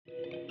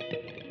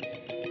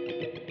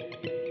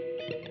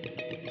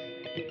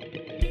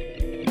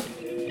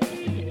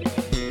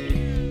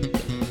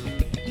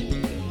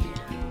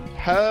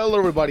Hello,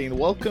 everybody, and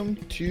welcome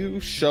to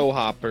Show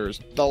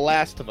Hoppers, The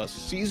Last of Us,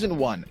 Season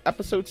 1,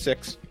 Episode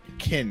 6,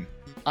 Kin.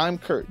 I'm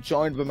Kurt,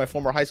 joined by my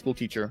former high school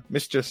teacher,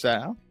 Mr.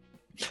 Sal.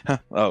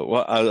 Oh,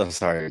 well, I'm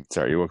sorry,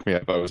 you woke me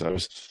up. I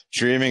was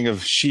dreaming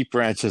of sheep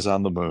ranches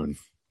on the moon.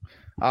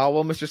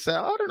 Well, Mr.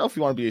 Sal, I don't know if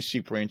you want to be a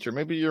sheep rancher.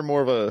 Maybe you're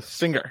more of a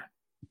singer.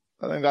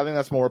 I think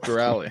that's more up your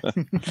alley.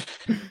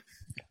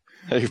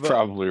 You're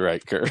probably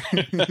right, Kurt.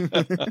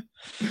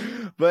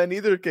 But in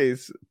either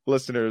case,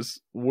 listeners,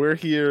 we're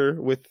here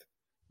with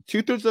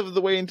 2/3 of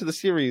the way into the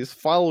series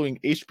following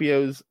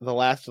HBO's The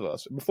Last of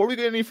Us. Before we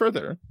get any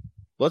further,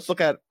 let's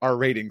look at our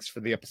ratings for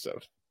the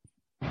episode.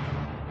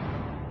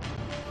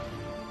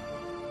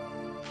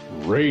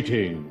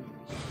 Ratings.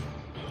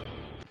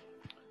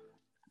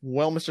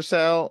 Well, Mr.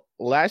 Sal,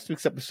 last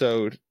week's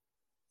episode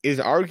is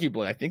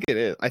arguably,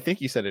 I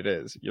think you said it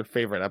is, your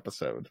favorite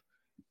episode,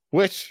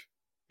 which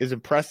is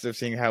impressive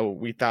seeing how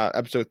we thought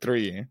episode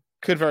 3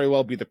 could very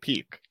well be the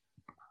peak.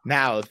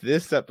 Now,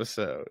 this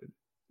episode,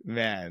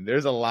 man,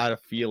 there's a lot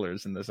of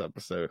feelers in this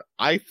episode.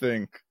 I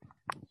think,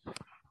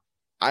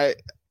 I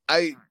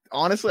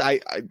honestly,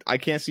 I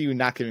can't see you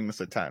not giving this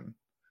a 10.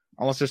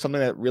 Unless there's something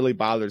that really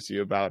bothers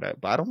you about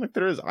it. But I don't think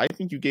there is. I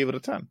think you gave it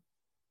a 10.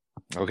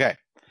 Okay.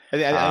 I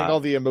think all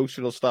the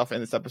emotional stuff in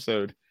this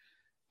episode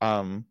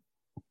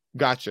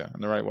got you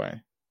in the right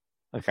way.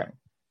 Okay.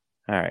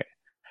 All right.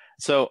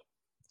 So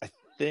I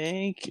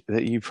think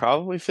that you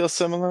probably feel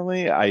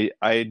similarly. I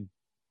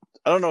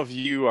don't know if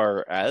you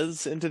are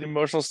as into the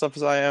emotional stuff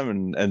as I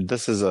am. And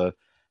this is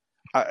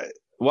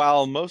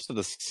while most of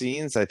the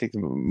scenes, I think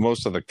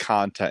most of the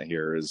content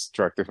here is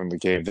directly from the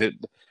game.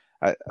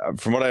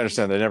 From what I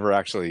understand, they're never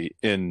actually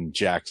in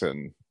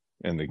Jackson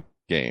in the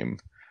game.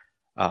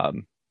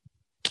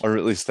 Or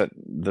at least that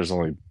there's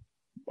only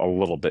a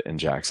little bit in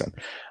Jackson.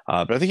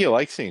 But I think you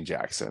like seeing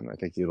Jackson. I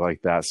think you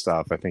like that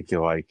stuff. I think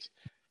you like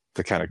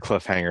the kind of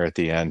cliffhanger at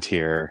the end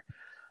here,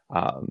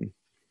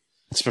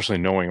 especially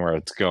knowing where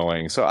it's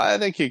going. So I don't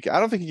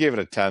think you gave it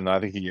a 10, though. I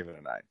think you gave it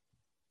a 9.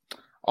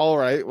 All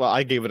right. Well,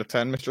 I gave it a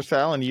 10, Mr.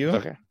 Sal, and you?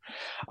 Okay.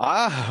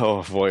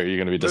 Oh boy, are you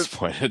going to be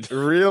disappointed?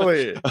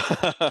 Really?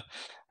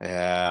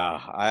 Yeah.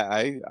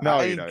 I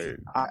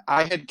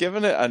had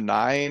given it a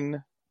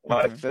 9 when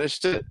I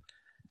finished it.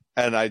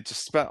 And I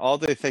just spent all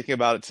day thinking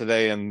about it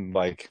today, and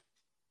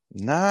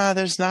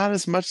there's not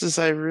as much as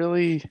I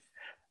really.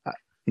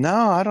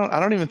 No, I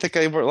don't even think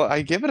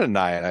I give it a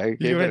 9. I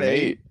gave it an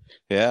 8.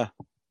 Yeah.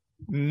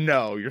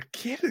 No, you're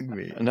kidding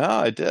me. No,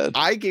 I did.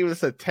 I gave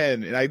this a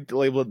 10, and I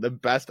labeled it the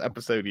best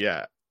episode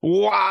yet.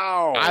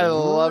 Wow. I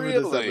love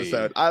this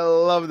episode. I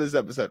love this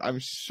episode. I'm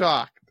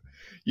shocked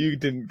you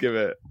didn't give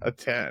it a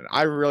 10.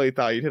 I really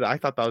thought you did. I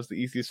thought that was the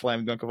easiest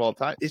slam dunk of all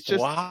time. It's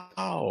just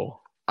wow.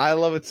 I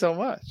love it so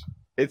much.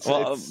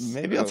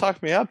 Maybe it'll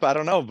talk me up. I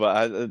don't know,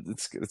 but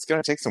it's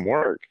going to take some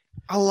work.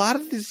 A lot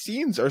of these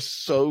scenes are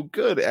so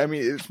good. I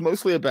mean, it's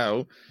mostly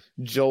about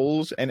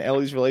Joel's and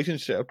Ellie's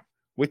relationship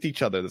with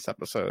each other this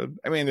episode.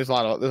 I mean, there's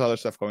other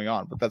stuff going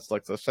on, but that's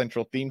like the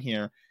central theme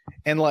here.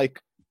 And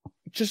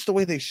just the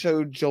way they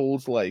showed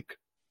Joel's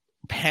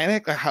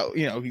panic, how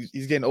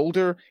he's getting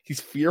older, he's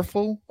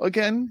fearful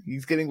again.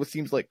 He's getting what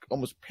seems like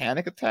almost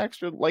panic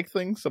attacks or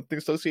things, something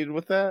associated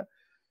with that.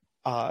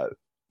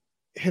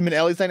 Him and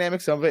Ellie's dynamic,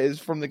 some of it is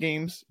from the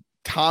games.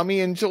 Tommy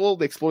and Joel,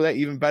 they explore that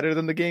even better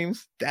than the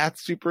games.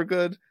 That's super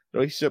good. The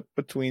relationship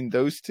between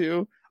those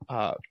two.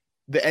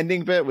 The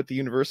ending bit with the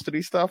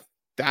university stuff,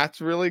 that's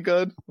really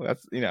good.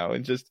 That's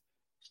and just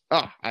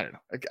I don't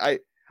know.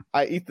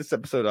 I eat this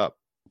episode up,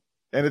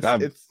 and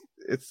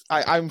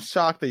I'm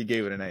shocked that you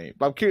gave it an 8.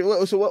 But I'm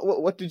curious. So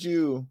what did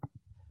you?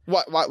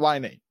 Why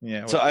an 8?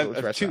 Yeah. So I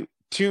have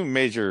two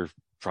major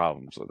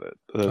problems with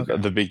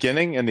it: the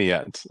beginning and the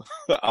end.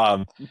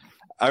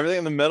 Everything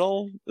in the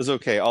middle is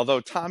okay, although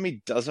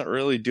Tommy doesn't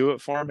really do it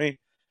for me.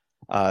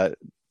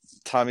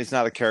 Tommy's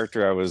not a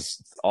character I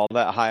was all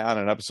that high on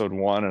in episode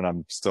 1, and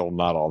I'm still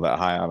not all that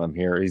high on him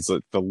here. He's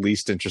the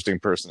least interesting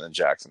person in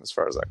Jackson, as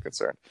far as I'm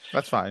concerned.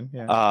 That's fine.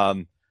 Yeah.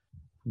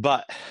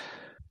 But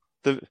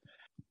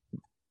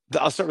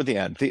I'll start with the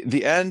end.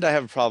 The end I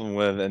have a problem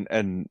with,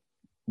 and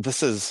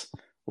this is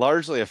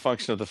largely a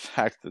function of the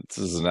fact that this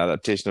is an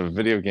adaptation of a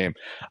video game.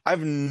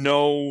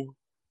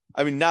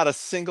 Not a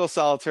single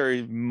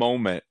solitary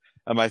moment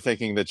am I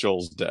thinking that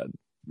Joel's dead.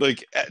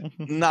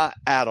 Not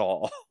at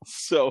all.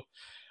 So,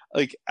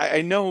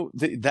 I know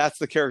that's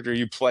the character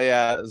you play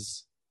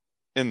as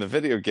in the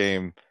video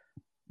game,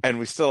 and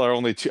we still are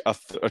only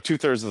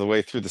 2/3 of the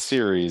way through the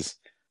series.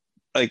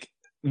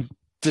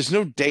 There's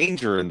no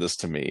danger in this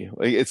to me.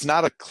 It's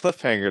not a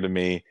cliffhanger to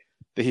me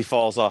that he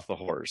falls off the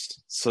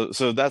horse.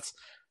 So that's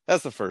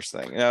the first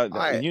thing.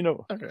 Okay.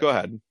 Go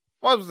ahead.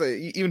 Well, I was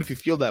saying, even if you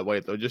feel that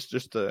way, though, just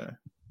the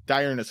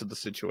direness of the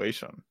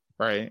situation,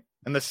 right?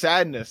 And the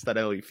sadness that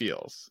Ellie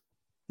feels.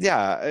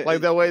 Yeah.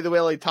 The way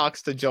Ellie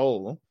talks to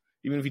Joel,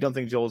 even if you don't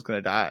think Joel's going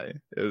to die,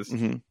 is,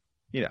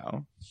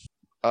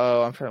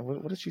 Oh, I'm trying.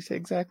 What did she say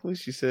exactly?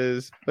 She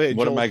says, "What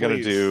Joel, am I going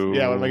to do?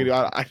 Yeah, what am I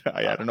going to do?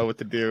 I don't know what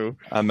to do.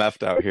 I'm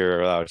effed out here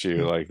without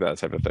you," like that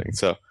type of thing.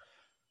 So,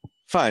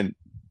 fine.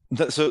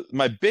 So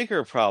my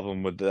bigger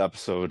problem with the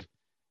episode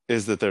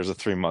is that there's a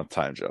 3 month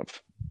time jump.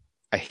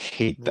 I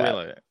hate that.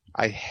 Really?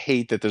 I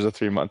hate that there's a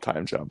 3 month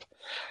time jump.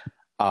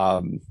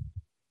 Um,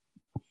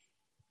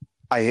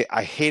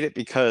 I hate it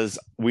because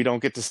we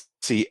don't get to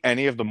see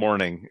any of the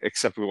morning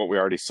except what we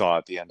already saw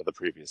at the end of the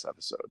previous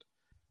episode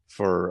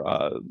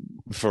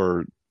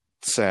for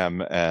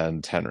Sam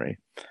and Henry.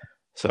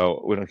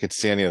 So we don't get to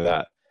see any of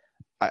that.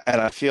 And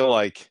I feel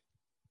like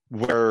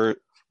where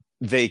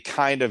they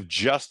kind of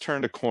just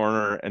turned a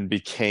corner and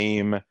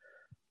became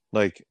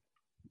like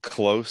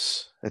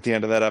close at the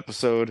end of that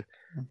episode,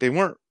 they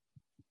weren't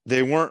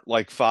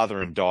like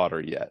father and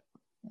daughter yet.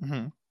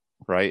 Mm-hmm.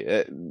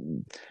 Right?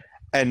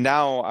 And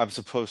now I'm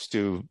supposed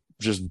to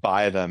just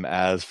buy them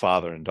as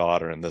father and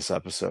daughter in this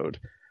episode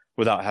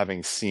without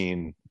having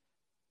seen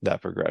that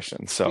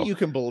progression. So But you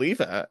can believe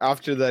it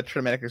after the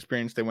traumatic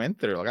experience they went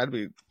through. Like I'd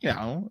be,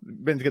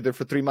 been together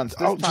for 3 months.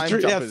 This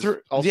time jump is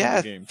also in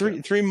the game,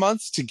 too. 3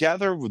 months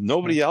together with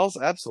nobody else.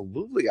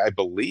 Absolutely, I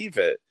believe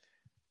it.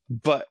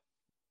 But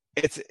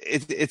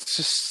it's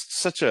just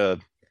such a,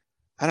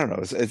 I don't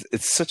know.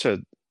 It's such a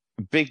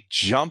big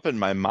jump in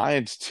my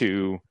mind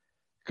to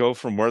go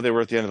from where they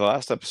were at the end of the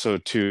last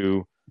episode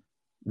to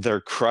they're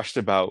crushed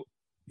about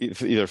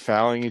either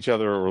fouling each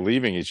other or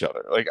leaving each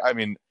other. Like, I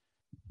mean,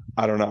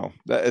 I don't know.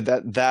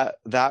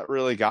 That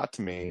really got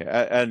to me,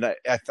 and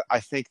I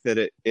think that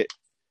it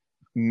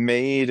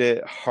made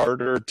it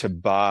harder to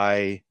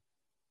buy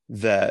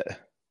that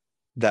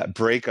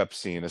breakup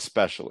scene,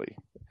 especially.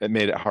 It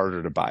made it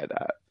harder to buy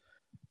that.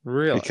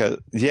 Really? Because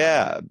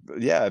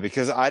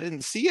because I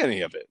didn't see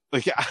any of it.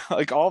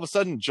 Like all of a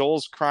sudden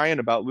Joel's crying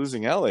about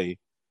losing Ellie,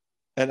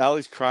 and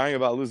Ellie's crying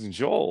about losing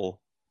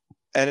Joel,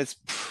 and it's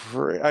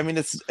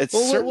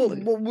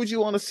certainly. What would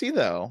you want to see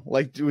though?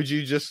 Like, would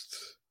you just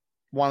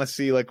want to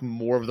see like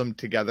more of them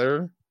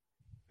together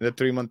in a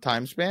 3 month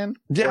time span?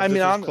 Yeah, or I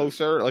mean, I'm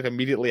closer, like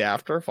immediately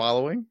after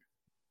following,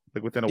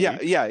 like within a week.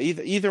 Yeah,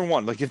 either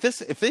one. Like if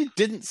they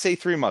didn't say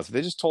 3 months, if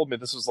they just told me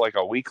this was like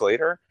a week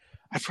later,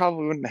 I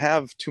probably wouldn't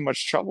have too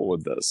much trouble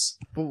with this.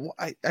 But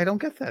I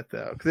don't get that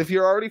though, because if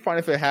you're already fine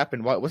if it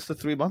happened, what's the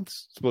 3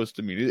 months supposed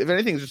to mean? If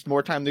anything, it's just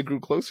more time they grew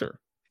closer.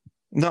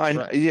 No,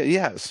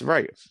 yes,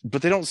 right.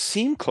 But they don't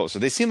seem closer.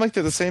 They seem like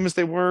they're the same as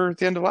they were at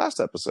the end of last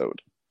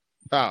episode.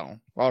 Oh,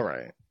 all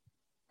right.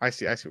 I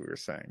see what you're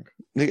saying.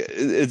 That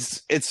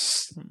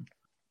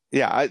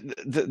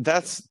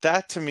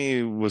to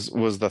me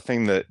was the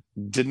thing that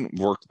didn't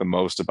work the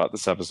most about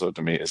this episode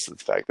to me, is the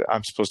fact that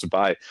I'm supposed to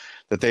buy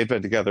that they've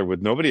been together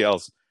with nobody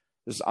else,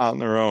 just on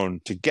their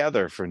own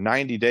together for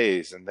 90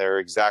 days, and they're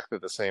exactly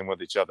the same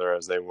with each other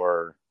as they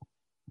were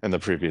in the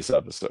previous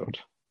episode.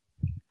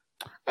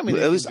 I mean,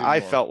 at least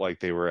I felt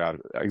like they were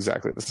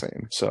exactly the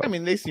same. So I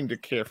mean, they seem to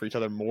care for each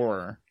other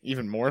more,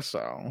 even more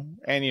so.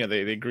 And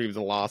they grieve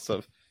the loss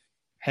of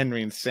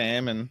Henry and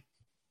Sam, and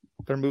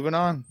they're moving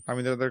on. I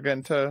mean, they're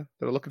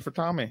looking for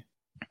Tommy.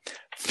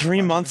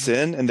 3 months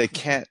in, and they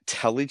can't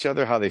tell each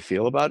other how they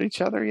feel about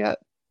each other yet.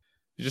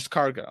 Just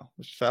cargo.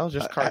 Just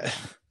cargo.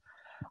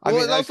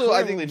 I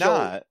think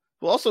not.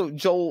 Well, also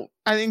Joel.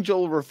 I think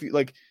Joel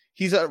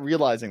he's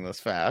realizing this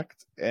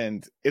fact,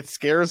 and it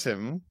scares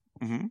him.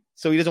 Mm-hmm.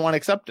 So he doesn't want to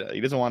accept it.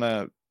 He doesn't want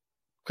to,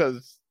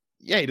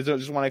 he doesn't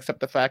just want to accept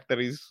the fact that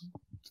he's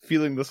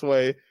feeling this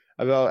way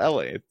about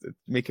Ellie. It's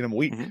making him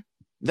weak. Mm-hmm.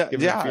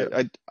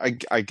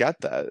 I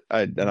get that,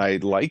 and I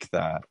like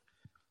that,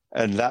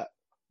 and that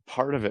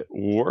part of it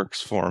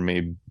works for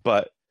me.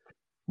 But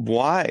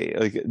why?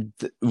 Like,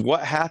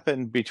 what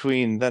happened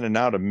between then and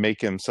now to make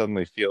him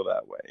suddenly feel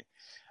that way?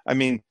 I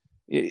mean,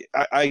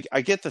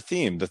 I get the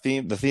theme. The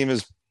theme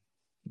is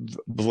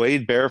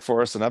laid bare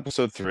for us in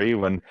episode 3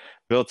 when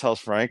Bill tells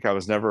Frank, "I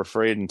was never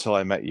afraid until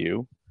I met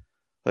you."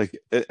 Like,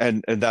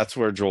 and that's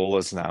where Joel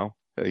is now.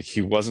 Like,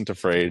 he wasn't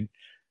afraid.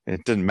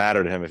 It didn't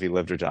matter to him if he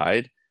lived or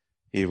died.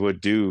 He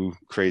would do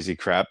crazy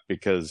crap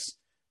because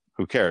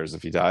who cares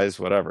if he dies?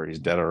 Whatever, he's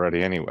dead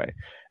already anyway.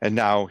 And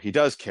now he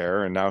does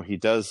care, and now he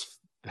does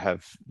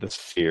have this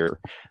fear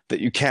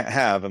that you can't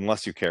have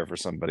unless you care for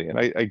somebody. And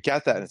I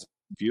get that. And it's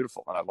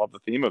beautiful, and I love the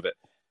theme of it.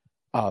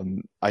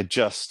 I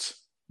just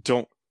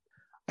don't.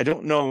 I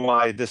don't know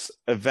why this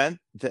event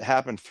that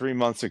happened 3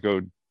 months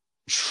ago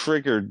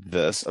triggered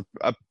this,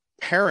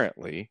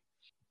 apparently,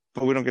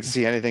 but we don't get to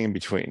see anything in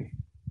between.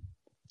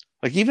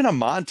 Like, even a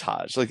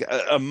montage. Like,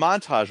 a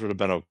montage would have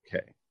been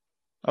okay.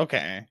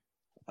 Okay.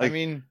 I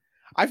mean,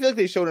 I feel like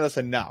they showed us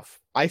enough.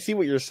 I see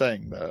what you're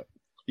saying, though.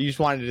 You just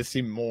wanted to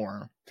see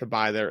more to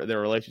buy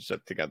their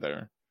relationship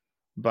together.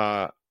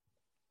 But,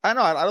 I don't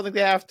know. I don't think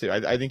they have to.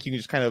 I think you can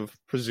just kind of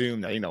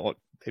presume that, look,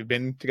 they've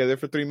been together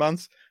for 3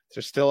 months.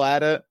 They're still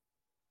at it.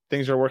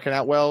 Things are working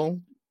out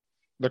well.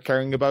 They're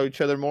caring about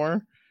each other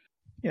more.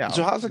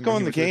 So how's it going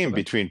in the game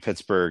between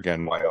Pittsburgh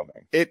and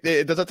Wyoming?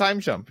 It does a time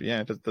jump.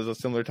 Yeah, it does a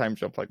similar time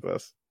jump like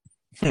this.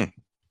 It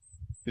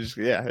is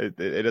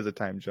a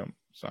time jump.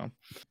 So,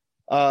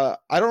 I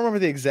don't remember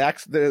the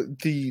exact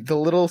the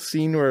little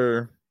scene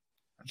where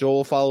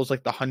Joel follows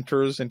like the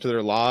hunters into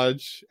their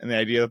lodge, and the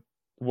idea of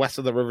west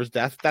of the river's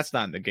death. That's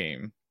not in the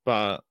game,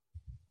 but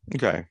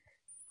okay.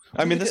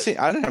 I mean, this scene,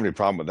 I didn't have any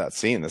problem with that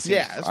scene. This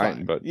yeah, it's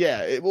fine. But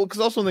yeah, well,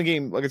 because also in the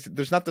game, like I said,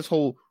 there's not this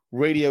whole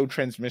radio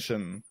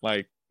transmission.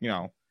 Like,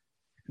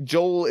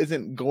 Joel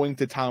isn't going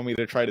to Tommy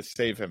to try to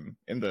save him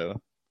in the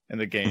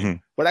game. Mm-hmm.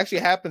 What actually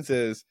happens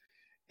is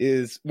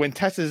when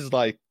Tess is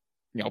like,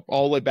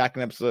 all the way back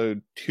in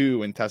episode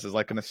 2, and Tess is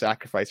like going to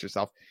sacrifice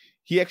herself.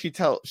 She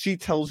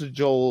tells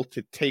Joel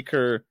to take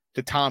her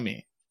to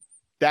Tommy.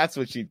 That's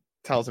what she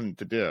tells him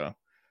to do.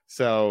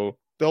 So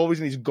the whole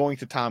reason he's going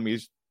to Tommy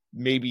is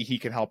maybe he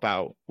can help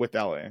out with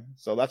Ellie.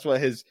 So that's what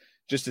his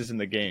just is in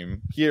the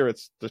game. Here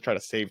it's to try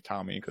to save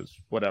Tommy because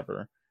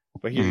whatever.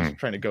 But here he's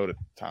trying to go to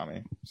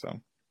Tommy.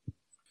 So.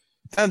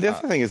 And the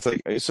other thing is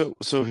like,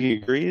 so he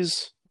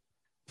agrees.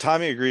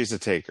 Tommy agrees to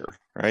take her,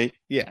 right?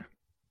 Yeah.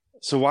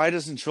 So why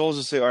doesn't Joel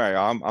just say, "All right,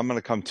 I'm going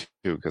to come too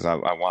because I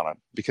want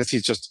to"? Because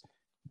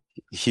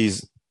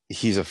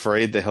he's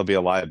afraid that he'll be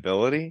a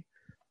liability,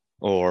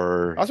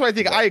 or that's why I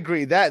think I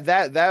agree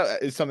that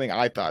is something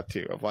I thought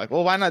too of like,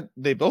 well, why not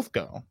they both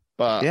go?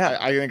 But yeah,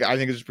 I think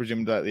it's just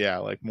presumed that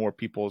like more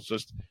people, it's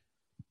just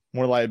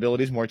more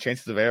liabilities, more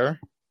chances of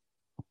error.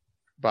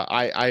 But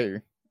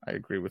I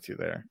agree with you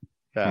there.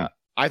 Yeah,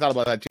 I thought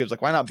about that too. It's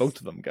like, why not both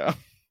of them go?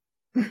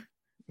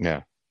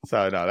 Yeah.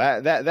 So no,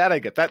 that I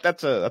get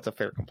that's a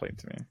fair complaint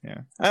to me.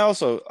 Yeah.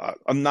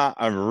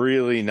 I'm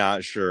really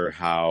not sure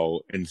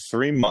how in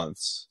 3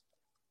 months,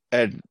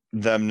 and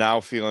them now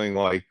feeling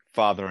like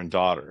father and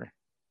daughter,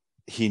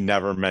 he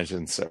never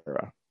mentioned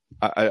Sarah.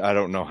 I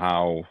don't know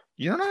how.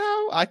 You don't know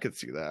how? I could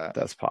see that.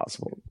 That's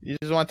possible. You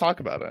just want to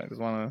talk about it. You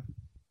just want to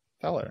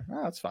tell her.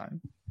 Oh, that's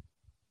fine.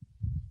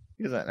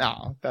 He doesn't.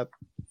 No,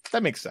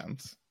 that makes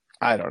sense.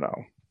 I don't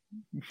know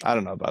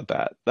about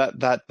that.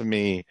 That to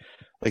me,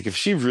 like, if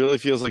she really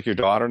feels like your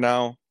daughter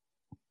now,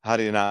 how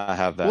do you not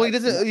have that? Well,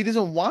 he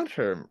doesn't want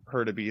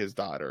her to be his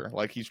daughter.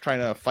 Like, he's trying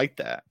to fight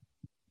that.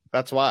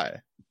 That's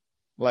why.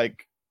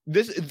 Like,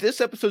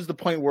 this episode's the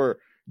point where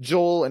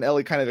Joel and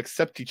Ellie kind of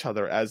accept each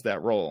other as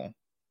that role,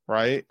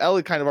 right?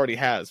 Ellie kind of already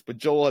has, but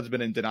Joel has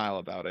been in denial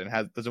about it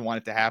and doesn't want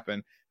it to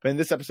happen. But in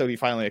this episode, he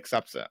finally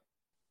accepts it.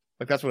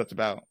 Like, that's what it's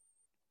about.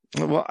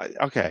 Well,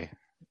 okay.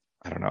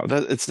 I don't know.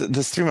 It's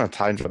this 3 month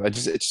time jump. It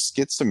just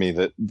gets to me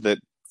that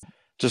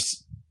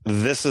just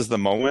this is the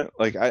moment.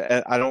 Like,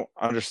 I don't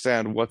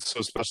understand what's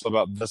so special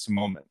about this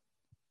moment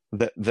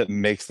that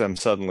makes them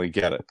suddenly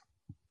get it.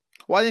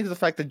 Well, I think it's the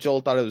fact that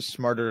Joel thought it was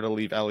smarter to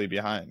leave Ellie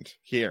behind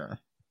here,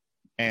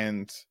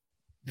 and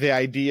the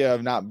idea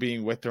of not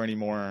being with her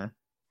anymore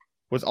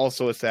was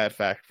also a sad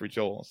fact for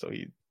Joel. So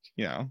he,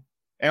 and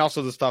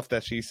also the stuff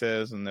that she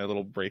says and their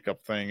little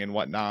breakup thing and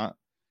whatnot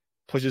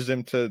pushes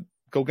him to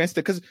go against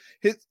it because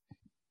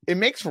it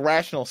makes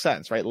rational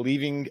sense, right?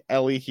 Leaving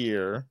Ellie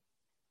here,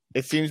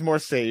 it seems more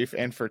safe.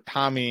 And for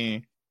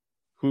Tommy,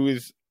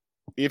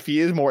 if he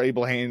is more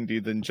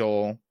able-handed than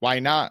Joel, why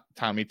not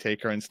Tommy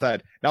take her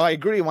instead? Now, I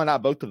agree, why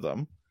not both of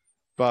them?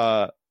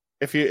 But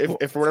if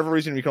for whatever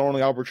reason we can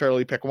only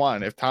arbitrarily pick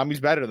one, if Tommy's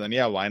better, then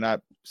yeah, why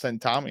not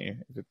send Tommy?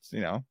 If it's,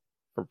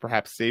 for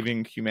perhaps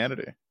saving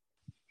humanity.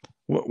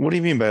 What do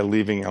you mean by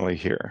leaving Ellie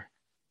here?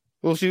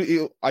 Well,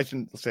 I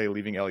shouldn't say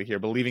leaving Ellie here,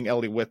 but leaving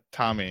Ellie with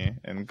Tommy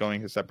and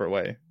going his separate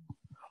way.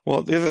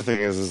 Well, the other thing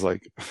is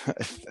like,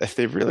 if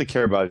they really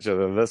care about each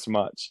other this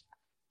much,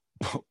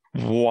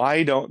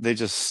 why don't they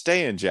just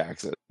stay in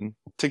Jackson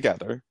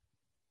together?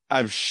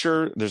 I'm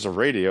sure there's a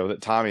radio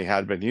that Tommy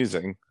had been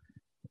using.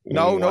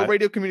 No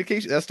radio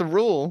communication. That's the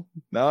rule.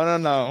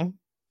 No.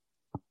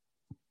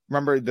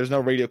 Remember, there's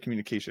no radio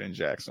communication in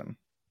Jackson.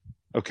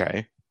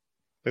 Okay.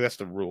 That's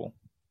the rule.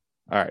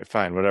 All right,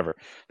 fine, whatever.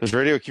 There's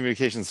radio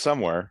communication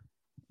somewhere.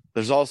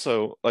 There's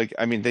also, like,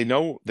 I mean, they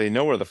know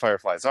where the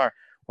Fireflies are.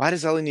 Why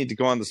does Ellie need to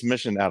go on this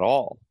mission at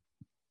all?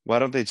 Why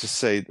don't they just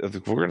say, we're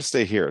going to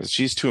stay here?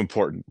 She's too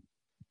important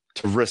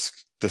to risk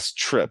this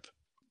trip.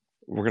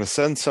 We're going to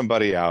send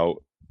somebody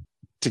out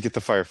to get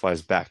the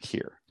Fireflies back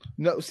here.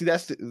 No, see,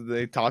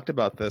 they talked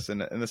about this in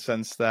the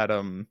sense that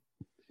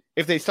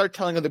if they start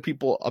telling other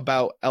people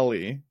about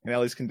Ellie and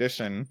Ellie's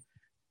condition,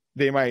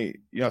 they might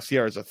see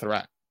her as a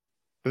threat.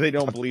 But they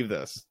don't believe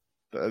this.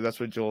 That's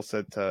what Joel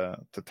said to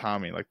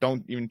Tommy. Like,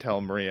 don't even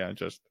tell Maria.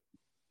 Just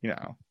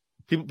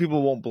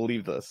people won't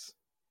believe this.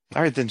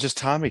 All right, then just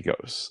Tommy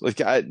goes. Like,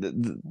 I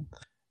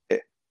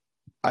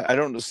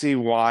don't see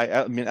why.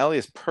 I mean, Ellie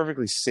is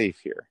perfectly safe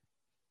here.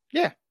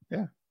 Yeah,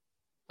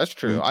 that's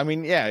true. Mm-hmm. I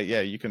mean, yeah,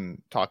 you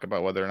can talk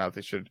about whether or not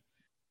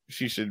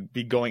she should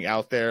be going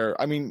out there.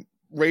 I mean,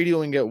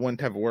 radioing it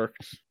wouldn't have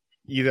worked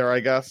either, I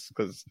guess,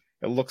 because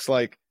it looks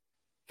like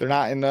they're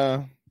not in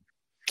the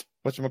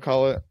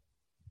whatchamacallit,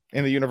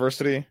 in the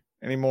university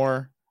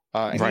anymore.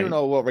 And right. You don't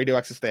know what radio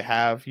access they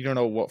have. You don't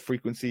know what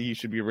frequency you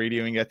should be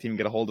radioing at to even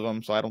get a hold of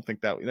them. So I don't think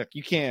that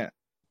you can't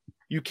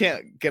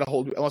get a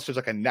hold unless there's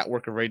like a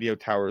network of radio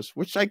towers,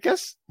 which I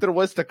guess there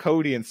was to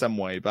Cody in some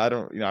way, but I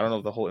don't know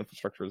if the whole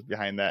infrastructure is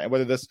behind that and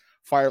whether this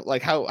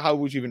how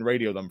would you even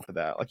radio them for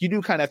that? Like, you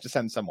do kind of have to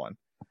send someone.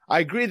 I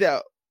agree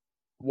that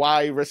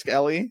why risk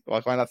Ellie?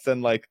 Like, why not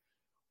send like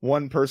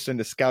one person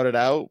to scout it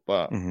out?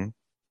 But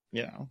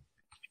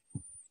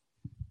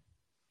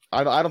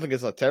I don't think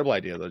it's a terrible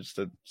idea though, just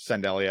to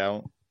send Ellie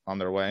out on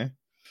their way.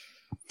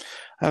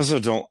 I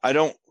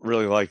don't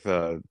really like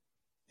the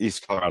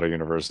East Colorado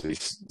University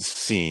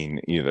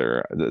scene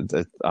either.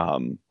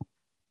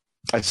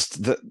 I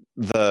just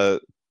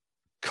the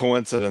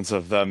coincidence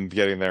of them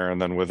getting there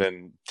and then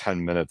within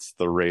 10 minutes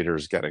the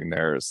Raiders getting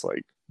there is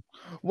like,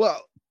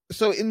 well,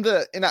 so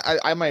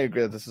I might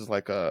agree that this is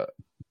like a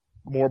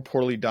more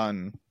poorly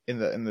done in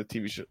the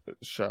TV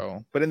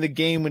show, but in the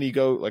game when you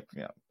go like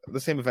the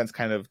same events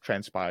kind of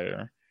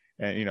transpire,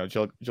 and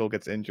Joel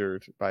gets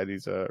injured by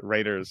these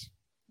Raiders.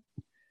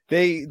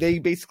 They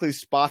basically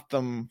spot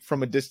them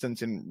from a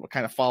distance and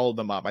kind of follow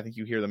them up. I think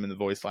you hear them in the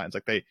voice lines,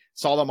 like they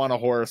saw them on a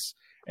horse,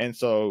 and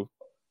so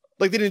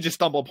like they didn't just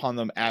stumble upon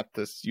them at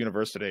this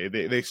university.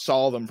 They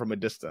saw them from a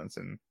distance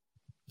and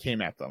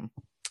came at them.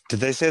 Did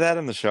they say that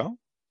in the show?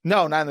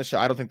 No, not in the show.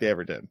 I don't think they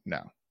ever did.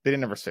 No, they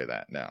didn't ever say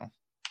that. No.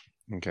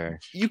 Okay.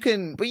 You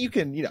can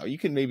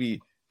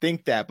maybe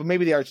think that, but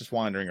maybe they are just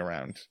wandering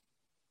around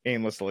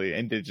aimlessly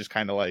and did just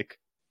kind of like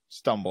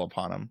stumble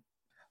upon him.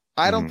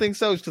 I don't think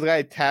so, because the guy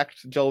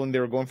attacked Joel when they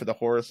were going for the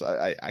horse.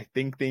 I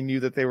think they knew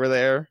that they were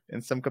there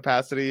in some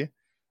capacity.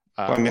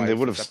 Well, I mean, they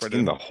would have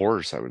seen the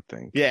horse, I would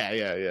think.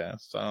 Yeah.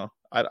 So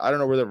I don't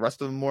know where the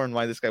rest of them were and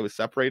why this guy was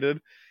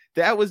separated.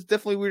 That was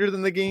definitely weirder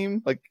than the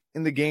game. Like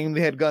in the game,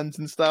 they had guns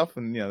and stuff,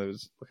 and there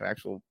was like an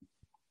actual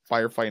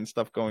firefight and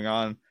stuff going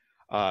on.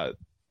 And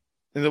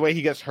the way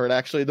he gets hurt,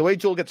 actually, the way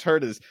Joel gets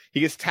hurt is he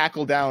gets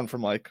tackled down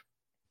from like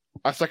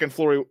a second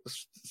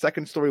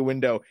story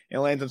window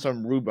and lands on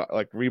some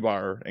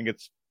rebar and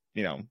gets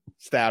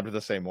stabbed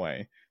the same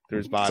way through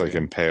his body. It's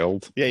like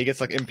impaled. Yeah, he gets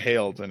like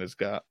impaled in his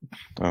gut.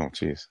 Oh,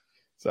 jeez.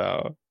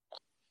 So,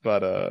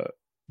 but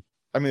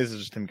I mean, this is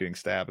just him getting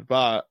stabbed.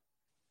 But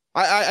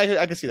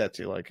I can see that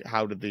too. Like,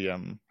 how did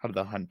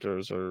the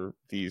hunters or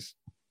these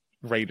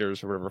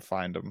raiders or whoever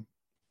find him?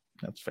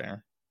 That's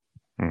fair.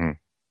 Mm-hmm.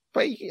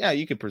 But yeah,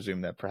 you could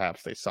presume that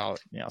perhaps they saw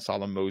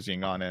them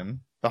moseying on in,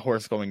 the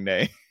horse going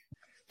neigh.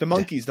 The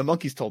monkeys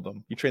told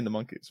them. You train the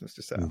monkeys,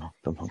 Mr. Seth.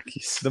 The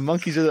monkeys. The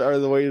monkeys are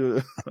the way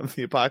of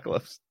the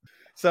apocalypse.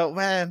 So,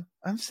 man,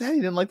 I'm sad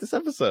you didn't like this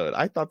episode.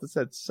 I thought this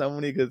had so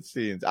many good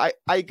scenes.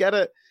 I get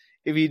it.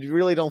 If you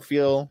really don't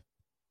feel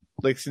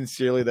like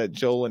sincerely that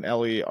Joel and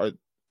Ellie are,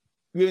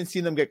 we haven't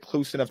seen them get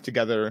close enough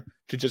together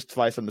to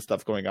justify some of the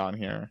stuff going on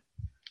here.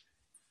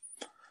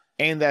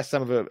 And that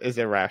some of it is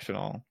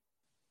irrational.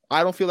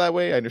 I don't feel that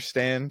way. I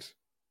understand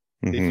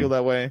they feel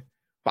that way.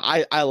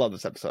 But I love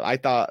this episode. I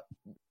thought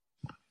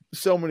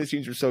so many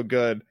scenes were so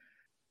good.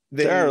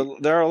 There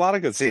are a lot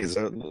of good scenes.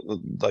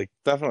 Like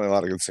definitely a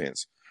lot of good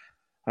scenes.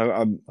 I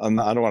don't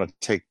want to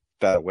take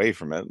that away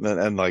from it.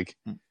 And like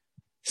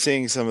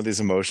seeing some of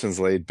these emotions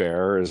laid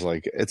bare is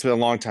like, it's been a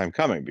long time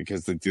coming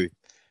because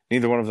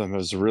neither one of them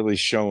has really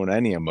shown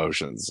any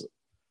emotions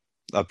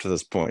up to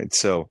this point.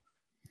 So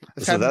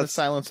it's kind of the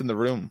silence in the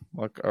room,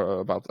 like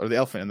or the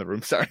elephant in the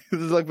room. Sorry, this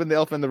is like when the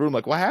elephant in the room.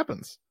 Like, what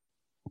happens?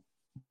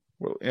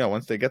 Well,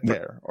 once they get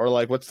there, or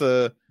like, what's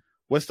the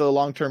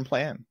long-term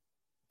plan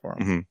for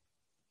them?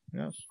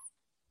 Yes,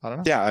 I don't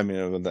know. Yeah, I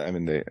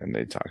mean,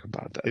 they talk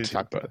about that. They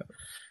talk about it,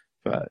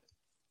 but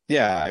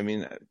yeah, I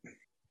mean,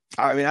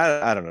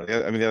 I don't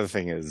know. I mean, the other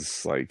thing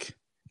is like,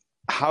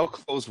 how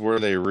close were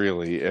they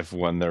really? If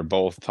when they're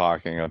both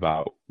talking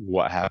about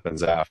what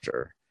happens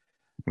after.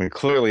 I mean,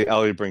 clearly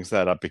Ellie brings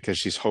that up because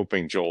she's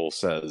hoping Joel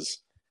says,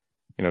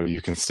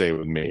 you can stay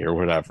with me or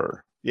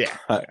whatever. Yeah.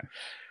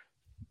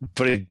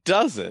 But it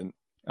doesn't.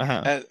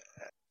 Uh-huh.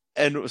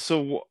 And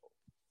so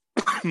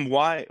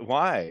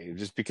why?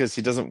 Just because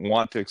he doesn't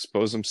want to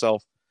expose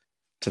himself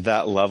to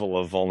that level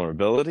of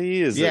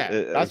vulnerability?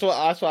 That's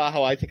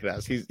how I take it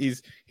as.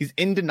 He's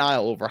in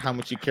denial over how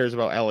much he cares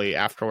about Ellie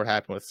after what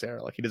happened with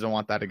Sarah. Like he doesn't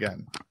want that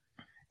again.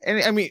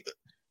 And I mean,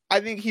 I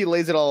think he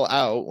lays it all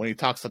out when he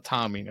talks to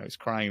Tom. He's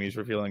crying. He's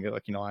revealing it.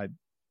 Like, he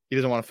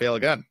doesn't want to fail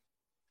again.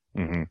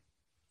 Mm-hmm.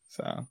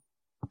 So,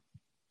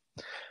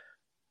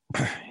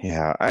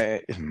 yeah,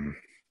 I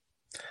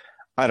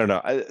don't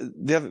know.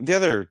 The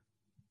other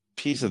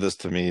piece of this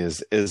to me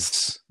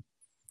is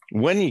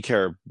when you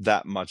care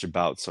that much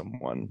about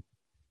someone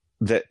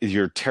that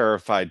you're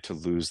terrified to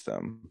lose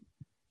them,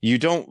 you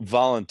don't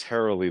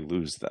voluntarily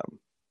lose them,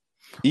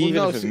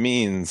 even if it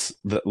means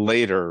that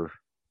later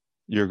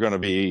you're going to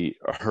be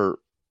hurt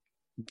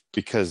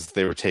because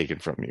they were taken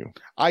from you.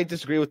 I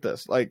disagree with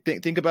this. Like,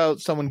 think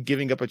about someone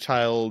giving up a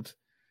child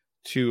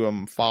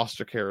to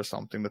foster care or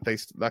something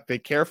that they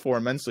care for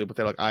immensely, but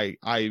they're like,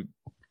 I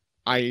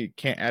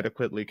can't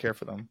adequately care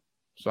for them,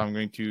 so I'm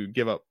going to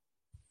give up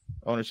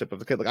ownership of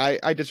the kid.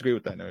 Like, I disagree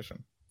with that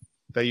notion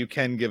that you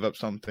can give up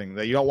something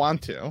that you don't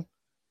want to,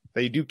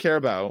 that you do care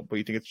about, but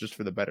you think it's just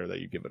for the better that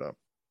you give it up.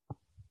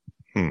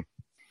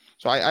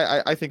 So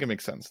I think it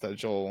makes sense that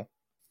Joel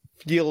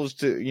feels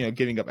to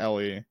giving up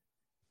Ellie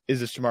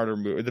is a smarter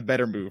move, the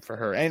better move for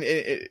her, and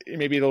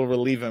maybe it'll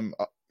relieve him.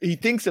 He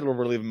thinks it will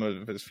relieve him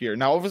of his fear.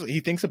 Now, obviously, he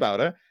thinks about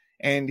it,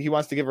 and he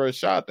wants to give her a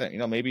shot. That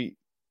maybe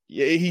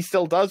he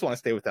still does want to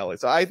stay with Ellie.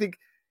 So I think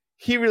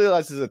he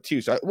realizes it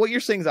too. So what you're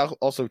saying is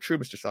also true,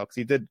 Mr. Selks.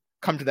 He did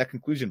come to that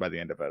conclusion by the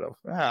end of it of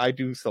I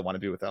do still want to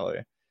be with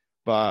Ellie.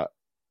 But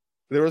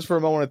there was for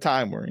a moment of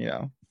time where,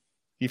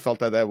 he felt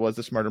that was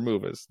the smarter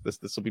move. Is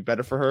this will be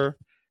better for her.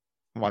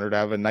 I want her to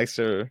have a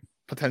nicer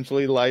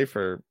potentially life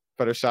or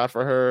better shot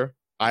for her.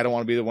 I don't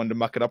want to be the one to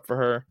muck it up for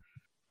her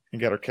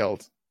and get her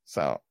killed.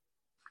 So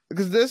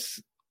because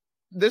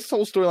this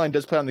whole storyline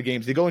does play on the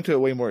games. They go into it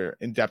way more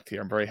in depth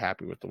here. I'm very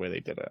happy with the way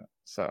they did it.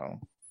 So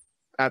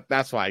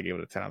that's why I gave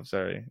it a 10. I'm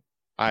sorry.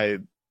 I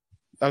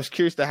was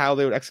curious to how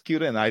they would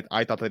execute it, and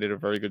I thought they did a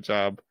very good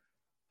job.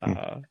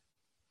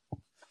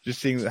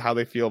 Just seeing how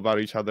they feel about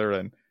each other,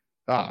 and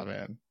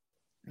man,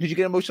 did you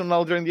get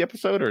emotional during the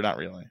episode or not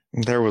really?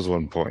 There was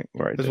one point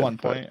where there's one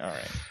point. All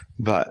right,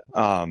 but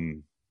I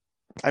mean,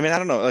 I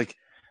don't know, like,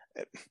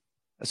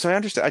 so I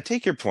understand. I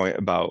take your point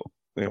about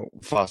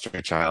fostering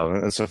a child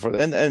and so forth,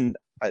 and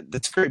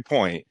that's a great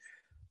point.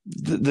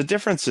 The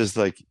difference is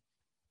like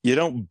you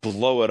don't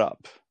blow it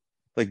up.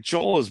 Like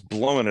Joel is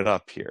blowing it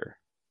up here.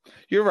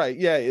 You're right.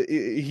 Yeah,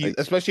 he like,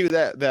 especially with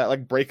that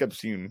like breakup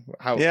scene.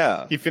 How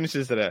he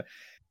finishes it.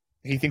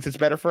 He thinks it's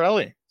better for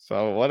Ellie.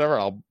 So whatever,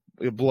 I'll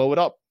blow it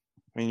up.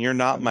 I mean, you're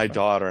not my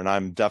daughter, and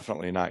I'm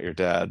definitely not your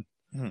dad.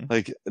 Mm-hmm.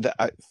 Like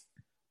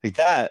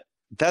that.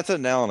 That's a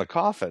nail in a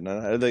coffin,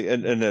 and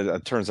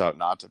it turns out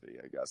not to be.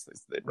 I guess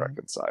they'd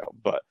reconcile,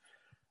 but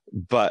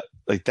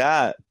like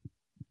that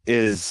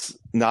is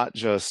not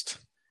just.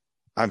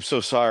 I'm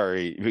so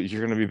sorry.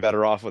 You're going to be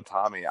better off with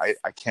Tommy. I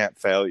can't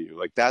fail you.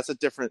 Like that's a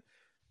different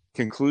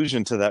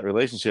conclusion to that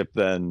relationship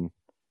than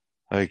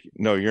like,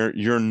 no,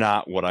 you're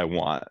not what I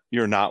want.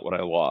 You're not what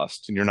I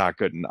lost, and you're not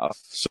good enough.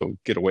 So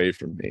get away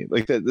from me.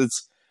 Like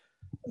it's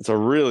a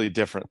really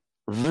different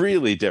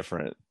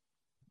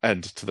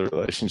end to the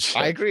relationship.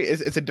 I agree.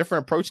 It's a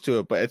different approach to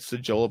it, but it's the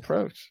Joel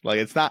approach. Like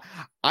it's not.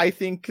 I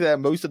think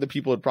that most of the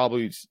people would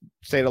probably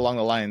say it along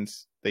the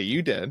lines that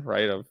you did,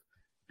 right? Of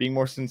being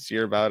more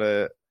sincere about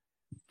it.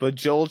 But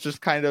Joel's just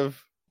kind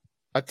of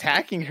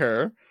attacking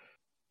her,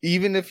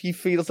 even if he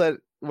feels that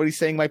what he's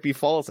saying might be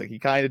false. Like he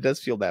kind of does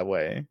feel that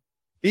way.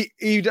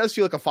 He does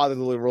feel like a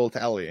fatherly role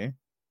to Ellie,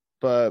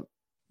 but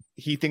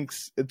he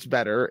thinks it's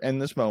better in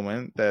this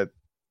moment that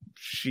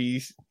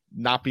she's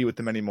not be with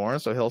him anymore.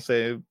 So he'll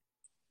say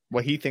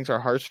what he thinks are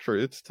harsh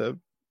truths to,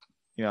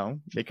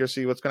 make her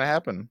see what's going to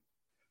happen.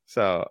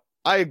 So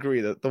I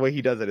agree that the way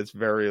he does it, it's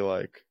very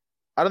like.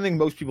 I don't think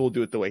most people will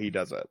do it the way he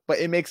does it, but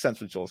it makes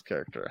sense with Joel's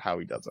character how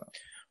he does it.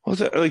 Well,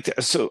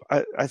 so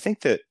I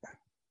think that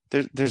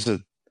there's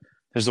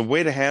a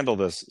way to handle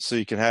this so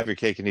you can have your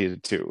cake and eat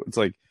it too. It's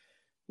like,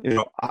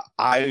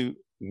 I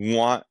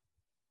want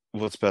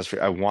what's best for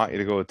you. I want you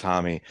to go with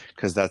Tommy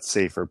because that's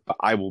safer, but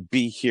I will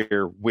be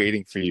here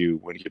waiting for you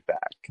when you get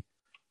back.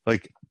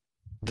 Like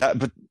that,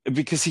 but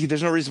because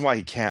there's no reason why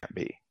he can't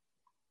be.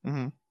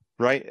 Mm-hmm.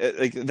 Right?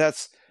 Like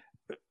that's,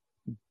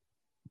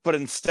 but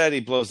instead he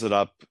blows it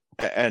up.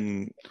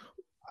 And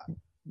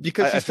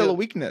because she's still a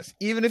weakness,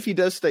 even if he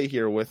does stay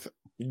here with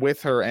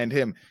her and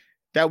him,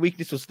 that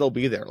weakness will still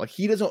be there. Like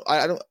he doesn't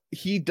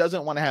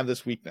want to have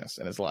this weakness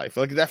in his life.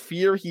 Like that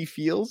fear he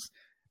feels,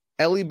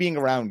 Ellie being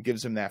around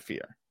gives him that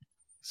fear.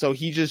 So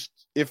he just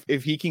if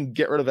he can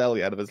get rid of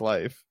Ellie out of his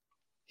life,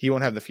 he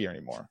won't have the fear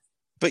anymore.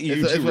 But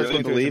you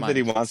really believe that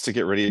he wants to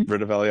get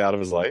rid of Ellie out of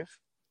his life?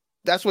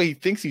 That's what he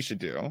thinks he should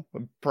do.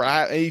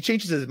 He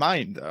changes his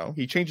mind though.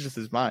 He changes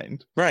his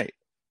mind. Right.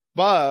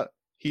 But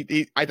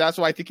that's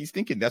why I think he's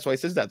thinking. That's why he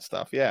says that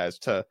stuff. Yeah, is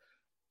to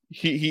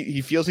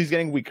he feels he's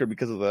getting weaker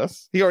because of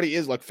this. He already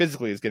is, like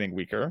physically is getting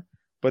weaker,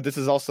 but this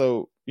is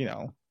also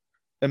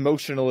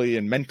emotionally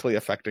and mentally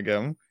affecting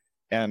him.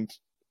 And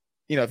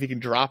if he can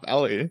drop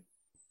Ellie,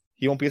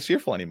 he won't be as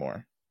fearful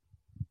anymore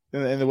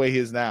in the way he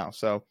is now.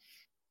 So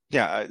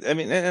yeah, I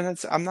mean, and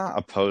I'm not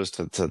opposed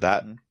to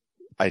that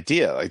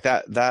idea. Like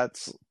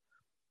that's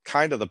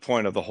kind of the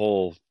point of the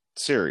whole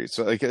series.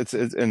 So like it's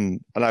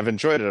and I've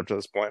enjoyed it up to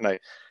this point,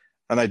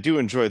 and I do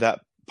enjoy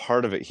that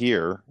part of it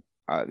here.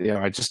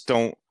 I just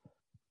didn't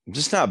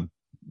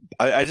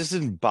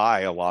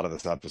buy a lot of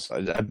this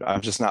episode.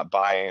 I'm just not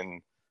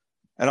buying,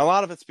 and a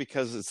lot of it's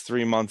because it's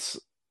 3 months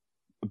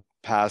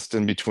passed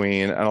in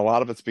between, and a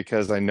lot of it's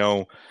because I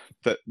know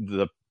that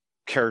the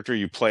character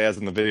you play as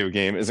in the video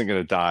game isn't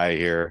going to die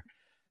here,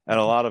 and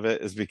a lot of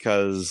it is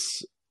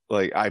because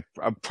like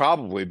I'm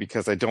probably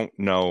because I don't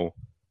know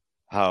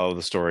how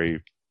the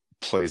story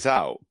plays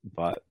out.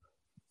 But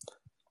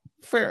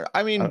fair.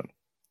 I mean,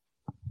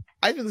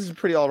 I think this is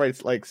pretty all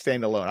right, like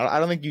standalone. I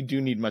don't think you do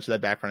need much of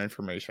that background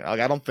information. Like,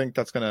 I don't think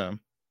that's gonna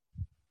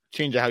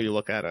change how you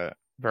look at it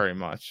very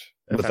much.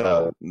 With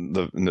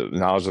the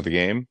knowledge of the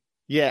game.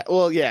 Yeah.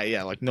 Well,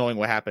 yeah. Like knowing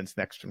what happens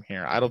next from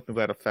here. I don't think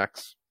that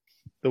affects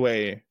the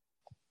way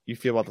you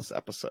feel about this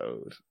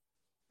episode.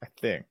 I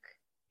think.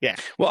 Yeah.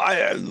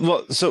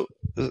 Well, so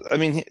I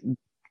mean,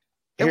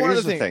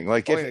 here's the thing.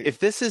 Like, if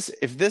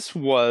this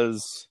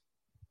was,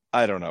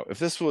 I don't know, if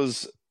this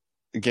was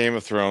Game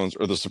of Thrones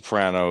or The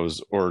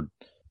Sopranos or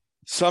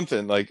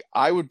something, like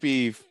I would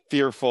be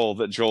fearful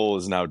that Joel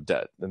is now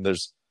dead and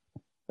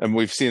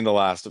we've seen the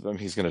last of him.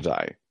 He's going to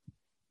die,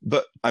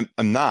 but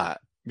I'm not.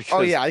 Because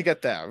Oh yeah, I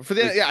get that.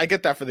 I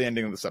get that for the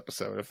ending of this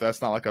episode. If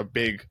that's not like a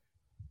big,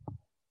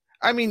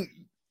 I mean,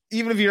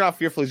 even if you're not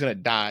fearful he's gonna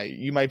die,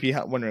 you might be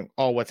wondering,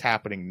 oh, what's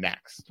happening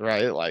next,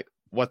 right? Like,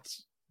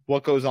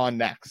 what goes on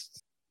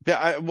next?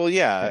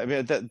 yeah, I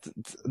mean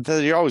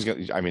that you're always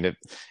gonna. I mean,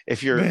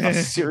 if you're a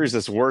series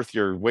that's worth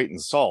your weight in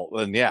salt,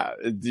 then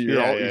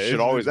you should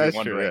always be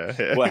wondering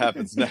what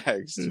happens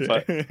next.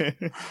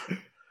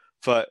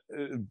 But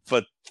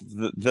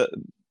the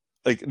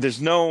like,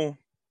 there's no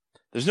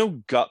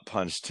gut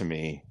punch to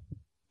me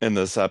in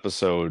this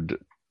episode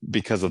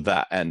because of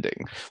that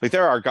ending. Like,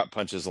 there are gut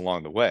punches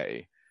along the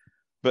way,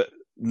 but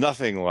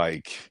nothing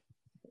like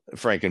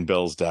Frank and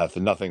Bill's death,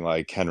 and nothing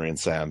like Henry and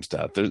Sam's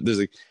death. There's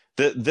like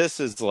this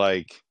is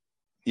like,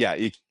 yeah,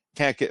 you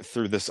can't get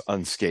through this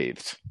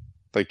unscathed.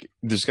 Like,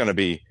 there's gonna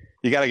be,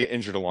 you got to get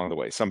injured along the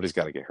way. Somebody's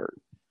got to get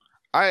hurt.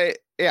 I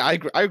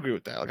agree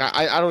with that. Like,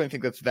 I don't even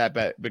think that's that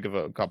big of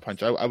a gut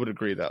punch. I would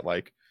agree that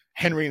like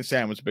Henry and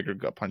Sam was a bigger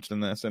gut punch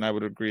than this, and I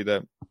would agree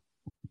that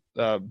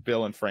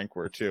Bill and Frank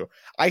were too.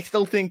 I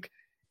still think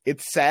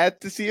it's sad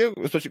to see it,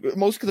 especially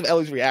most because of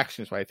Ellie's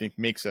reaction is what I think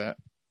makes it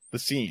the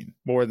scene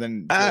more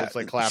than it's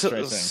like collapse or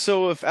anything.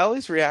 So if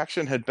Ellie's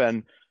reaction had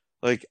been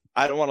like,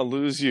 I don't want to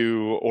lose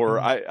you, or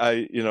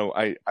I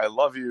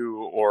love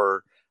you,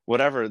 or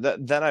whatever,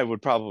 then I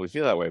would probably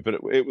feel that way. But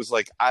it was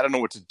like, I don't know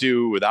what to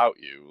do without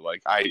you.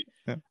 Like,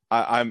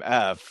 I'm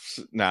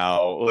effed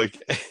now.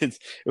 Like, it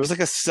was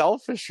like a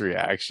selfish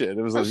reaction.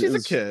 It was. Well, she's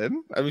a kid.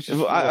 I mean,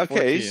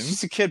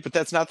 she's a kid, but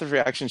that's not the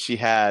reaction she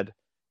had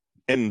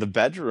in the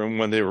bedroom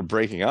when they were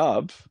breaking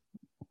up.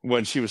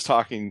 When she was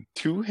talking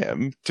to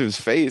him, to his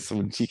face,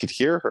 when he could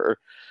hear her,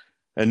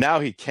 and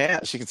now he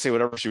can't. She can say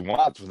whatever she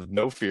wants with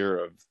no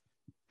fear of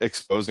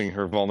exposing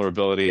her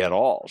vulnerability at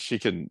all. She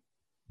can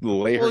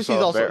lay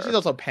herself bare. She's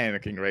also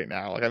panicking right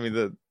now. Like, I mean,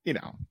 the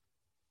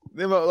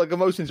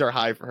emotions are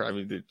high for her. I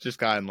mean, they've just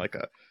gotten like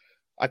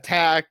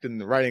attacked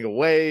and running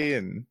away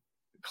and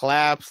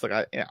collapsed.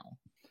 Like,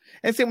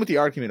 and same with the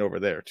argument over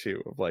there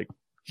too of like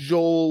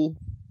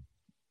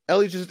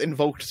Ellie just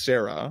invoked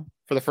Sarah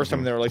for the first time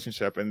in their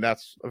relationship, and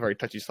that's a very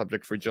touchy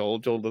subject for Joel.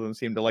 Joel doesn't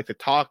seem to like to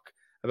talk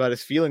about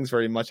his feelings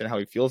very much and how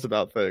he feels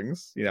about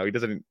things. He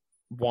doesn't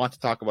want to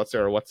talk about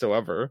Sarah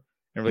whatsoever,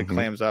 and really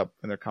clams up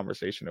in their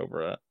conversation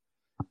over it.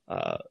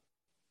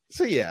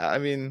 So yeah, I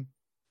mean,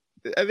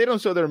 they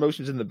don't show their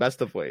emotions in the best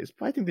of ways,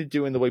 but I think they're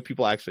doing the way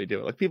people actually do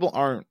it. Like, people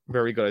aren't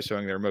very good at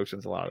showing their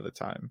emotions a lot of the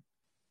time,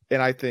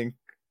 and I think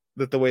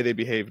that the way they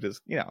behaved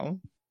is,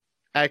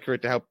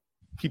 accurate to how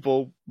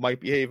people might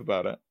behave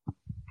about it.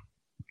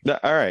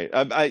 All right.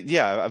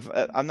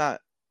 I'm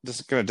not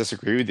just going to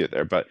disagree with you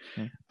there, but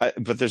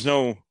but there's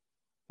no,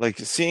 like,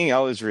 seeing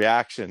Ellie's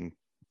reaction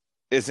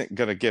isn't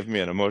going to give me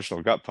an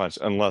emotional gut punch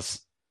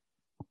unless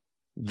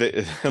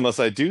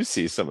I do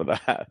see some of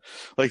that.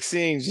 Like,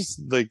 seeing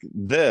just like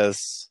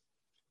this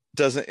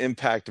doesn't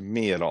impact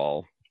me at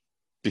all,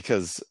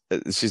 because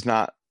she's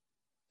not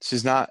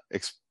saying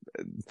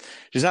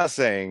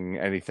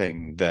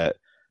anything that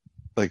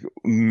like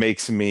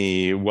makes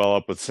me well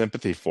up with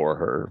sympathy for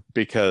her,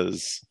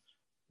 because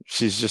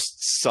she's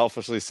just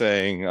selfishly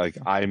saying like,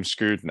 I'm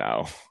screwed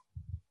now.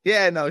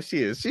 Yeah, no,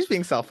 she is. She's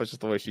being selfish with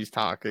the way she's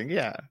talking.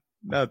 Yeah,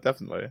 no,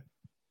 definitely.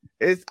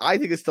 I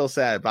think it's still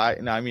sad,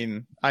 but I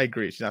mean, I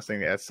agree. She's not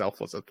saying as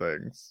selfless of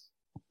things.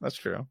 That's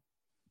true.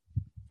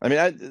 I mean,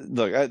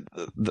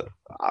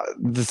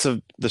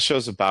 the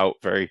show's about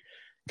very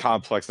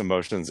complex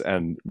emotions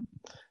and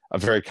a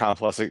very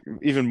complex,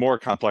 even more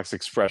complex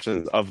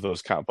expression of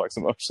those complex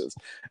emotions,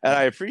 and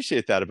I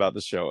appreciate that about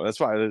the show. That's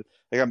why,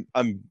 like,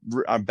 I'm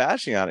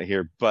bashing on it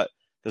here, but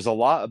there's a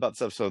lot about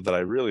this episode that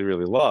I really,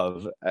 really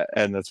love,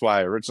 and that's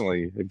why I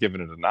originally had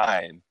given it a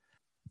 9.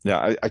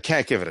 Now I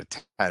can't give it a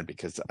 10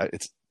 because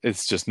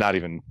it's just not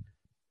even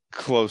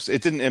close.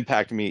 It didn't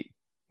impact me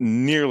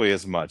nearly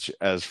as much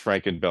as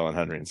Frank and Bill and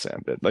Henry and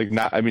Sam did. Like,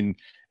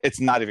 it's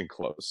not even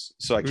close.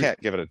 So I can't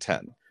give it a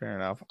 10. Fair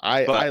enough.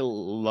 I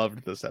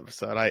loved this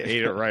episode. I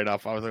ate it right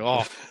up. I was like,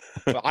 oh,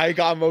 I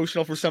got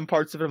emotional for some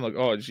parts of it. I'm like,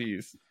 oh,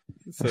 geez.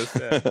 It's so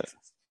sad.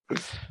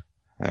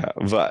 Yeah,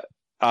 but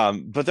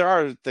there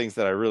are things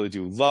that I really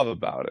do love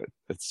about it.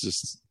 It's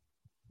just,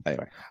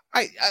 anyway.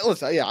 I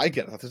listen, yeah, I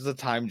get it. There's a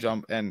time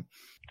jump, and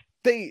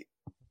the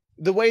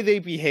way they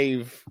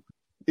behave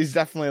is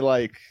definitely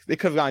like, they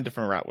could have gone a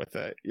different route with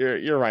it.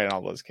 You're right in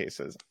all those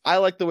cases. I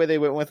like the way they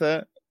went with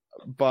it,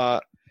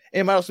 but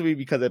it might also be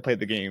because they played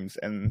the games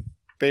and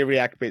they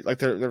react like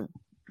they're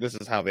this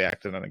is how they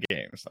acted in the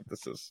games. Like,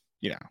 this is,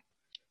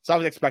 so I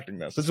was expecting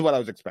this. This is what I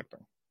was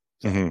expecting.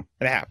 So, and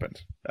it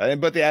happened.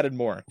 But they added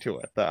more to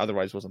it that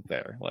otherwise wasn't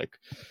there. Like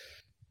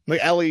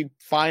Ellie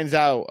finds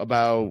out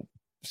about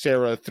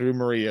Sarah through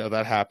Maria.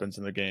 That happens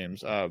in the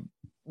games.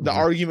 The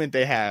argument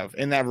they have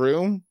in that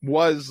room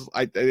was,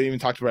 I even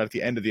talked about it at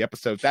the end of the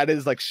episode. That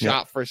is like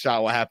shot for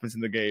shot what happens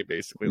in the game,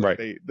 basically. Like,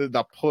 right.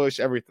 The push,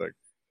 everything.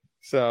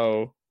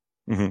 So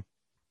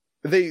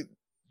they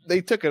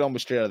took it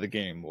almost straight out of the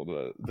game. Well,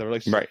 the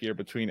relationship here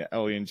between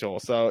Ellie and Joel.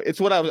 So it's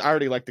what I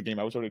already liked the game.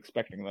 I was already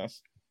expecting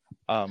this.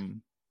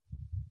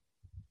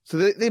 So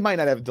they might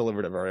not have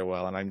delivered it very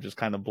well, and I'm just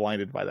kind of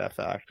blinded by that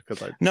fact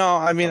because I. No,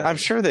 I mean, I'm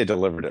sure they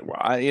delivered it well.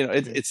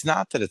 It's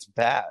not that it's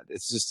bad.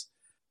 It's just,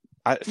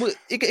 well,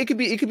 it could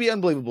be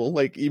unbelievable.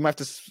 Like you might have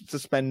to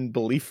suspend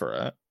belief for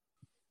it,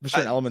 for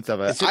certain elements of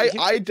it.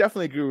 I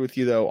definitely agree with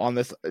you though on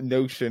this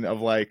notion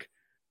of like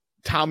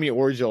Tommy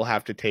or Joel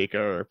have to take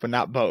her, but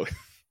not both.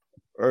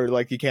 Or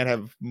like you can't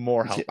have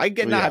more help. I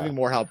get not having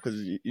more help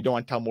because you don't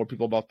want to tell more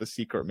people about the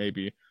secret,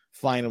 maybe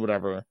flying or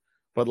whatever.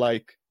 But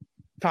like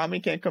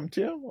Tommy can't come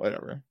too,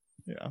 whatever.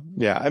 Yeah.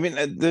 Yeah. I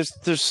mean,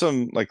 there's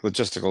some like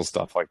logistical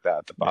stuff like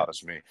that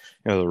bothers me.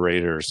 The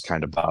Raiders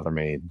kind of bother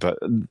me, but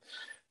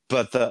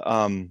at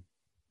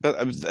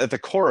the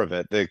core of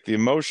it, the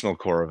emotional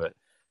core of it,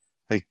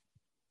 like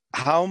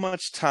how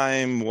much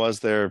time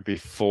was there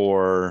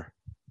before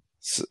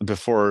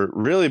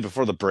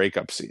the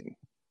breakup scene?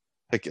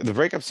 Like the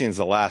breakup scene is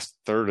the last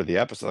third of the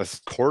episode,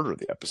 last quarter of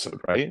the episode,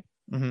 right?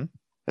 Mm-hmm.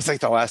 It's like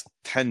the last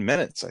 10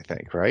 minutes, I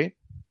think, right?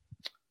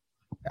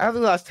 After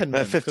the last 10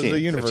 minutes, 15 the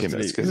university, 15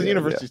 minutes, because the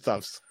university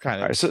stuff's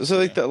kind of. Right, so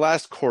like the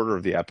last quarter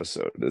of the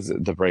episode is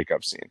the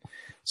breakup scene.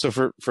 So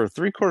for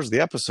 3/4 of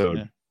the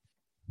episode,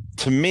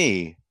 to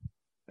me,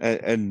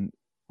 and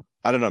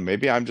I don't know,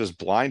 maybe I'm just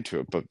blind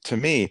to it, but to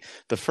me,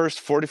 the first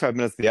 45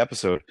 minutes of the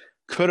episode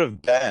could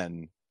have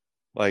been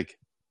like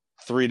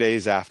 3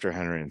 days after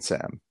Henry and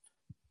Sam.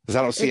 Because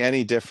I don't see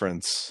any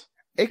difference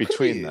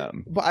between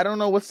them. But I don't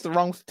know what's the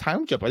wrong with the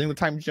time jump. I think the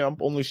time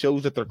jump only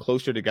shows that they're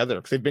closer together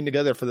because they've been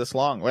together for this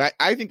long. Like,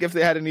 I think if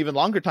they had an even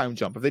longer time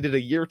jump, if they did a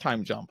year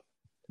time jump,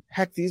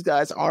 heck, these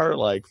guys are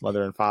like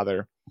mother and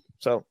father.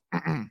 So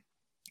I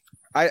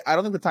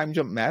don't think the time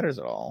jump matters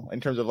at all in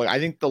terms of like, I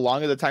think the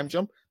longer the time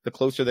jump, the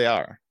closer they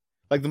are.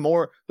 Like the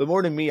more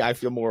to me, I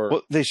feel more.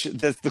 Well, that's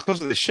the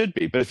closer they should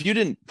be. But if you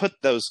didn't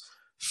put those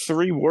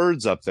 3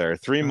 words up there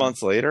 3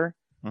 months later,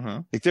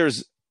 like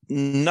there's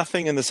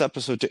nothing in this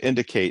episode to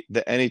indicate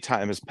that any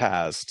time has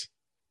passed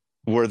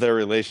where their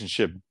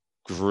relationship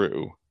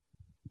grew.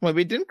 Well,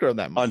 maybe it didn't grow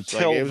that much.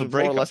 Until it was the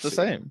more or less the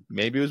same.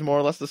 Maybe it was more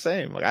or less the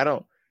same. Like I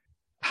don't.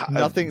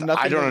 Nothing.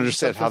 I don't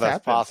understand how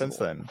that's possible. Since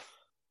then,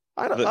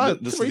 I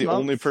don't. This is the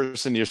only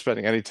person you're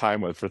spending any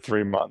time with for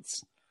 3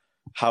 months.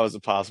 How is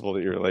it possible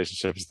that your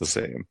relationship is the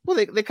same?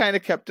 Well, they kind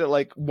of kept it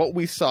like what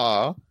we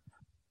saw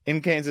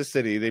in Kansas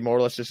City. They more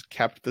or less just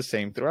kept the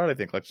same throughout. I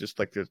think like just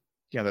like the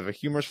they have a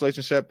humorous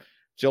relationship.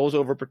 Joel's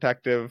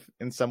overprotective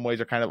in some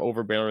ways, are kind of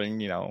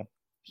overbearing.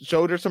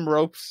 Showed her some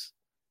ropes,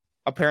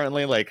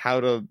 apparently, like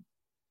how to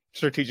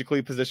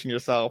strategically position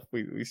yourself.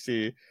 We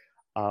see,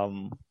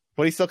 but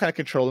he's still kind of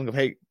controlling of,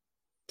 hey,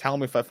 tell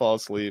me if I fall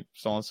asleep,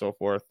 so on and so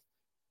forth.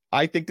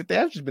 I think that they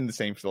have just been the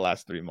same for the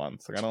last 3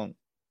 months. Like I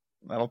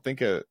don't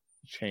think it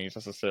changed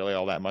necessarily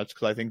all that much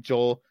because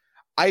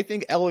I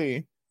think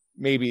Ellie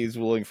maybe is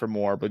willing for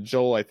more, but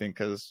Joel I think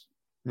has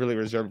really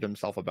reserved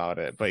himself about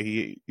it. But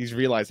he's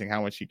realizing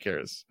how much he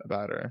cares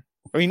about her.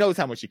 Or he knows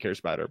how much he cares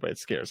about her, but it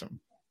scares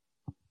him.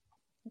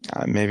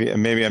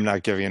 Maybe I'm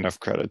not giving enough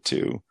credit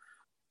to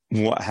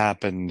what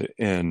happened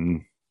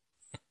in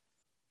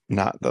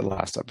not the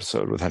last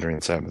episode with Henry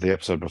and Sam, but the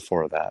episode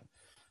before that.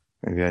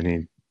 Maybe I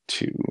need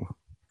to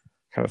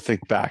kind of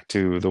think back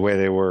to the way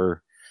they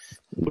were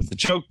with the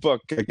joke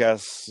book, I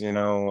guess,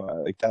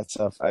 like that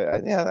stuff. I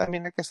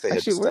guess they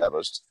had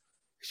established.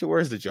 Actually,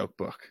 where's the joke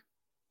book?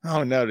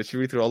 Oh no, did she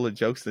read through all the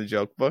jokes in the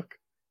joke book?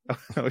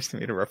 I wish they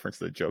made a reference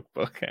to the joke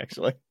book,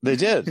 actually. They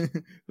did.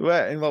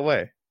 In what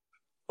way?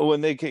 When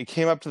they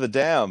came up to the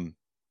dam,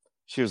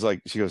 she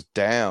goes,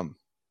 damn.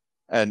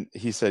 And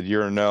he said,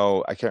 you're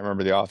no, I can't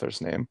remember the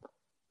author's name.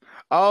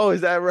 Oh,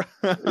 is that right?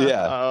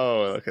 Yeah.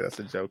 Oh, okay, that's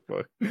a joke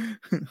book.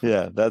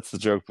 Yeah, that's the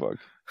joke book.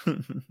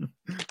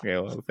 Okay,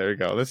 well, there you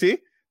go. Let's see.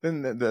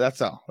 Then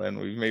that's all. Then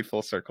we've made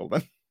full circle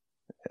then.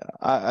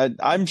 Yeah,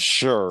 I'm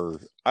sure.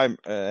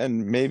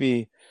 And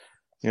maybe,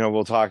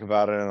 we'll talk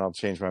about it and I'll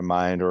change my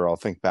mind or I'll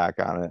think back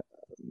on it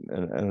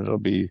and it'll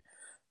be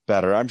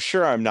better. I'm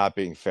sure I'm not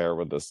being fair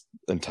with this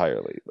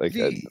entirely. Like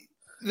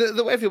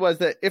the way I feel was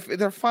that if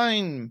they're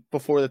fine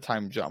before the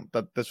time jump,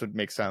 that this would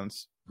make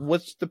sense.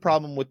 What's the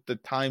problem with the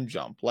time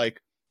jump?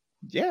 Like,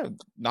 yeah,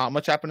 not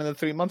much happened in the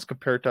 3 months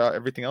compared to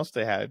everything else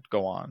they had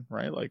go on,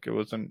 right? Like it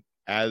wasn't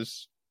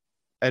as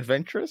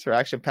adventurous or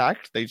action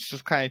packed. They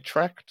just kind of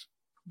trekked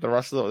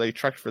they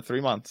trekked for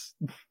 3 months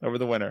over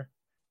the winter.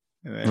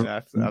 And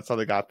then that's how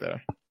they got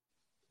there.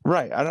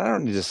 Right. I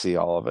don't need to see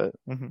all of it.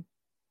 Mm-hmm.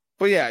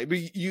 But yeah,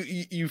 but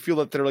you feel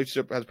that their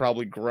relationship has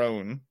probably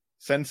grown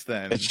since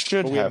then. It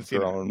should have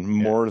grown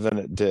more than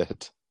it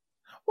did.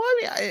 Well,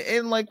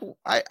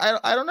 I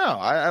don't know.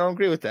 I don't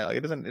agree with that. Like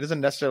it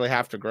doesn't necessarily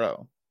have to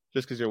grow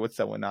just because you're with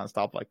someone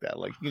nonstop like that.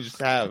 Like you can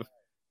just have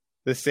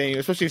the same,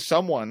 especially if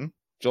someone,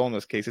 Joel in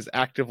this case, is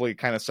actively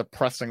kind of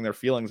suppressing their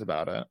feelings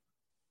about it.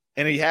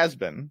 And he has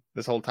been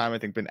this whole time, I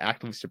think, been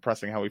actively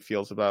suppressing how he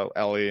feels about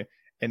Ellie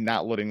and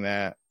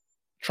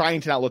trying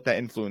to not let that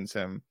influence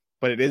him,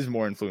 but it is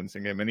more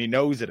influencing him and he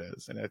knows it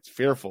is and it's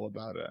fearful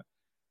about it.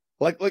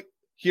 Like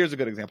here's a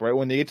good example, right?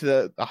 When they get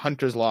to the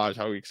Hunter's Lodge,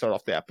 how we start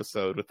off the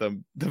episode with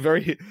the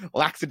very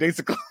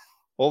lackadaisical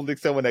holding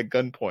someone at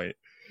gunpoint.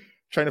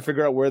 trying to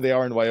figure out where they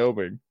are in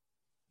Wyoming.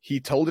 He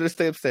told her to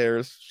stay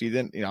upstairs. She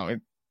didn't,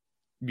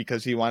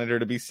 because he wanted her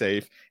to be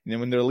safe. And then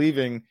when they're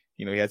leaving,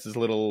 he has this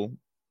little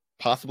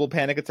possible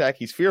panic attack.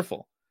 He's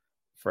fearful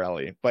for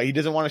Ellie, but he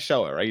doesn't want to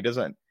show it, right?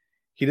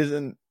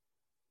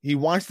 He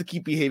wants to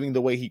keep behaving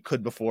the way he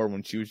could before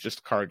when she was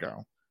just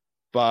cargo,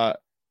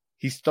 but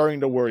he's starting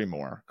to worry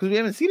more because we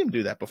haven't seen him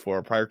do that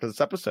before prior to this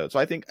episode. So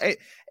I think they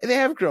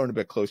have grown a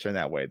bit closer in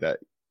that way, that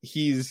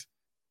it's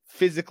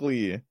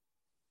physically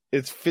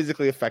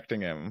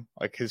affecting him,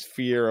 like his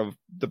fear of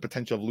the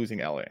potential of losing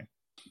Ellie.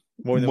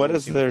 What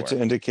is there to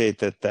indicate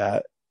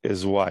that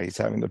is why he's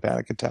having the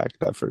panic attack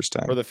that first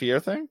time? For the fear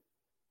thing?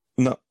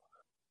 No.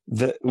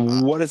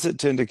 What is it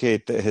to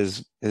indicate that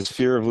his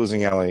fear of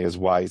losing Ellie is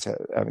why he's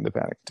having the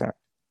panic attack?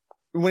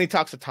 When he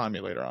talks to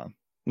Tommy later on.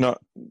 No,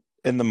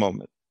 in the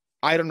moment.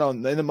 I don't know.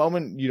 In the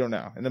moment, you don't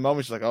know. In the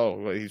moment, she's like, "Oh,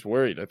 well, he's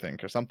worried, I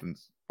think, or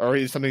something's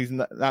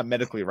not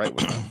medically right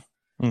with him."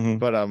 Mm-hmm.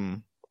 But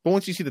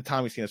once you see the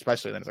Tommy scene,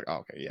 especially, then it's like, "Oh,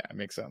 okay, yeah, it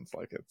makes sense.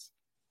 Like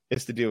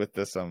it's to do with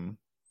this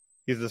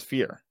he has this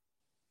fear."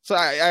 So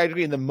I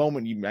agree. In the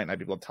moment, you might not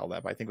be able to tell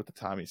that, but I think with the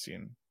Tommy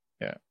scene,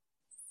 yeah,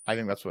 I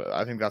think that's what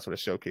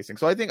it's showcasing.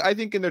 So I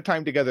think in their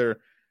time together,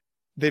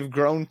 they've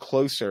grown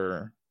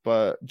closer,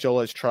 but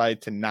Joel has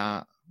tried to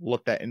not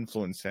let that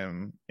influence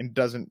him, and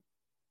doesn't.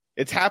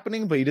 It's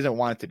happening, but he doesn't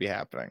want it to be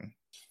happening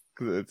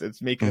because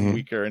it's making him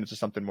weaker, and it's just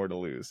something more to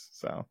lose.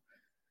 So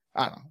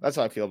I don't know. That's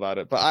how I feel about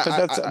it. But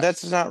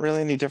that's not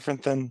really any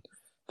different than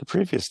the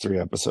previous 3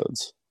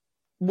 episodes.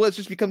 Well, it's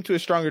just become to a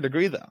stronger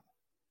degree, though.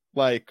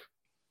 Like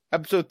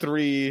episode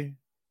 3,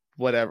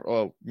 whatever.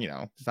 Well,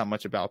 there's not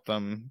much about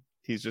them.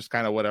 He's just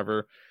kind of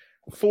whatever.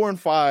 4 and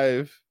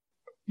 5,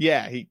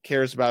 yeah, he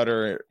cares about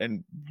her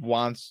and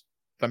wants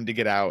them to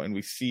get out, and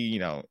we see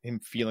him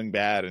feeling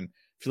bad and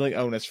feeling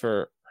onus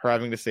for her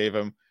having to save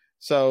him.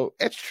 So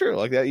it's true,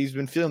 like that he's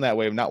been feeling that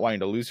way of not wanting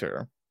to lose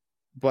her,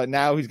 but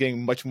now he's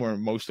getting much more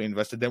emotionally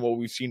invested than what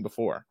we've seen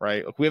before,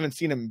 right? Like we haven't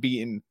seen him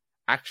be in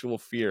actual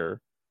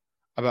fear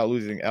about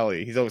losing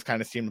Ellie. He's always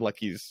kind of seemed like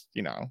he's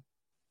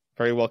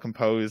very well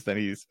composed, and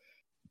he's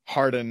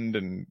hardened,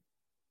 and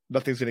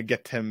nothing's going to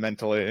get to him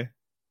mentally,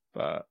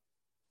 but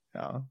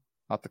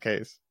not the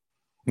case.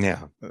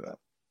 Yeah.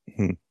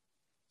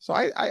 So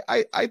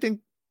I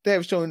think they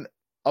have shown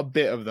a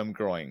bit of them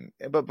growing,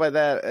 but by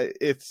that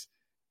it's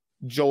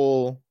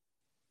Joel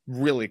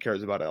really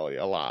cares about Ellie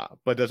a lot,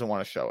 but doesn't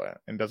want to show it,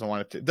 and doesn't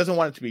want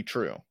it to be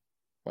true.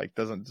 Like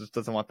doesn't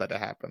want that to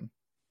happen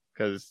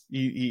because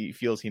he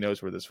feels he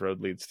knows where this road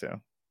leads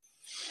to.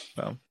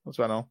 So that's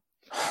what I know.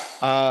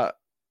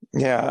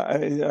 Yeah, I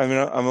mean,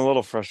 I'm a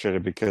little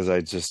frustrated because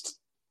I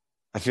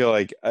feel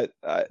like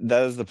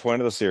that is the point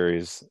of the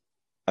series,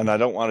 and I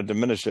don't want to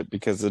diminish it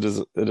because it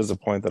is a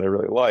point that I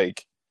really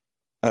like.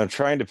 And I'm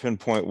trying to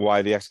pinpoint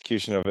why the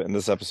execution of it in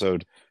this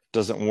episode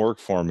doesn't work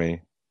for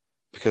me,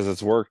 because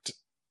it's worked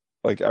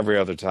like every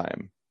other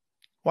time.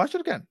 Watch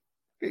it again.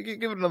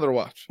 Give it another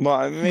watch.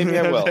 Well, maybe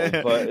I will,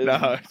 but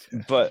no.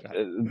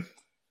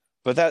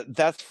 but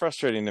that's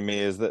frustrating to me.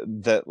 Is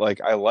that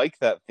like I like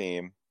that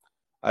theme.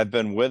 I've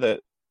been with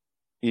it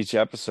each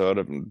episode.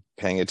 I've been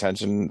paying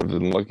attention. I've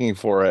been looking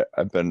for it.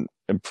 I've been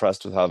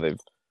impressed with how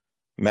they've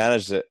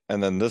managed it.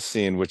 And then this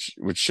scene, which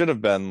should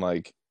have been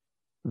like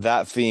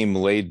that theme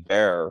laid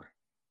bare,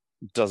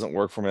 doesn't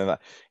work for me.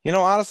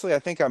 Honestly, I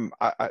think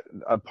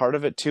a part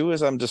of it too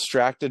is I'm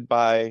distracted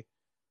by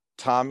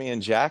Tommy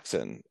and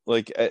Jackson.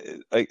 Like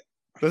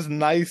this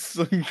nice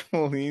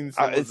clean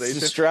civilization. It's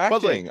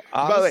distracting.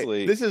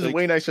 Honestly, this is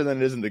way nicer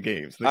than it is in the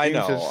games. The games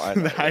I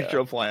know the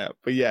hydro plant,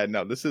 but yeah,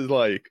 no, this is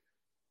like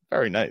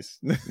very nice.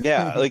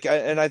 Yeah,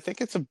 and I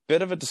think it's a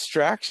bit of a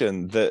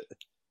distraction that.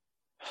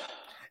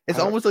 It's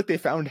almost like they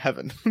found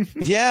heaven.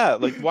 Yeah,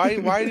 like why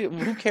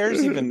who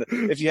cares even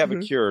if you have a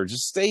cure?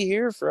 Just stay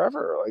here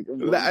forever. Like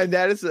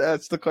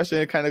that's the question.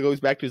 It kind of goes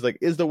back to is like,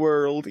 is the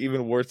world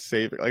even worth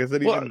saving? Like, is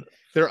it even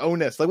their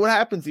onus? Like, what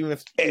happens even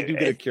if they do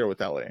get a cure with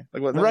Ellie?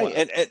 Like,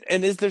 right?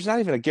 And there's not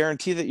even a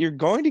guarantee that you're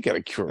going to get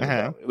a cure.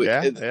 Uh-huh.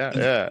 Like,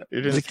 yeah.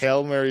 You're just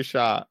Hail Mary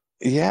shot.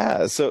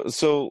 Yeah.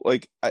 So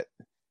like I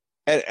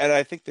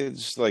think that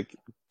just like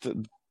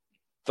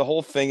the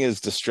whole thing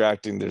is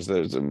distracting. There's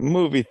a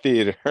movie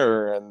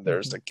theater, and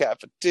there's a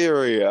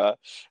cafeteria,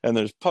 and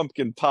there's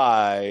pumpkin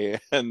pie,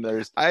 and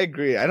there's. I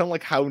agree. I don't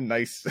like how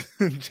nice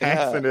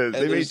Jackson is.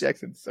 They made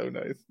Jackson so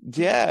nice.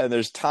 Yeah, and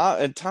there's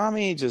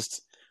Tommy.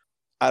 Just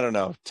I don't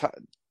know.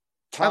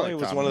 Tommy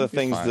was one of the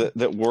things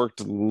that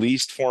worked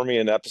least for me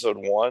in episode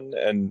 1,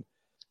 and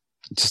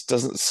just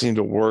doesn't seem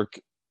to work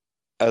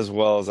as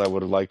well as I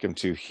would have liked him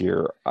to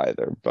here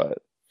either. But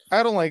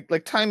I don't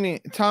like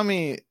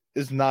Tommy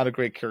is not a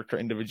great character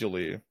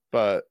individually,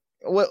 but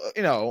what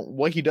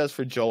he does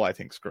for Joel, I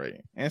think, is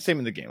great. And same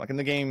in the game. Like in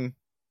the game,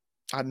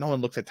 no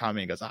one looks at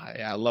Tommy and goes,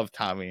 yeah, I love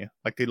Tommy.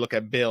 Like they look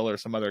at Bill or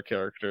some other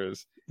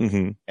characters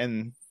and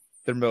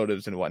their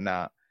motives and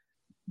whatnot.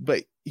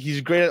 But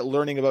he's great at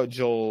learning about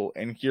Joel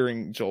and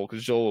hearing Joel,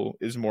 because Joel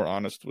is more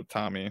honest with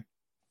Tommy.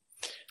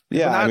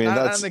 Yeah,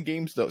 not in the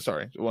games though.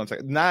 Sorry, one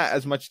second. Not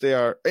as much they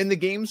are in the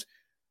games.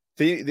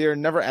 they're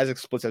never as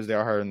explicit as they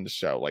are in the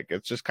show. Like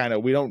it's just kind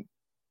of we don't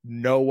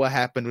know what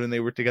happened when they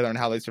were together and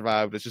how they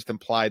survived. It's just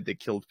implied they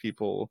killed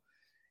people,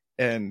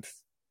 and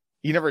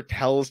he never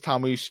tells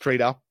Tommy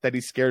straight up that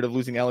he's scared of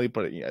losing Ellie.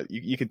 But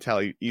you can tell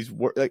he's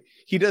like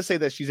he does say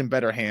that she's in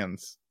better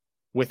hands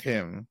with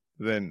him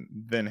than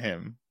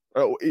him.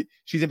 Oh,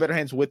 she's in better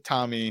hands with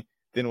Tommy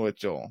than with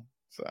Joel.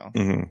 So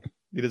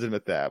he doesn't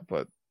admit that,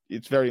 but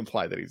it's very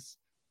implied that he's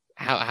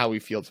how he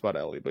feels about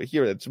Ellie. But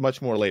here it's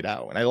much more laid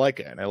out, and I like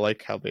it. And I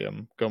like how they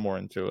go more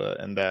into it,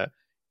 and that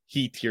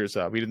he tears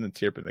up. He doesn't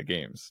tear up in the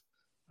games.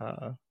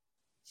 So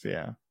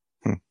yeah,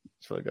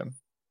 it's really good.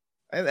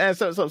 And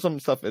so some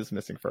stuff is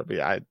missing for it, but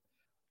yeah,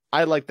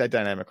 I like that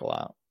dynamic a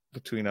lot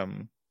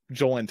between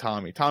Joel and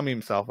Tommy. Tommy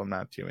himself, I'm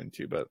not too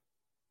into, but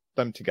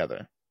them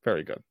together,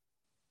 very good.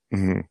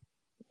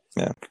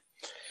 Yeah.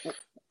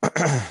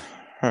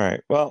 All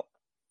right. Well,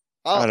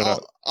 I don't know.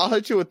 I'll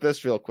hit you with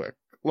this real quick.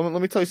 Let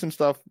me tell you some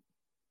stuff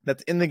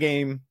that's in the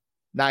game,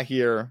 not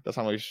here. That's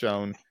not what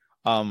shown.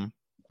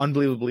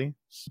 Unbelievably,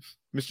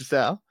 Mr.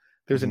 Sal,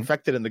 there's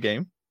infected in the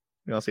game.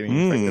 You know, saying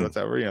infected,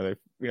 whatever. You know,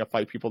 they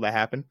fight people that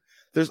happen.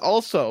 There's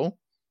also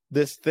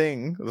this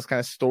kind of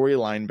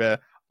storyline bit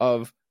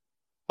of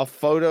a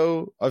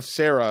photo of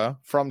Sarah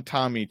from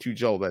Tommy to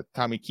Joel that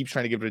Tommy keeps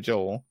trying to give to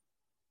Joel,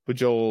 but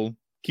Joel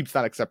keeps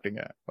not accepting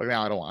it. Like,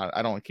 no, I don't want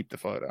to keep the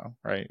photo.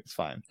 Right? It's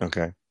fine.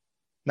 Okay.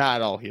 Not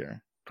at all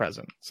here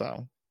present.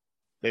 So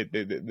they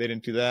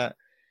didn't do that.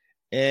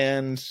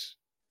 And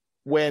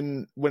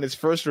when it's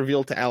first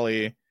revealed to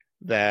Ellie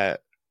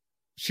that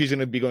she's going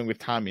to be going with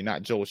Tommy,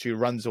 not Joel, she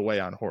runs away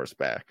on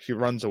horseback. She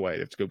runs away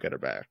to go get her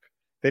back.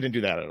 They didn't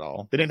do that at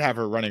all. They didn't have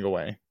her running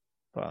away.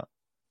 But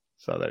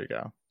so there you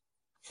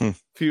go.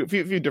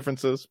 Few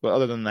differences, but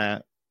other than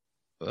that,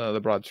 the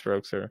broad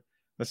strokes are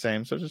the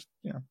same. So just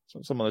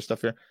some other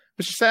stuff here.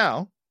 Mr.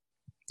 Sal.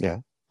 Yeah.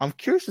 I'm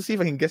curious to see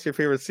if I can guess your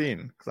favorite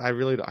scene because I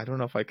don't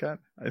know if I can.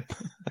 I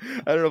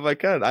don't know if I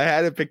can. I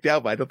had it picked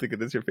out, but I don't think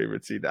it is your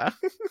favorite scene now.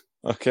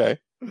 Okay.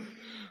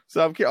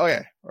 So I'm curious.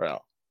 Okay.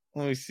 Well,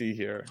 let me see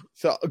here.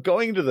 So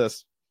going into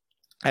this,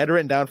 I had it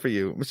written down for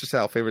you, Mr.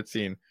 Sal. Favorite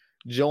scene.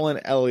 Joel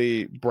and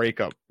Ellie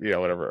break up,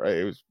 whatever.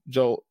 It was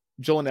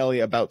Joel and Ellie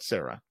about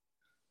Sarah.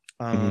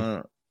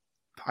 I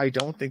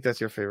don't think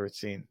that's your favorite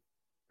scene.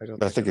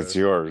 I think it's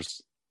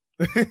yours.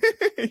 You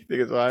think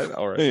it's mine?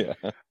 All right.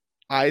 Yeah.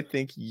 I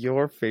think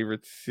your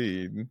favorite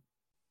scene.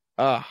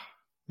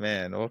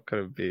 Man, what could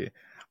it be?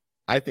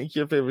 I think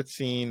your favorite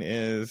scene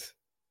is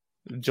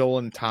Joel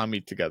and Tommy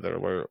together,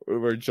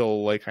 where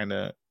Joel like kind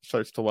of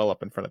starts to well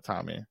up in front of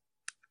Tommy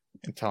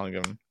and telling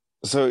him.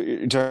 So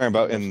you're talking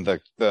about in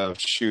the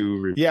shoe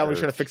repair. Yeah, when he's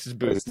trying to fix his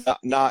boots.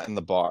 Not in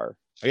the bar.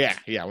 Yeah,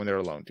 when they're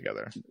alone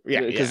together.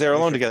 Yeah, because they're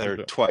alone together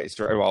twice,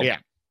 right? Well, yeah,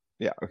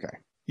 okay.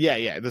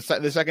 Yeah.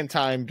 The second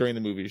time during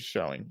the movie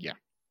showing. Yeah.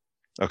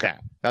 Okay, yeah,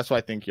 that's what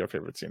I think your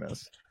favorite scene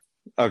is.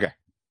 Okay,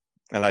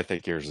 and I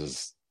think yours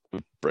is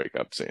the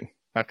breakup scene.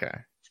 Okay,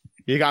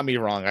 you got me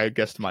wrong. I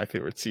guessed my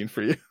favorite scene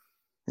for you.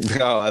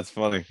 Oh, that's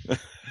funny.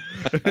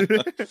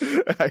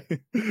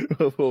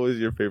 What was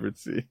your favorite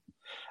scene?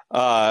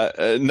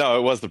 No,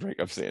 it was the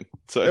breakup scene.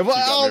 So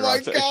oh my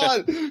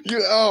god!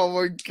 Oh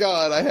my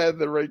god! I had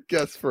the right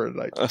guess for it.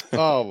 Like,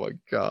 oh my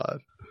god!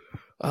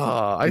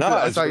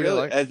 I thought you were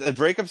like a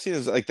breakup scene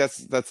is like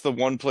that's the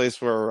one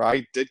place where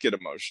I did get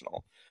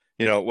emotional.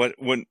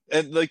 When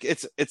and like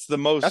it's the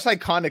most that's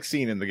iconic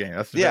scene in the game.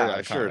 That's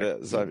iconic. Sure it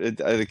is.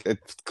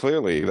 It's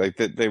clearly like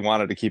they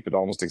wanted to keep it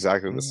almost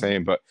exactly the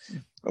same, but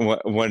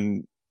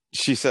when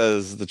she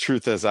says the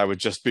truth is I would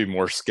just be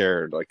more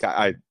scared, like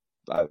I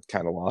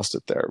kind of lost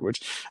it there.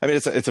 Which I mean,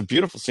 it's a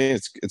beautiful scene.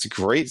 It's a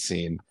great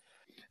scene,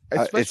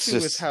 especially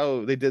with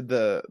how they did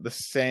the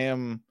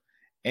Sam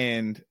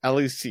and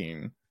Ellie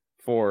scene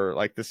for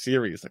like the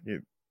series.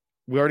 Like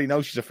we already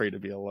know she's afraid to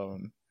be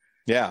alone.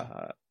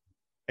 Yeah.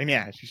 And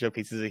yeah, she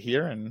showcases it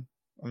here, and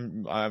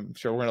I'm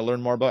sure we're going to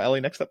learn more about Ellie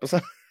next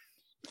episode.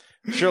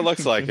 Sure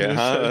looks like it,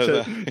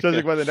 huh?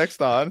 Judging by the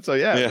next on, so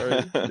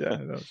yeah,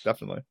 no,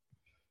 definitely.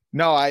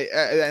 No,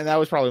 and that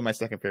was probably my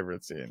second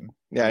favorite scene.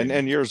 Yeah,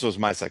 and yours was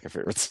my second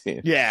favorite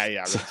scene.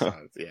 Yeah.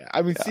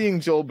 I mean, seeing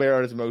Joel bear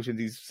out his emotions,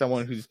 he's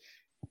someone who's,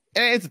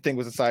 and it's a thing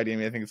with society. I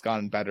mean, I think it's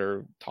gotten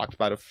better. Talked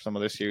about it for some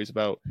other series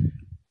about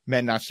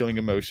men not showing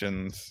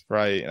emotions,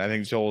 right? And I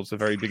think Joel's a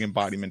very big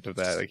embodiment of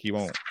that. Like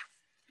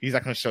he's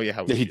not going to show you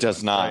how he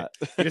does not.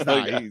 Right? He does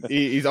not.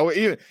 He's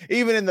always,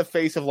 even in the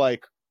face of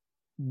like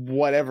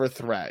whatever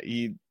threat,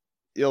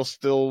 he'll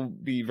still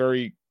be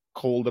very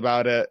cold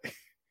about it.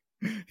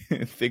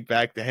 Think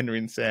back to Henry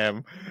and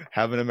Sam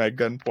having him at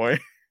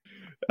gunpoint.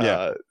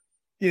 Yeah.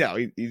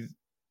 He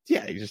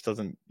just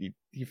doesn't.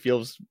 He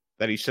feels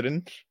that he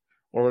shouldn't,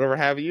 or whatever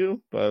have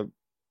you. But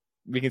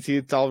we can see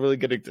it's all really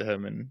getting to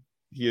him, and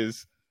he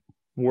is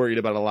worried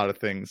about a lot of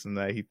things, and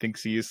that he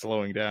thinks he is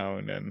slowing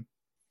down, and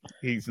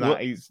he's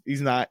not.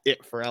 He's not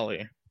it for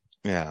Ellie.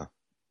 Yeah.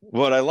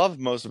 What I love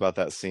most about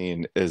that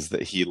scene is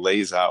that he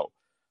lays out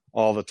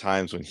all the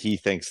times when he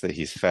thinks that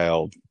he's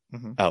failed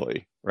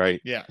Ellie,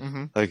 right? Yeah.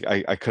 Like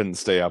I couldn't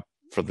stay up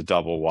for the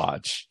double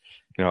watch.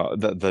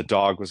 the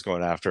dog was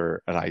going after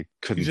her and I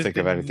couldn't think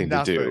of anything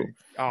to do.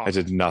 Oh. I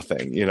did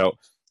nothing,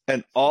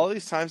 and all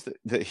these times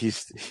that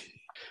he's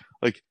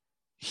like,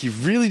 he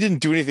really didn't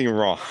do anything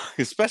wrong,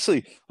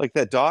 especially like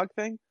that dog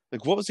thing.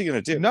 Like, what was he going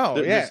to do? No,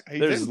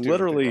 there's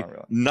literally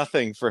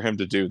nothing for him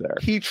to do there.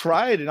 He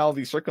tried in all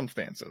these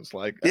circumstances.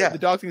 Like, the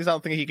dog thing is not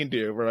something he can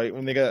do, right?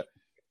 When they got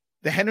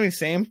the Henry and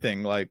Sam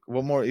thing, like,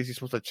 what more is he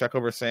supposed to check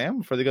over Sam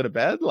before they go to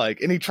bed?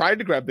 Like, and he tried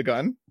to grab the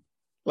gun.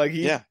 Like,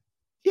 he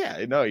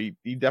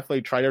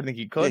definitely tried everything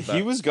he could.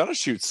 He was gonna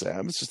shoot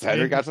Sam. It's just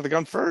Henry got to the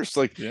gun first.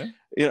 Like,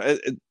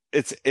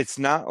 it's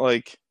not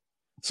like,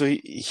 so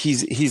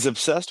he's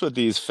obsessed with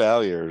these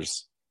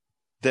failures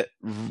that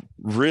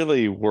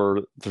really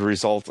were the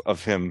result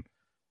of him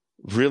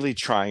really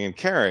trying and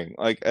caring.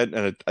 Like,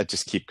 and I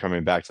just keep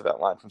coming back to that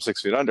line from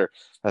 6 Feet Under.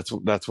 That's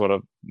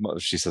what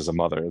she says, a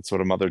mother. It's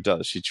what a mother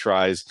does. She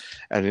tries,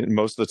 and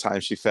most of the time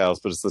she fails,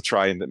 but it's the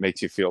trying that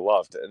makes you feel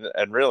loved.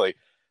 And really,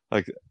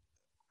 like,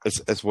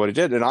 it's what he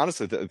did. And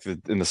honestly,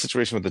 in the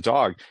situation with the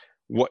dog,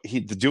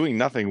 the doing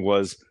nothing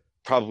was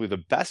probably the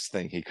best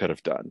thing he could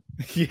have done.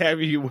 Yeah,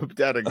 he whipped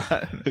out a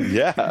gun.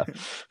 Yeah,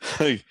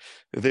 like,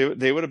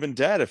 they would have been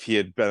dead if he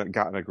had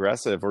gotten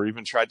aggressive or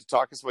even tried to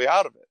talk his way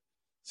out of it.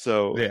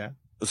 So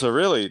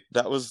really,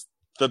 that was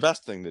the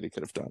best thing that he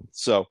could have done.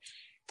 So,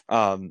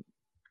 I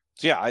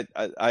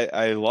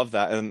love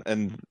that,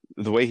 and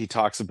the way he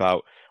talks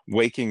about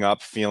waking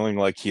up feeling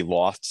like he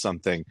lost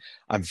something.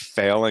 I'm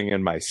failing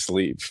in my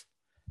sleep.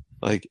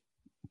 Like,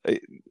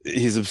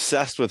 he's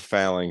obsessed with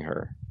failing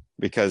her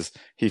because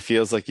he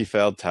feels like he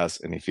failed Tess,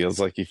 and he feels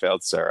like he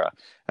failed Sarah,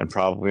 and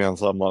probably on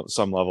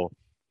some level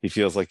he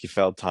feels like he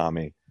failed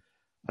Tommy.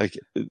 Like,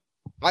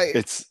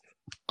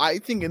 I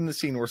think in the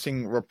scene we're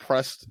seeing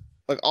repressed,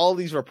 like, all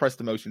these repressed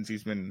emotions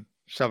he's been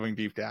shoving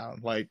deep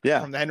down, like,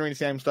 from the Henry and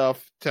Sam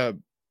stuff to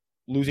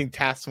losing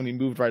Tess when he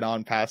moved right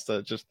on past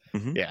it. Just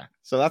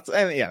So that's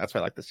why I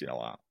like this scene a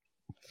lot.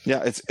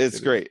 Yeah, it's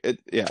great. It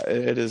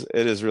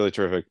is really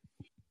terrific.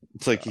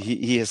 It's like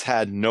he has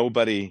had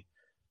nobody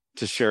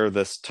to share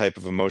this type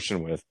of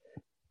emotion with,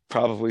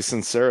 probably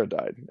since Sarah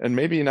died, and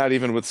maybe not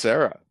even with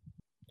Sarah,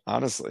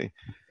 honestly.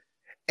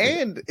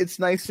 And it's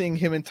nice seeing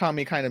him and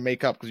Tommy kind of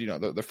make up,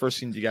 because the first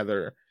scene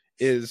together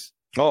is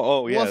yeah.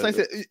 Well, it's nice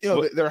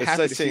that, they're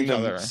happy to see each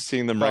other.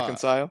 Seeing them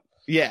reconcile.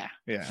 Yeah.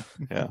 Yeah.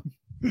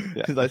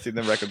 I see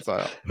them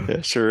reconcile.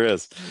 Yeah, sure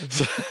is.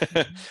 So,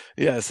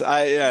 yes,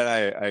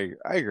 I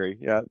agree.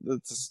 Yeah,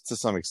 to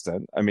some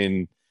extent. I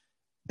mean,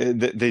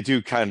 they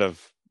do kind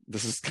of.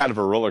 This is kind of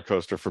a roller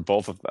coaster for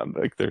both of them.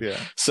 Like, they're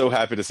so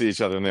happy to see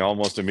each other, and they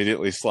almost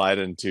immediately slide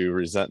into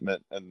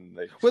resentment. And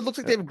it looks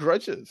like they have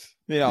grudges.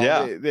 They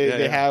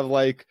have,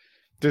 like,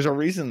 there's a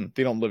reason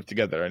they don't live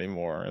together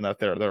anymore, and that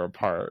they're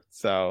apart.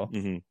 So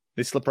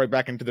they slip right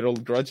back into their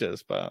old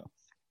grudges. But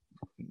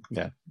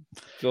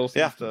Joel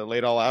seems to lay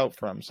it all out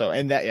for him. So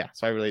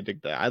so I really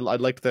dig that. I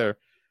like their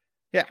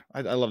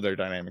I love their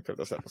dynamic of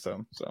this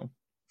episode. So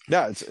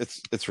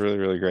it's really,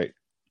 really great.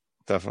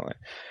 Definitely.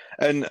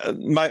 And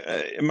my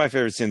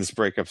favorite scene, this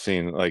breakup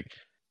scene, like,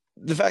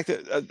 the fact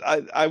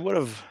that I would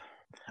have,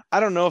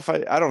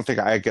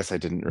 I guess I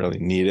didn't really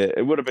need it.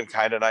 It would have been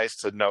kind of nice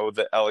to know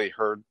that Ellie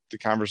heard the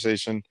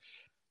conversation,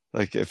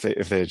 like, if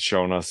they had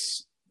shown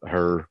us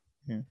her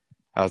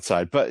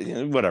outside. But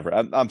whatever,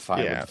 I'm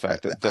fine with the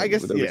fact that I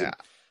guess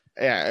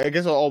I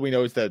guess all we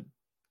know is that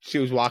she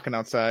was walking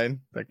outside.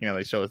 Like,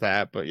 they show us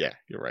that. But you're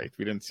right.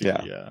 We didn't see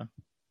her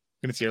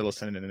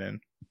listening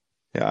in.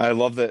 Yeah, I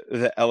love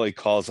that Ellie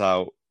calls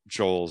out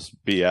Joel's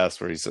BS,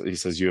 where he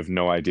says you have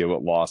no idea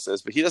what loss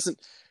is, but he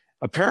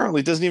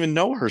apparently doesn't even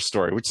know her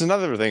story, which is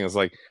another thing. Is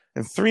like,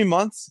 in 3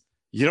 months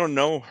you don't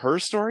know her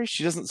story.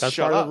 She doesn't. That's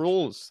shut part up. Of the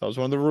rules. That was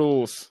one of the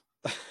rules.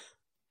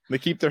 They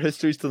keep their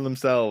histories to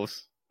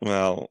themselves.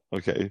 Well,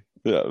 okay,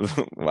 yeah.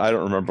 I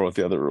don't remember what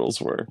the other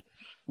rules were.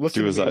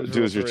 Do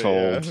as you're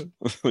told.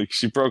 Yeah. Like,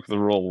 she broke the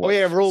rule. Oh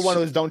yeah, rule 1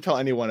 was don't tell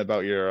anyone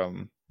about your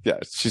Yeah,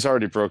 she's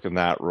already broken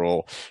that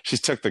rule. She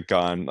took the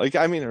gun. Like,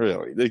 I mean,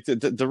 really, like,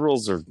 the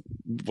rules are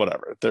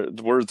whatever.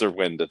 The words are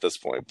wind at this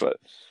point, but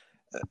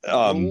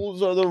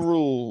rules are the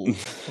rules.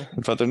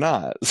 But they're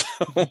not.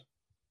 So,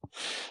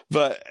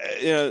 but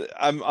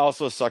I'm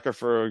also a sucker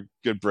for a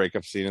good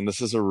breakup scene, and this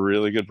is a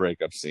really good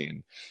breakup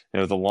scene.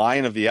 The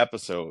line of the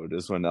episode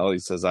is when Ellie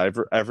says,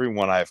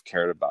 "Everyone I've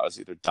cared about has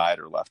either died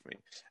or left me.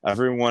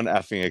 Everyone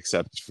effing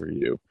except for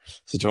you.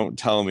 So don't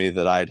tell me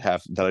that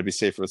I'd be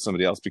safer with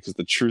somebody else, because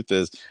the truth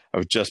is I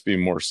would just be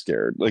more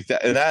scared." Like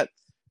that, and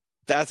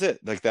that's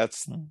it. Like,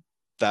 that's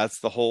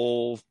the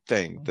whole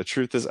thing. The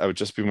truth is I would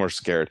just be more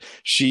scared.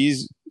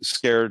 She's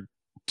scared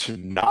to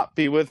not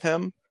be with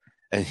him,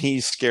 and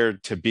he's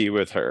scared to be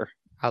with her.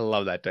 I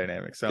love that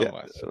dynamic so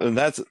much. And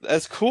that's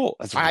cool.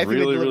 That's I really, think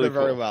they delivered really it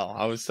very well.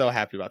 I was so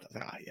happy about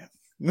that.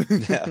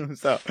 Yeah.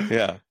 So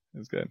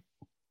it's good.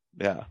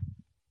 Yeah.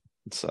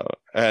 So,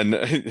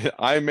 and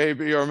I may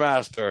be your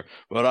master,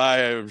 but I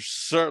am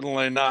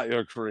certainly not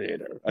your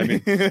creator. I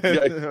mean,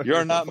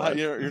 you're not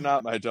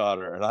my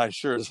daughter, and I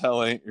sure as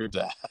hell ain't your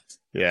dad.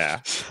 Yeah.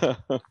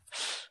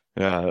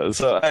 Yeah.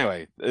 So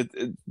anyway,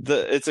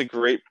 it's a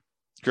great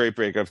great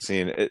breakup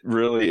scene. It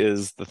really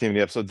is the theme of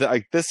the episode.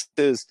 Like, this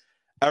is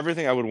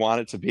everything I would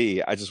want it to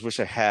be. I just wish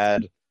I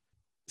had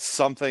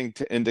something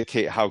to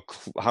indicate how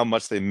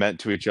much they meant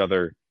to each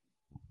other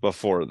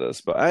before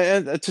this. But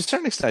and to a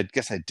certain extent, I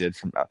guess I did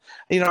from that.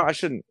 I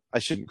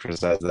shouldn't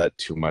criticize that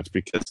too much,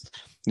 because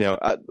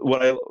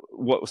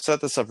what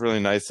set this up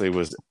really nicely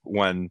was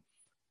when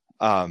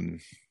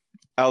when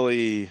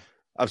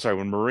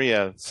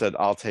Maria said,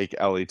 "I'll take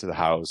Ellie to the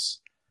house,"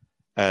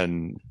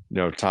 and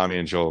Tommy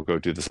and Joel go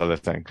do this other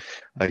thing.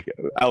 Like,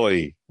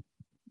 Ellie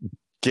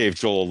gave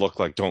Joel a look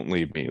like, "Don't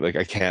leave me. Like,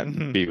 I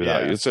can't be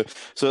without you." So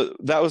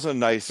that was a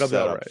nice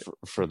setup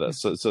for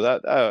this. So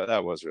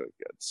that was really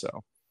good.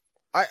 So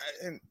a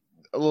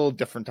little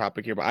different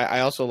topic here, but I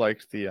also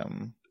liked the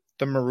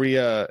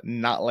Maria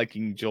not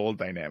liking Joel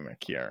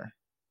dynamic here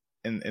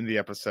in the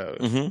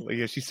episode.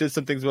 Like, she says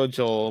some things about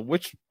Joel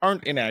which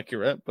aren't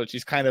inaccurate, but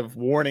she's kind of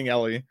warning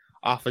Ellie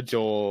off of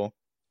Joel,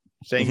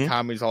 saying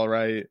Tommy's all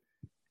right,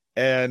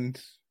 and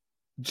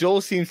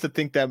Joel seems to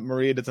think that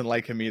Maria doesn't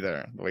like him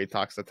either. The way he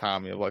talks to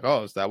Tommy, of like,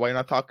 "Oh, is that why you're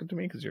not talking to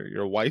me? Because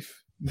your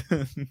wife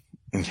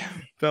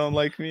don't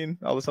like me," and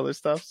all this other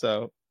stuff.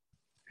 So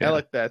I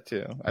like that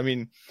too. I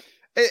mean,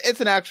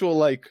 it's an actual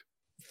like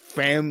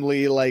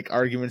family like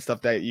argument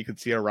stuff that you could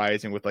see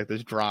arising with like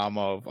this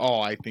drama of, "Oh,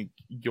 I think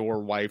your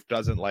wife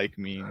doesn't like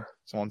me,"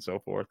 so on and so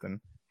forth. And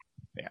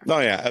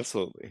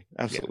absolutely.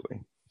 I've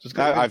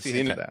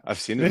seen it. I've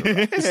seen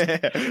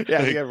it.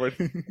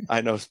 Everyone. I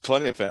know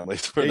plenty of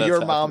families where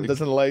your mom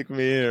doesn't like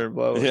me, or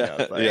blah,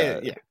 blah. Yeah.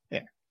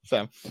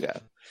 So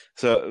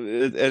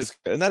and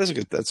that is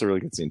that's a really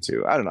good scene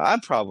too. I don't know.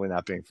 I'm probably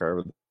not being fair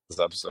with this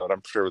episode.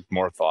 I'm sure with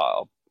more thought,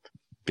 I'll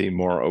be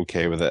more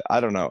okay with it. I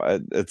don't know.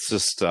 It's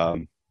just.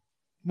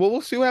 Well,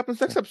 we'll see what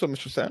happens next episode,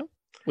 Mr. Sam,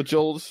 with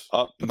Joel's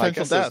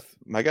potential death.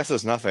 My guess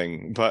is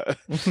nothing, but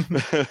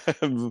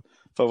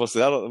we'll see.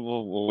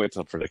 We'll wait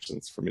till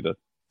predictions for me to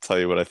tell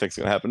you what I think is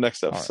going to happen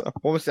next episode. Right.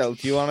 Well, Mr. L,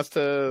 do you want us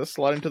to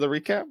slide into the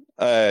recap?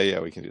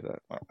 Yeah, we can do that.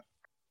 All right.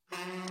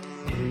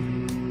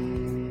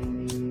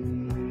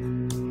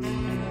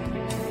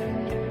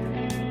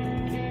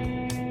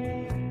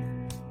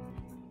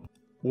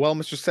 Well,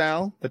 Mr.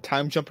 Sal, the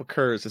time jump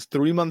occurs. It's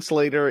 3 months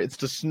later. It's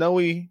the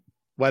snowy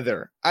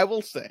weather. I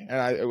will say,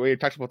 and we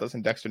talked about this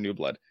in Dexter New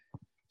Blood.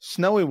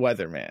 Snowy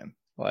weather, man.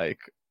 Like,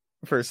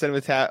 for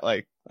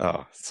like,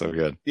 oh, so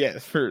good. Yeah,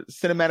 for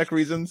cinematic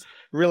reasons,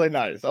 really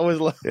nice. Always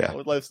love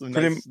some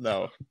nice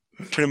snow.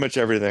 Pretty much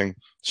everything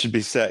should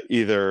be set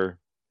either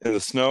in the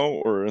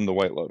snow or in the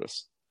White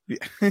Lotus.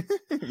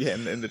 Yeah,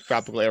 in the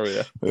tropical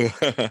area. None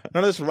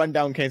of this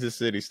rundown Kansas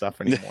City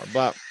stuff anymore.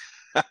 But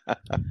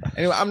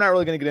anyway, I'm not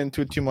really going to get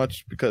into it too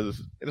much because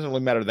it doesn't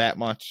really matter that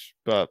much.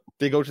 But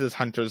they go to this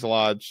hunter's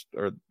lodge,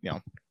 or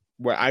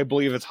where I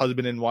believe it's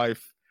husband and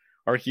wife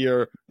are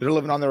here. They're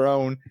living on their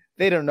own.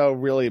 They don't know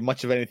really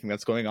much of anything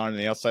that's going on in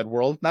the outside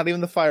world, not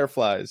even the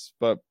Fireflies.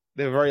 But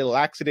they're very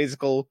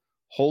lackadaisical,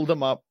 hold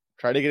them up,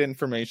 try to get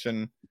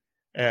information,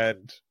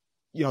 and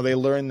they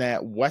learn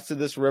that west of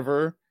this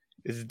river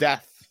is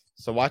death.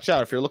 So watch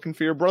out if you're looking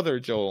for your brother,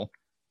 Joel.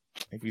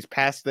 If he's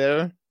past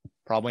there,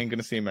 probably ain't going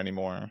to see him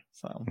anymore.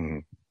 So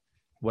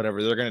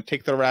whatever, they're going to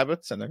take the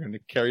rabbits and they're going to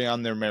carry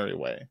on their merry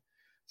way.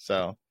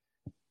 So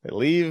they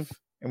leave,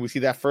 and we see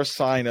that first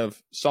sign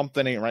of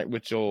something ain't right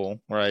with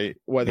Joel, right?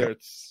 Whether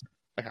it's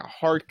like a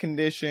heart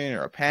condition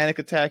or a panic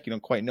attack, you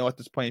don't quite know at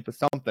this point, but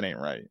something ain't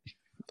right.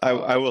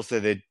 I will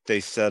say they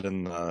said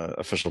in the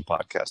official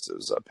podcast it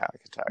was a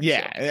panic attack.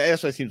 Yeah, so.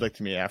 That's what it seems like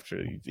to me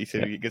after he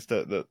said he gets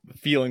the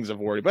feelings of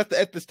worry. But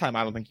at this time,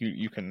 I don't think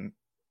you can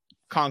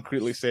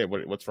concretely say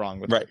what's wrong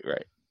with it.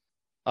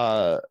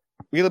 Right.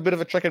 We get a bit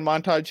of a trekking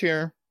montage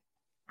here.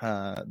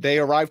 They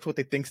arrive to what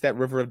they think's that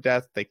river of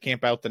death. They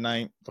camp out the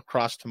night. They'll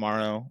cross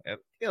tomorrow. And,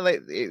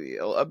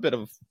 a bit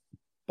of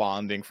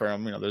bonding for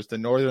them. There's the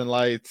Northern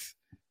Lights.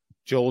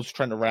 Joel's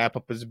trying to wrap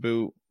up his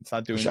boot. It's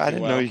not doing too well. I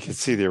didn't know you could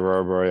see the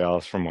Aurora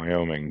Borealis from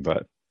Wyoming,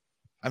 but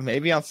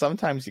maybe on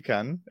sometimes you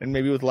can, and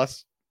maybe with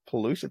less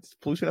pollution. Does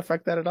pollution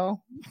affect that at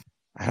all?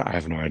 I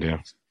have no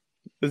idea.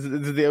 Does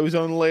the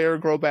ozone layer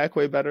grow back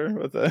way better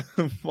with the?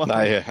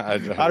 I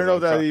don't know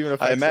if that even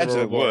affects. I imagine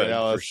it would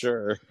for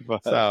sure.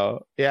 But...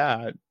 So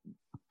yeah,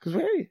 because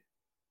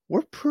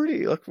we're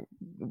pretty like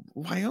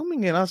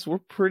Wyoming and us. We're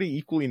pretty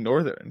equally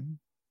northern.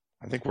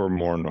 I think we're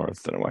more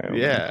north than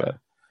Wyoming. Yeah. But...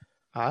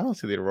 I don't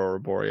see the Aurora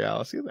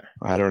Borealis either.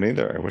 I don't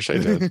either. I wish I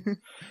did.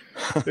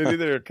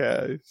 Neither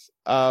guys.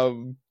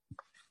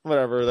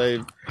 Whatever. They,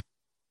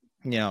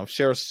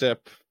 share a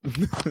sip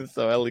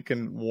so Ellie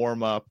can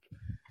warm up,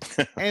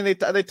 and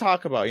they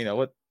talk about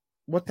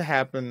what to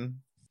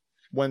happen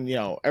when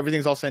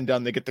everything's all said and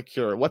done. They get the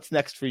cure. What's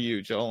next for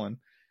you, Joel? And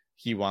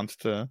he wants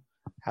to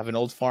have an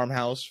old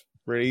farmhouse,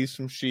 raise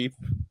some sheep.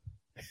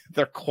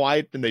 They're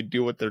quiet and they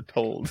do what they're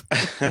told.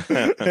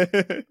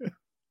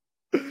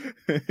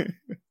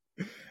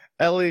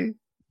 Ellie,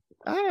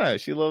 I don't know.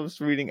 She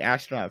loves reading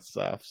astronaut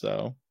stuff,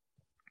 so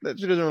that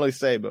she doesn't really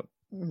say, but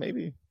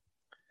maybe.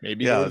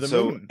 Yeah.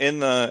 So moon. in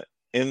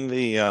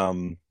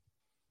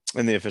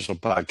the official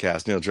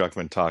podcast, Neil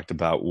Druckmann talked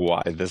about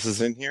why this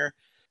is in here,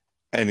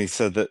 and he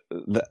said that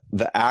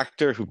the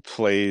actor who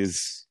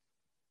plays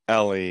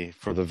Ellie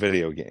for the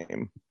video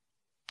game,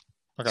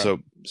 Okay.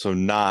 so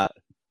not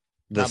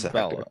this Not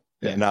actor, Bella.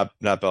 yeah, Yeah.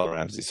 not Bella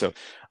Ramsey. So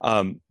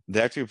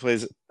the actor who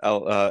plays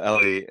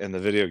Ellie in the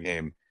video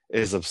game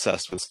is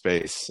obsessed with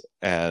space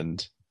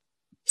and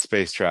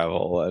space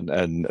travel and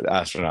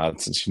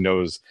astronauts, and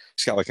she's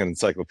got like an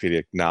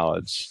encyclopedic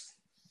knowledge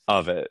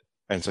of it,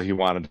 and so he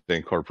wanted to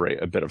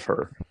incorporate a bit of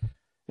her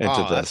into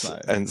Oh, that's this.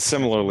 nice. And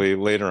similarly,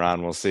 later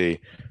on, we'll see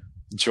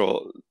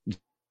Joel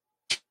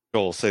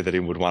say that he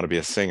would want to be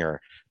a singer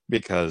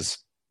because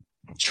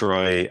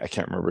Troy, I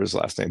can't remember his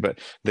last name, but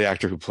the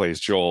actor who plays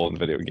Joel in the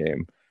video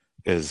game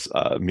is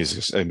a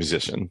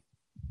musician.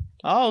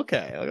 Oh,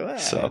 okay. Look at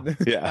that. So,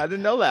 yeah. I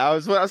didn't know that. I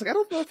was like, I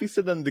don't know if he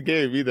said that in the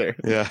game either.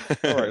 Yeah.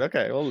 All right.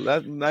 Okay. Well,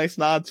 that's nice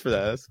nods for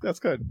that. That's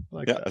good. I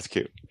like that. That's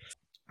cute.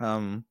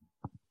 And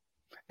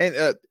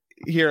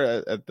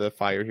here at the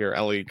fire here,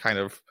 Ellie kind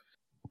of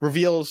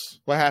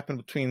reveals what happened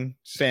between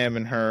Sam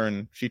and her,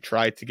 and she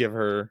tried to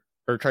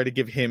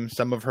give him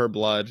some of her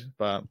blood,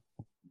 but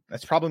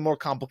it's probably more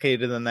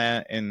complicated than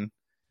that. And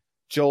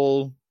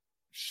Joel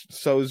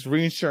sows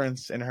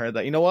reinsurance in her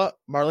that, you know what,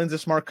 Marlene's a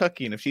smart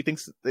cookie, and if she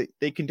thinks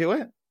they can do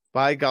it,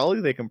 by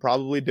golly, they can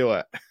probably do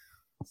it.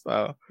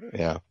 So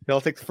yeah, he'll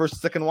take the first,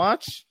 second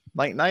watch.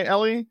 Night,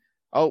 Ellie.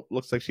 Oh,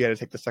 looks like she had to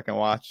take the second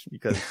watch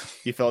because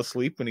he fell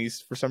asleep, and he's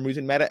for some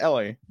reason mad at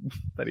Ellie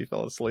that he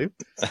fell asleep.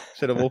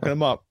 Should have woken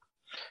him up.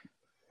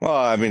 Well,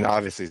 I mean,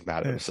 obviously he's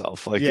mad at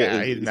himself. Like,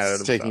 yeah, he's mad at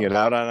himself. Taking it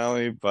out on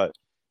Ellie, but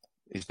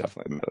he's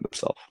definitely mad at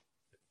himself.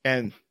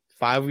 And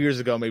 5 years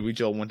ago, maybe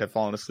Joel wouldn't have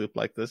fallen asleep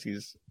like this.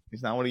 He's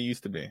not what he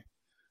used to be.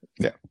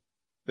 Yeah.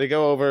 They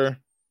go over.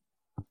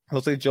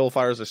 Looks like Joel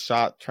fires a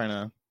shot trying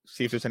to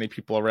see if there's any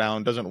people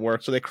around. Doesn't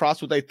work. So they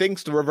cross what they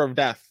think's the River of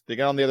Death. They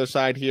get on the other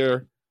side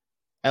here.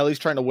 Ellie's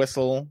trying to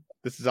whistle.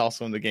 This is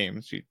also in the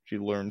game. She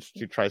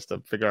tries to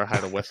figure out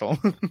how to whistle.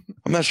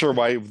 I'm not sure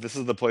why this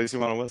is the place you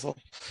want to whistle.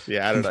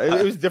 Yeah, I don't know.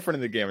 It was different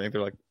in the game. I think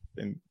they're like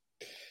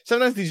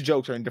sometimes these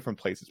jokes are in different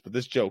places, but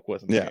this joke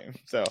wasn't the game.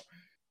 So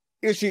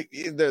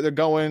they're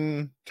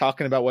going,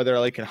 talking about whether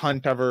Ellie can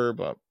hunt ever,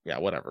 but yeah,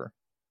 whatever.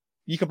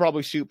 You can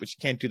probably shoot, but you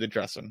can't do the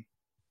dressing.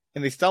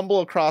 And they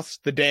stumble across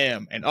the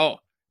dam, and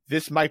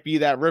this might be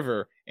that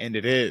river, and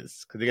it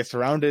is, because they get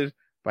surrounded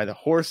by the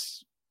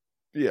horsemen,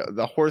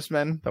 the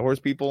horse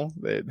people.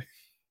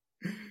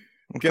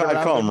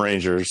 I'd call them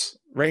Rangers.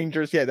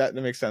 Rangers, yeah, that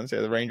makes sense.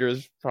 Yeah, the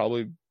Rangers,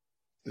 probably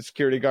the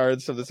security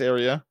guards of this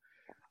area.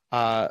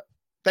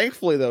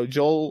 Thankfully, though,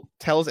 Joel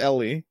tells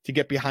Ellie to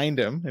get behind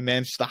him and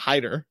manages to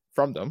hide her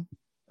from them.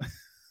 I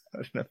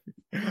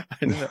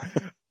don't know.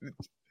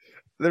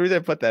 The reason I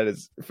put that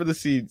is for the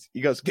scenes.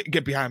 He goes,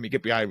 "Get behind me,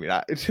 get behind me."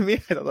 To me, I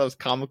thought that was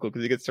comical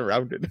because he gets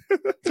surrounded.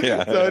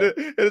 Yeah. So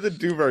it doesn't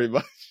do very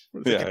much.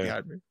 Get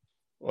behind me.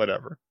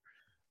 Whatever.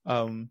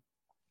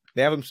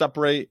 They have them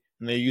separate,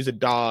 and they use a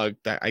dog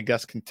that I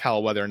guess can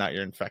tell whether or not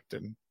you're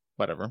infected.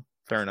 Whatever.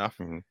 Fair enough.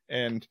 Mm-hmm.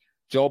 And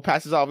Joel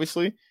passes,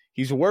 obviously.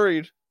 He's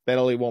worried that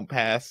Ellie won't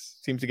pass.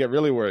 Seems to get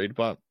really worried,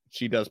 but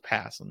she does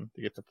pass, and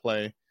they get to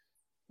play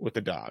with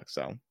the dog.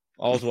 So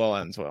all's well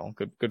ends well.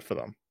 Good for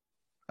them.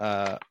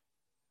 I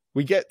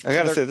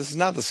gotta say, this is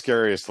not the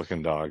scariest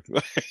looking dog.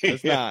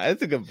 It's not.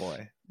 It's a good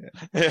boy.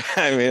 Yeah,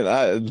 I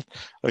mean,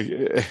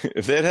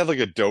 if they had like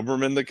a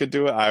Doberman that could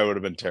do it, I would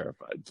have been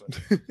terrified.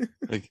 But,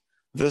 like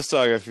this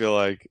dog, I feel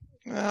like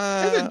it's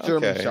a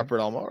German Shepherd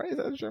almost, right? Is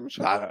that a German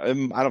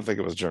Shepherd? I don't think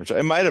it was German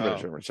Shepherd. It might have been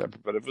a German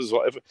Shepherd, but if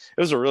it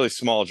was a really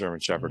small German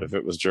Shepherd, if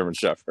it was German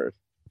Shepherd,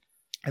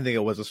 I think it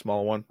was a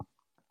small one.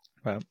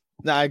 But,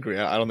 no, I agree.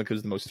 I don't think it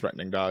was the most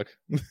threatening dog.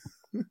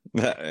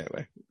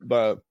 Anyway,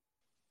 but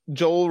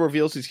Joel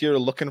reveals he's here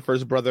looking for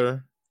his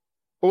brother.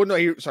 Oh no,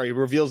 he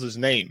reveals his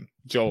name,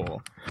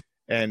 Joel,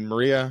 and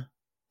Maria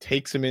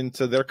takes him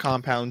into their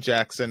compound,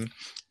 Jackson,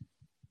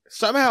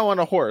 somehow on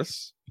a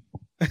horse.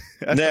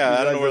 Yeah,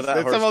 I don't know where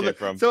that horse came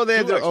from. So they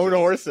had their own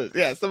horses.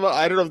 Yeah,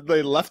 I don't know if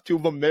they left two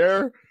of them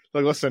there.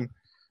 Like, listen,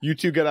 you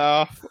two get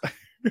off.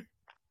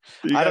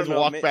 You guys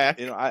walk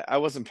back. I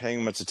wasn't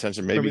paying much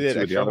attention. Maybe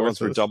two of the other ones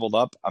were doubled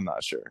up. I'm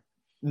not sure.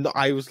 No,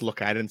 I was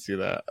looking. I didn't see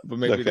that, but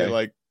maybe they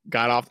like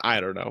got off.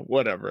 I don't know.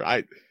 Whatever.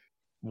 I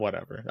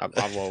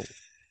won't.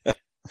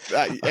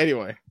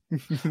 Anyway.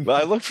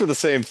 But I looked for the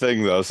same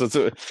thing though, so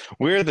it's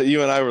weird that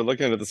you and I were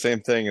looking at the same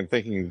thing and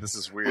thinking this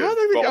is weird. I don't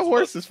think they got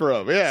horses for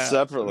them, yeah,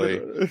 separately.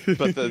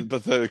 but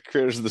the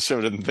creators of the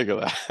show didn't think of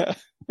that.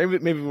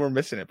 maybe we're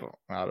missing it, but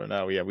I don't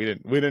know. Yeah, we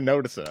didn't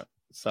notice it.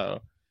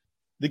 So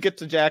they get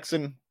to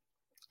Jackson,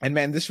 and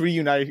man, this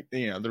reunite,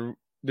 the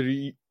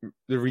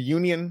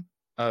reunion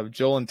of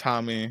Joel and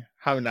Tommy,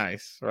 how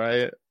nice,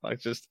 right? Like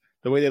just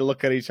the way they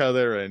look at each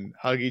other and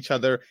hug each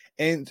other.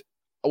 And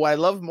what I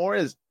love more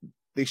is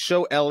they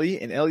show Ellie,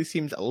 and Ellie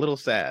seems a little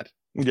sad.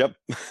 Yep.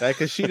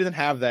 Because she doesn't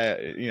have that,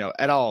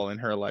 at all in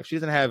her life. She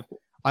doesn't have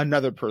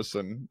another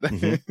person.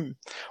 Mm-hmm.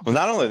 Well,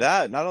 not only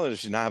does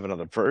she not have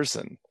another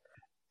person,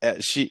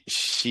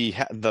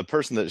 the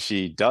person that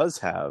she does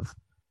have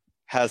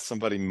has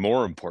somebody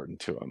more important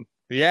to him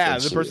Yeah,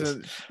 than the she person is.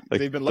 that Like,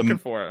 they've been looking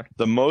for.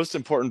 The most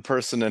important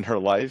person in her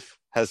life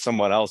has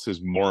someone else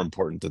who's more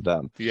important to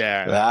them.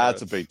 Yeah,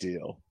 That's a big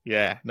deal.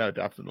 Yeah, no,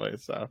 definitely.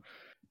 So,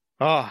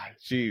 oh,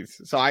 jeez.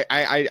 So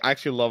I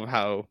actually love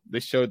how they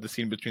showed the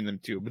scene between them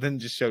two, but then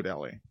just showed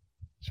Ellie,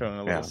 showing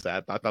a little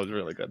sad. I thought that was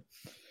really good.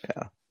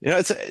 Yeah, you know,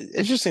 it's an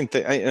interesting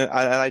thing.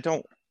 I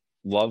don't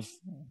love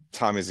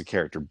Tommy as a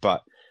character,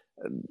 but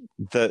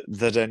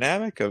the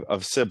dynamic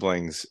of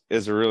siblings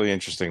is a really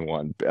interesting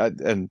one.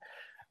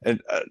 And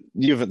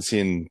you haven't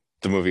seen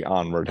the movie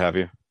Onward, have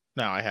you?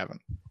 No, I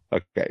haven't.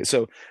 Okay,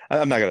 so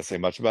I'm not going to say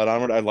much about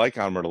Onward. I like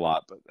Onward a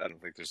lot, but I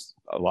don't think there's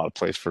a lot of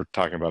place for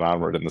talking about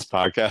Onward in this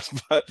podcast.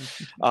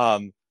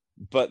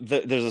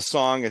 There's a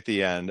song at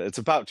the end. It's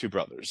about two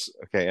brothers,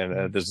 okay,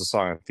 and there's a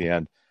song at the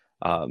end,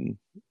 and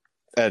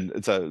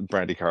it's a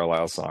Brandi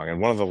Carlile song. And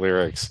one of the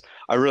lyrics,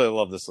 I really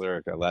love this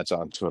lyric. I latch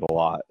on to it a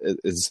lot. It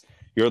is,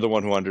 "You're the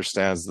one who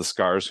understands the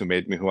scars who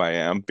made me who I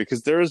am,"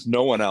 because there is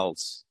no one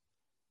else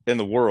in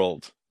the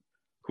world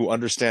who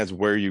understands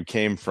where you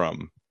came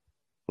from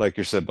like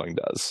your sibling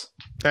does.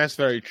 That's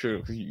very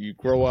true. You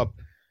grow up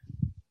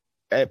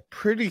at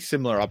pretty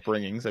similar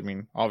upbringings. I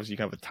mean, obviously you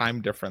can have a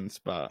time difference,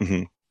 but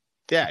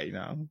yeah, you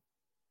know,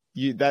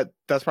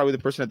 that's probably the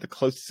person that had the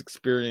closest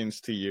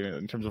experience to you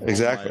in terms of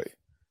exactly. Life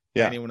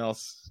Yeah. Anyone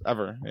else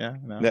ever? Yeah.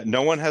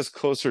 No one has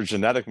closer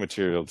genetic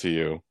material to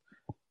you,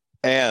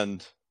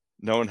 and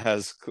no one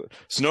has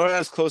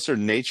closer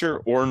nature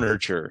or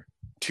nurture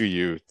to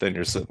you than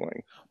your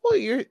sibling. Well,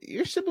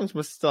 your siblings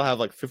must still have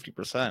like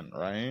 50%,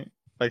 right?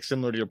 Like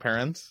similar to your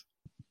parents.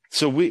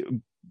 So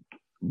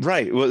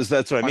right. Well,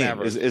 that's what I mean.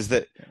 Average. Is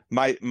that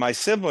my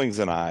siblings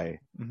and I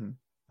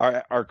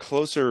are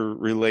closer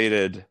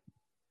related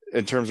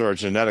in terms of our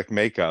genetic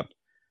makeup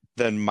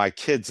than my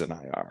kids and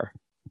I are.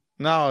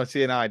 No,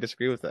 see, I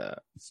disagree with that.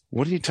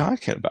 What are you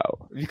talking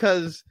about?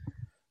 Because,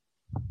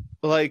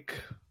 like,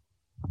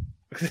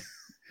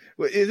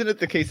 isn't it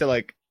the case that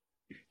like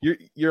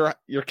your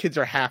kids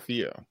are half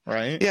you,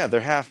 right? Yeah,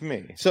 they're half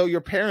me. So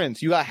your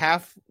parents, you got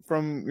half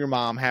from your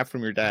mom, half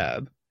from your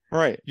dad.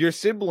 Right. Your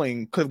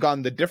sibling could have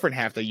gotten the different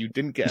half that you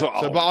didn't get. But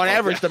on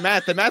average, the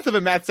math of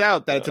it maths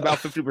out that it's about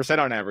 50%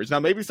 on average. Now,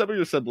 maybe some of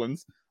your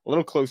siblings a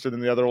little closer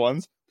than the other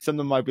ones. Some of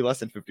them might be less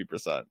than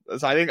 50%.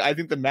 So I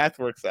think the math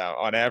works out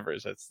on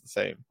average. That's the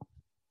same.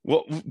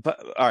 Well,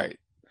 but all right.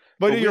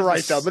 But you're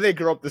right, though. But they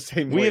grew up the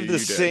same way. We have the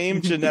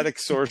same genetic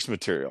source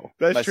material.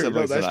 That's true.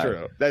 No, that's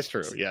true. That's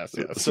true. Yes.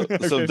 So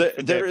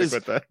there is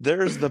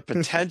the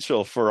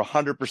potential for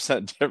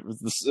 100%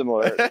 difference,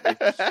 similarity.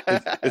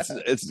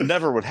 It's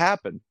never would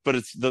happen, but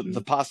it's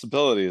the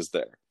possibility is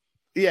there.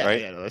 Yeah,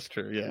 right? Yeah, that's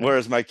true. Yeah.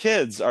 Whereas my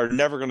kids are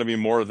never going to be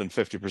more than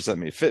 50%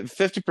 me.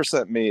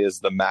 50% me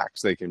is the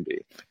max they can be,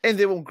 and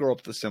they won't grow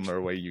up the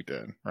similar way you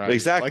did, right?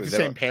 Exactly, like the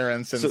same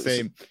parents and the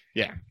same.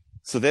 Yeah.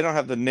 So they don't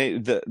have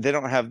they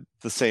don't have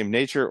the same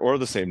nature or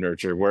the same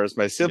nurture, whereas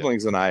my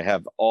siblings and I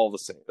have all the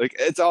same. Like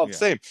it's all the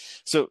same.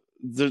 So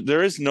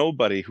there is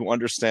nobody who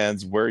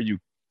understands where you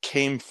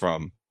came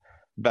from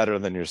better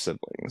than your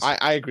siblings.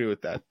 I agree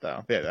with that,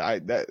 though.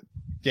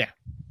 Yeah,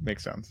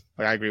 makes sense.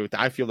 Like I agree with that.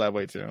 I feel that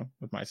way too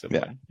with my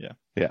sibling.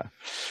 Yeah.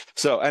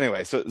 So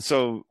anyway,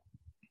 so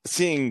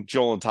seeing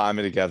Joel and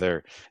Tommy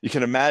together, you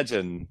can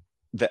imagine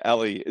that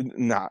Ellie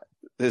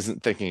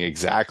isn't thinking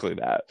exactly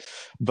that,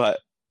 but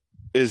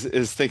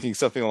is thinking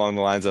something along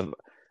the lines of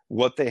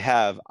what they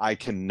have I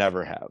can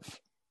never have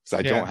because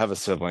I don't have a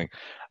sibling.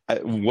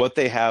 What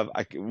they have,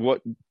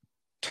 what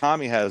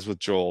Tommy has with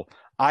Joel,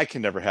 I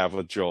can never have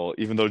with Joel,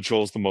 even though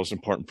Joel's the most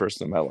important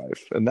person in my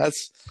life, and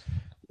that's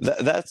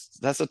a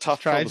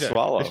tough pill to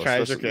swallow. It's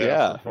tragic,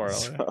 That's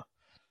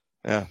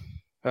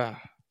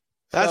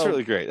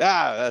really great.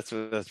 That's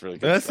really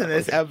good. Listen,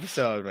 this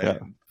episode,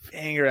 man,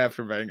 banger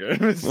after banger.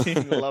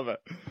 Love it.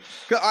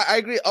 I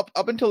agree.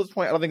 Up until this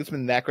point, I don't think it's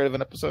been that great of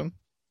an episode.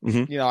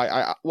 You know,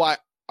 I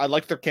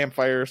liked their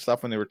campfire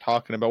stuff when they were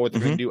talking about what they're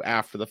going to do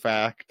after the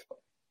fact.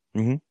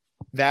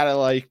 That I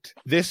liked.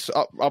 This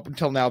up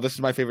until now, this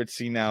is my favorite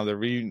scene. Now the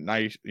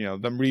reunite,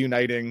 them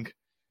reuniting,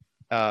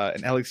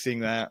 and Ellie seeing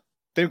that.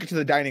 Then we get to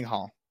the dining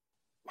hall.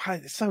 Wow,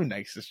 it's so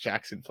nice, this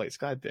Jackson place.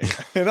 God dang.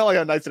 I don't like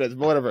how nice it is,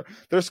 but whatever.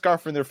 They're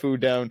scarfing their food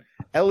down.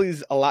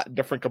 Ellie's a lot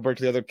different compared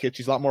to the other kids.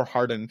 She's a lot more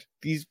hardened.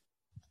 These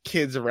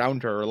kids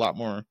around her are a lot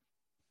more,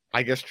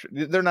 I guess,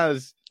 they're not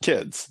as...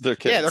 Kids. They're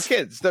kids. Yeah, they're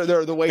kids.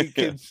 They're the way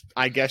kids,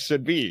 I guess,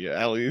 should be.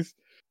 Ellie's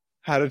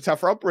had a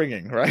tougher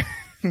upbringing, right?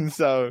 And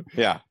so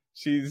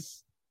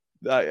she's,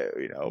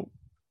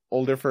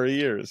 older for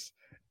years.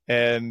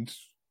 And...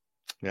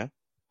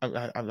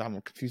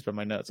 I'm confused by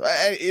my notes.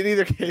 In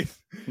either case,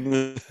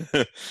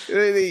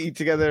 they eat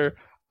together.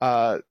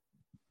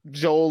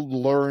 Joel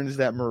learns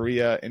that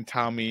Maria and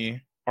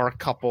Tommy are a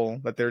couple,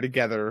 that they're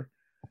together.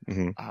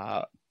 And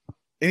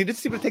he didn't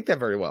seem to take that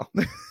very well.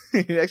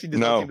 He actually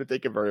didn't seem to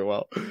take it very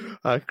well.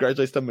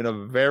 Congratulates them in a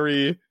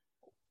very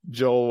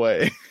Joel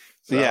way.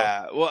 So.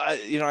 Yeah. Well,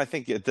 I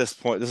think at this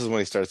point, this is when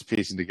he starts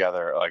piecing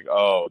together, like,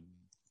 oh,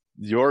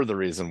 you're the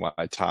reason why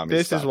Tommy.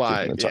 This is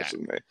why. Touch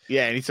with me.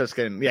 Yeah, and he starts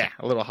getting a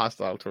little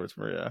hostile towards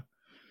Maria.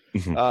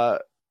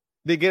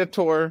 they get a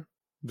tour,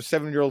 the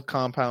 7-year-old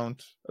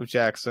compound of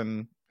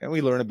Jackson, and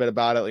we learn a bit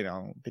about it.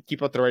 They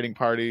keep out the raiding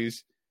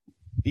parties.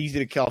 Easy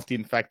to kill off the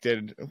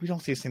infected. We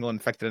don't see a single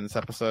infected in this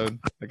episode.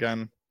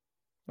 Again,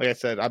 like I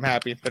said, I'm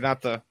happy. They're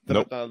not the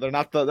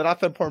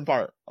important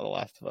part of The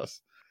Last of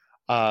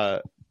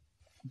Us.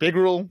 Big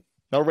rule: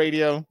 no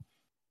radio.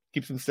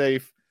 Keeps them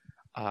safe.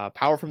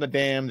 Power from the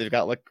dam. They've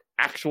got like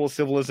actual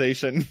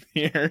civilization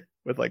here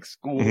with like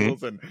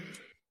schools and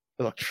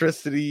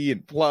electricity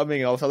and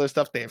plumbing and all this other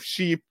stuff. They have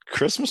sheep.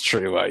 Christmas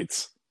tree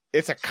lights.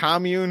 It's a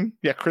commune.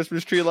 Yeah,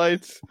 Christmas tree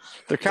lights.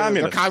 They're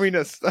communists. They're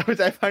communists, which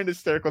I find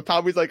hysterical.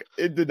 Tommy's like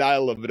in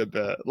denial of it a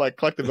bit, like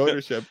collective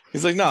ownership.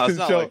 He's like, no, it's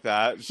not like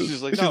that.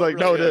 She's like,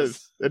 no, it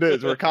is. It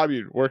is. We're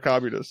commune. We're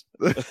communists.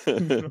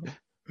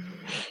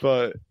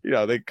 But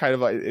they kind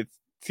of it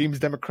seems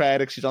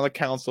democratic. She's on the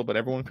council, but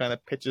everyone kind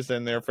of pitches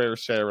in their fair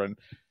share, and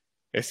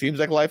it seems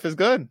like life is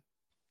good.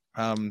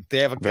 They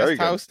have a guest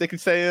house they can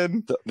stay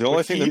in. The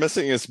only thing they're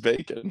missing is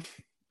bacon.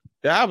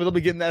 Yeah, but they'll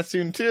be getting that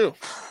soon too.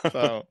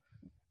 So.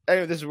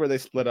 Anyway, this is where they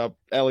split up.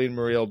 Ellie and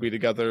Maria will be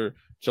together.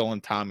 Joel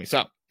and Tommy.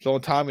 So Joel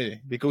and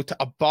Tommy, they go to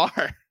a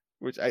bar,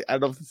 which I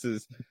don't know if this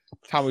is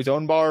Tommy's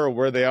own bar or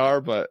where they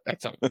are, but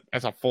that's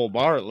a full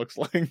bar. It looks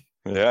like.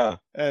 Yeah.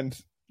 And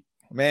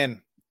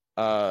man,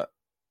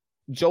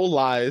 Joel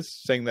lies,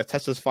 saying that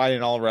Tessa's fine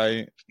and all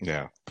right.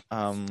 Yeah.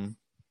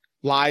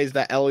 Lies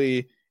that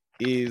Ellie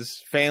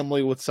is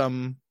family with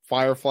some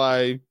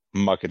Firefly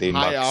muckety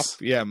high mucks.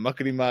 Up. Yeah,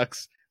 muckety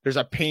mucks. There's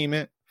a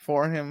payment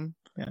for him,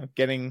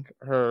 getting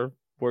her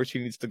where she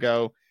needs to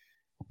go.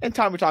 And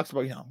Tommy talks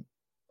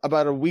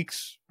about a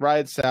week's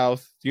ride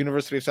south, the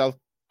University of South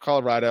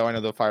Colorado. I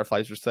know the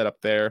Fireflies were set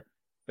up there.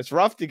 It's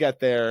rough to get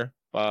there,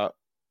 but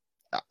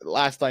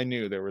last I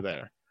knew they were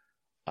there.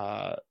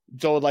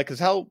 Joel would like his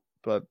help,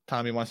 but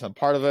Tommy wants some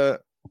part of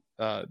it.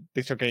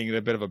 They start getting a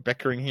bit of a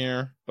bickering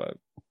here, but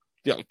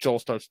Joel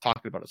starts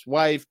talking about his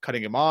wife,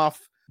 cutting him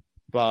off.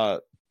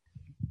 But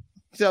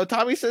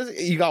Tommy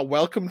says you got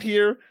welcomed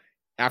here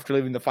after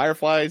leaving the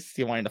Fireflies.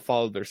 He wanted to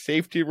follow their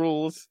safety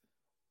rules,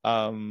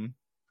 and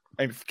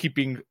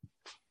keeping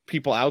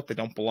people out that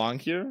don't belong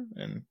here.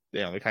 And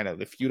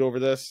they feud over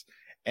this.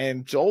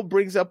 And Joel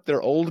brings up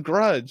their old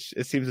grudge.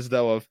 It seems as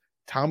though of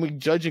Tommy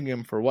judging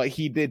him for what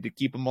he did to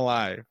keep him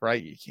alive.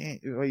 Right? You can't.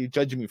 Why are you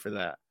judging me for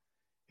that?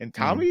 And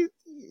Tommy,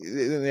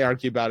 they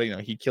argue about it.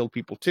 He killed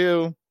people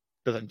too.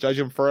 Doesn't judge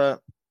him for it.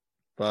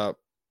 But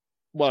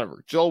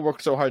whatever. Joel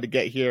worked so hard to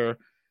get here.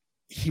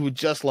 He would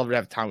just love to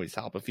have Tommy's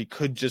help if he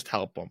could just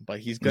help him. But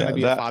he's going to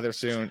be a father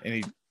soon, and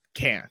he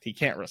can't. He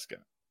can't risk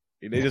it.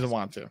 He doesn't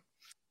want to.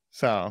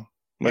 So,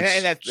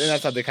 and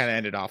that's how they kind of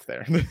ended off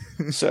there.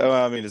 So,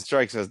 I mean, it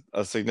strikes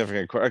a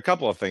significant. A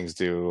couple of things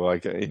do.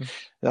 Like,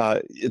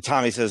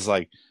 Tommy says,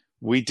 like,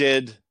 we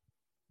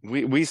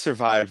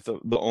survived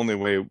the only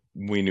way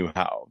we knew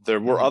how. There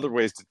were other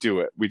ways to do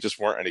it. We just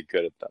weren't any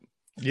good at them.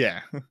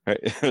 Yeah.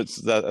 Right?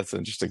 That's an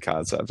interesting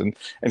concept. And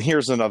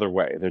here's another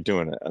way. They're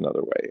doing it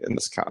another way in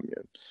this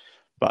commune.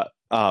 But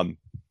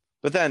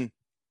then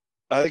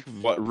I think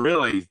what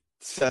really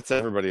sets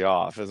everybody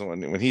off is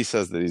when he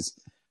says that he's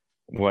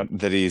going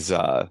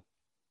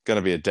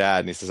to be a dad,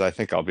 and he says, I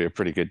think I'll be a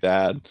pretty good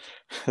dad.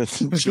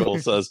 Joel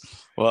says,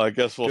 well, I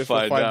guess we'll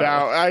find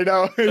out. I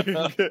know.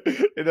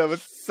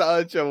 It's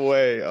such a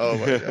way. Oh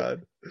my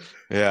God.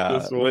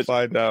 Yeah. We'll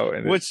find out.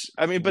 And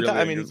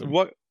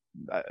what,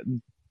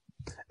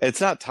 it's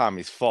not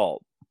Tommy's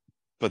fault,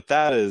 but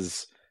that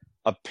is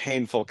a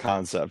painful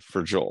concept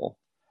for Joel,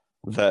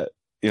 that,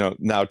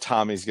 now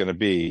Tommy's going to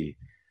be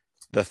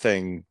the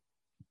thing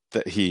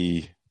that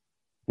he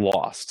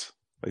lost.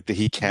 Like that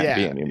he can't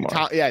be anymore.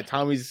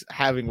 Tommy's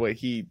having what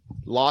he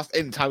lost,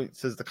 and Tommy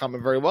says the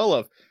comment very well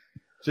of,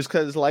 just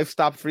because life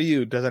stopped for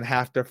you doesn't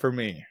have to for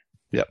me.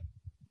 Yep.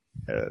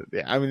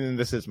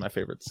 This is my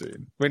favorite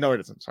scene. Wait, no,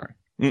 it isn't. Sorry.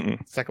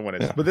 Second one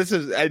is. Yeah. But this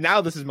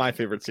is my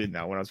favorite scene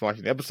now. When I was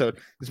watching the episode,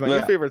 this is my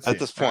new favorite scene. At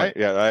this point, right?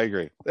 Yeah, I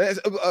agree. This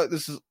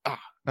is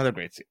another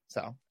great scene.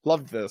 So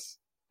loved this.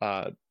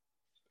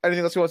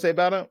 Anything else you want to say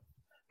about it?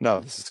 No,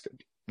 this is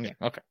good. Yeah.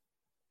 Okay.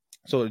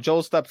 So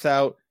Joel steps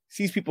out,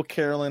 sees people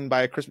caroling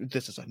by a Christmas.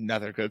 This is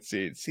another good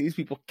scene. Sees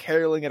people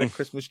caroling at a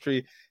Christmas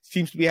tree.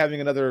 Seems to be having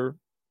another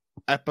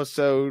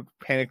episode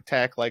panic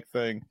attack like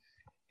thing,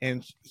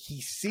 and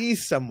he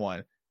sees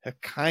someone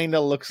that kind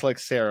of looks like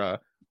Sarah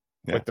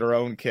with their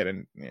own kid.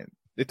 And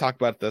they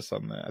talked about this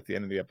at the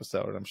end of the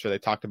episode. I'm sure they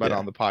talked about it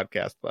on the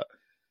podcast, but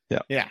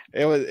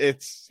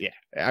it's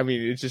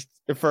just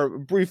for a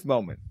brief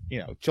moment,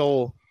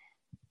 Joel,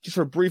 just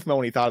for a brief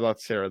moment, he thought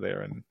about Sarah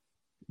there, and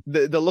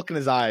the look in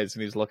his eyes,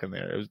 and he's looking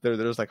there. There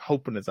was like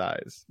hope in his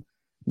eyes.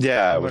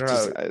 Yeah,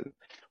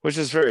 which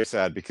is very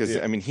sad because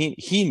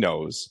he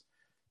knows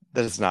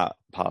that it's not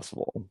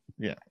possible.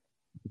 Yeah,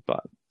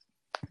 but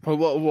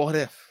what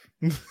if?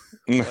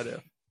 What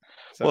if?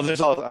 So, well,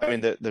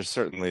 there's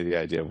certainly the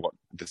idea of what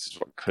this is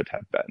what could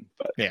have been,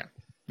 but yeah.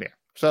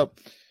 So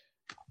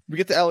we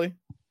get to Ellie,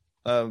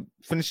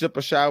 finishes up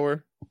a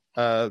shower.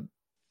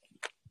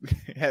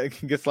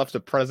 gets left a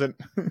present,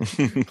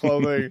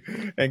 clothing,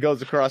 and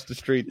goes across the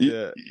street.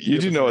 You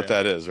do know what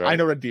that is, right? I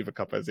know what a Diva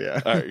Cup is.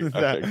 Yeah. All right,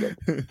 okay,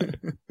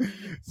 good.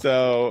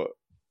 So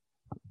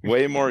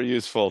way more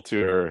useful to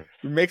her.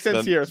 Makes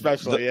sense here,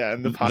 especially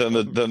in the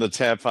than the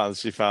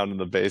tampons she found in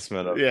the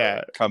basement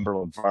of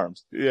Cumberland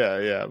Farms.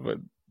 Yeah, but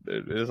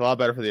it is a lot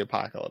better for the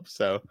apocalypse.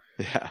 So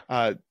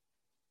yeah,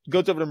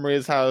 goes over to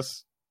Maria's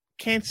house.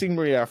 Can't see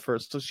Maria at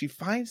first, so she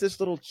finds this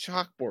little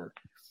chalkboard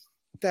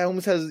that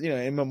almost has,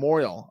 a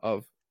memorial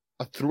of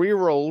a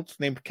 3-year-old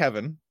named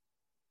Kevin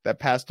that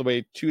passed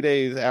away 2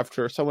 days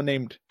after someone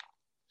named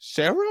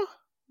Sarah.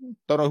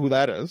 Don't know who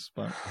that is,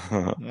 but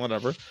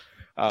whatever.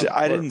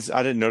 I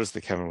didn't notice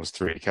that Kevin was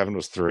 3. Kevin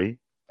was 3.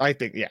 I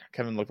think,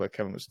 Kevin looked like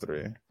Kevin was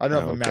 3. I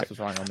don't know if the math was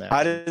wrong on that.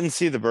 I didn't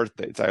see the birth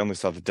dates. I only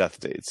saw the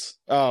death dates.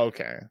 Oh,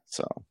 okay.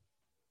 So,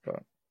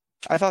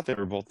 I thought they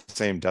were both the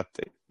same death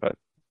date, but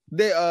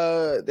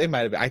they might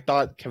have been. I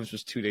thought Kevin's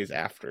was 2 days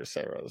after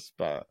Sarah's,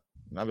 but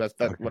that's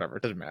okay. Whatever.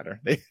 It doesn't matter.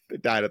 They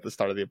died at the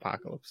start of the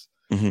apocalypse.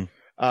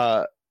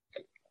 Mm-hmm.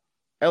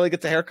 Ellie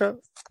gets a haircut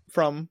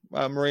from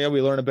Maria.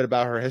 We learn a bit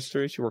about her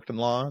history. She worked in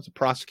law as a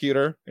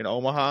prosecutor in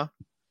Omaha.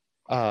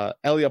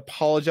 Ellie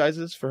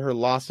apologizes for her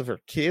loss of her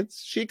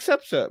kids. She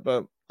accepts it,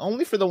 but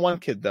only for the one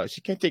kid, though.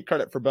 She can't take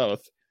credit for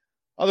both.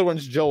 Other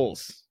one's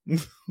Joel's.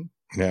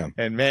 Yeah.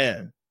 And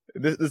man,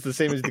 this is the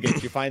same as the game.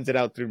 She finds it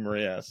out through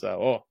Maria.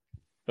 So,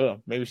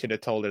 maybe we should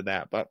have told her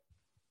that, but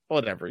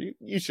whatever.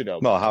 You should know.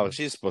 Well, how is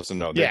she supposed to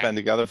know? They've been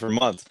together for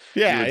months.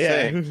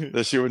 Yeah.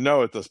 That she would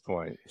know at this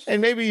point.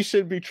 And maybe you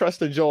shouldn't be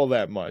trusting Joel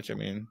that much. I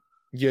mean,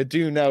 you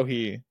do know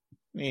he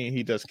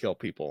does kill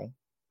people,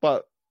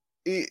 but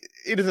he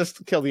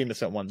doesn't kill the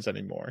innocent ones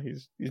anymore.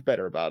 He's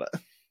better about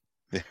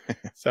it.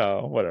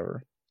 So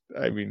whatever.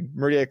 I mean,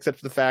 Maria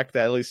accepts the fact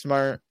that Ellie's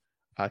smart.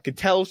 Could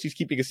tell she's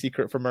keeping a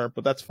secret from her,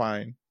 but that's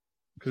fine.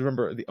 Because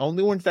remember, the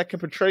only ones that can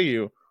betray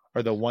you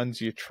are the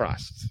ones you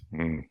trust.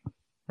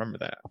 Remember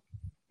that.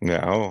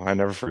 No, I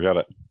never forget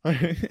it.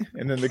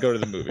 And then they go to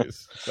the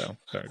movies. So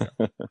there we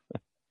go.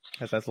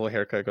 As that little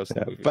haircut goes to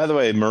the movies. By the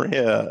way,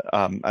 Maria,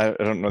 I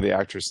don't know the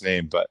actress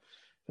name, but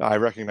I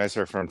recognize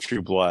her from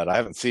True Blood. I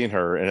haven't seen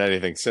her in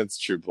anything since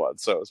True Blood,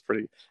 so it's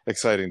pretty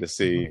exciting to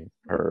see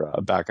her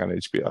back on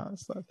HBO.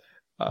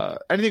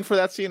 Anything for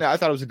that scene? I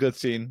thought it was a good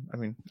scene. I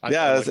mean,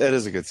 it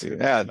is a good scene.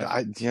 Yeah,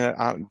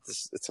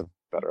 it's a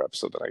better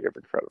episode than I give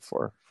it credit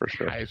for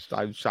sure.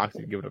 I'm shocked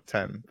you give it a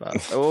 10,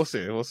 but we'll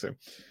see.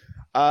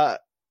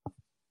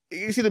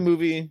 You see the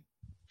movie.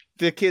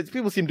 The kids,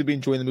 people seem to be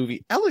enjoying the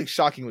movie. Ellie,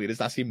 shockingly, does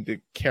not seem to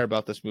care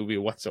about this movie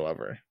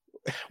whatsoever.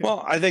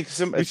 Well, I think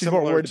it's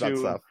more worried about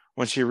stuff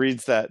when she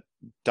reads that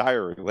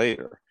diary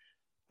later.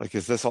 Like,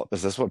 is this what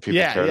people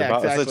care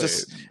about? Exactly.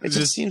 It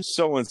just seems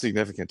so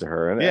insignificant to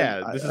her, and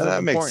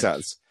that makes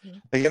sense.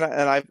 Like,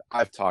 and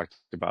I've talked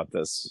about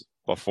this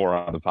before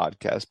on the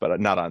podcast, but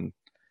not on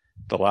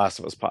the Last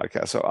of Us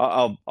podcast. So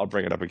I'll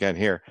bring it up again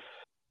here.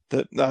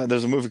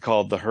 There's a movie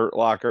called The Hurt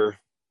Locker.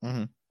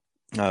 Mm-hmm.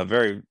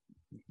 Very,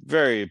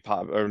 very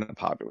popular,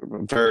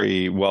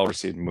 very well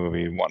received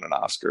movie. Won an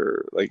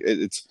Oscar. Like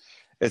it's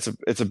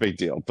a big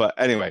deal. But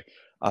anyway,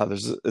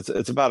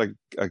 it's about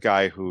a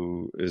guy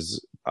who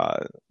is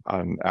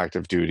on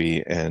active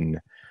duty in,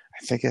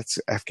 I think it's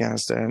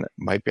Afghanistan. It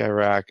might be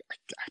Iraq.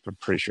 I'm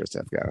pretty sure it's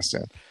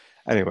Afghanistan.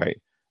 Anyway,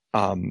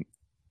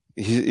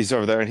 he's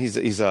over there, and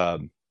he's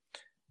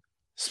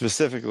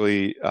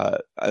specifically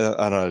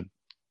on a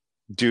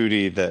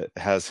duty that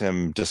has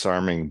him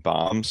disarming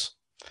bombs.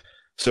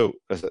 So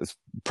it's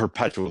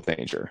perpetual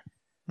danger.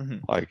 Mm-hmm.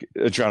 Like,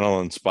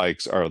 adrenaline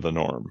spikes are the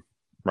norm,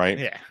 right?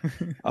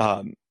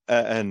 Yeah.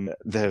 And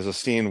there's a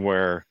scene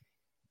where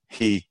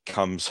he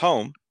comes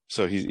home.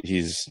 So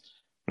he's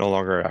no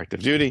longer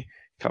active duty,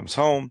 comes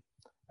home,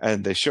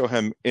 and they show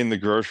him in the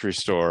grocery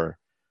store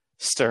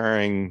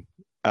staring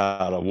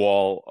at a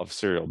wall of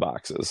cereal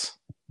boxes.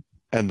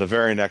 And the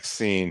very next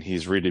scene,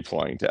 he's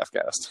redeploying to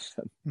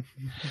Afghanistan.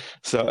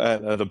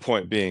 So the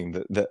point being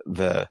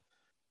that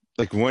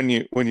like when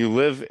you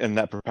live in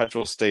that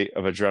perpetual state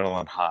of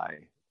adrenaline high,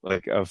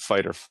 like a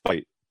fight or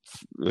flight,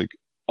 like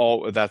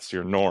that's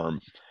your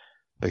norm.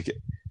 Like,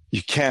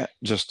 you can't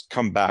just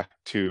come back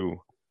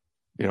to,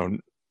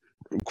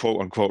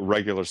 quote unquote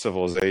regular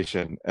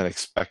civilization and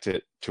expect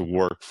it to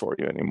work for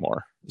you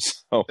anymore.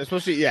 So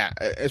especially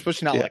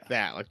not like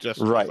that. Like, just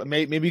right.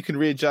 Maybe you can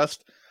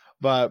readjust,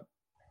 but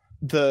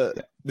the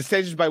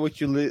stages by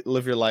which you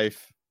live your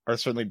life are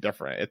certainly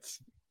different. It's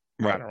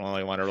right. I don't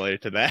really want to relate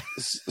it to that.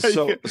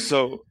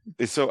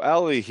 So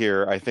Ellie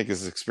here, I think,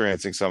 is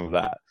experiencing some of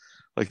that.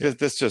 Like,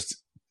 this just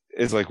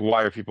is like,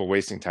 why are people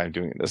wasting time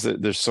doing this?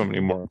 There's so many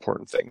more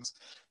important things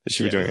that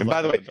she would be doing. And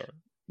by the way,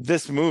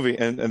 this movie,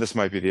 and this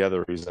might be the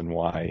other reason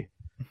why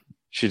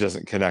she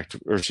doesn't connect,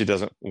 or she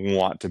doesn't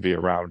want to be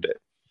around it.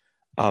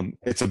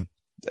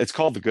 It's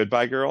called The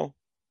Goodbye Girl.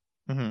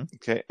 Mm-hmm.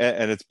 Okay,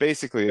 and it's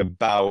basically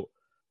about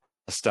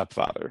a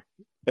stepfather.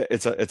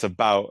 It's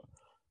about,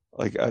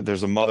 like,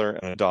 there's a mother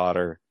and a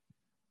daughter,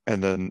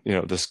 and then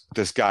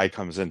this guy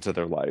comes into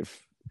their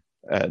life,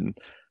 and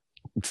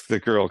the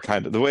girl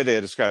kind of the way they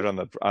described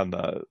it on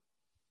the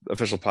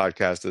official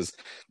podcast is,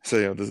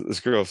 so this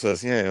girl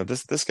says, yeah,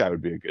 this guy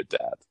would be a good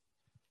dad.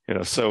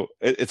 So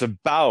it's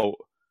about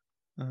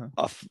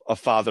a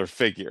father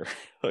figure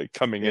like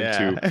coming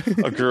into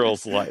a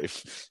girl's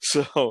life.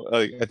 So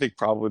I think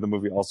probably the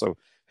movie also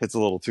hits a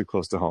little too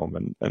close to home,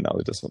 and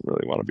Ellie doesn't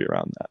really want to be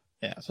around that.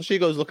 Yeah, so she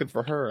goes looking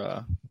for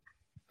her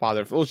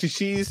father. Well, she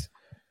sees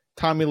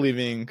Tommy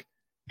leaving,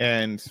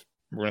 and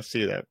we're gonna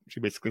see that she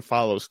basically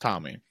follows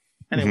Tommy.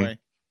 Anyway,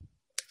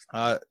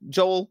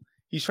 Joel,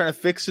 he's trying to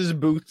fix his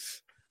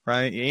boots.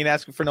 Right, he ain't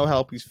asking for no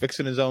help. He's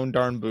fixing his own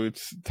darn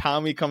boots.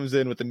 Tommy comes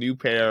in with a new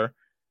pair,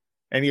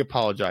 and he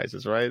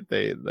apologizes. Right,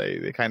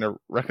 they kind of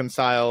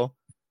reconcile.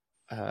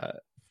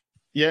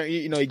 Yeah,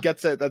 he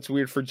gets it. That's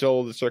weird for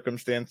Joel, the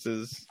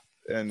circumstances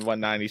and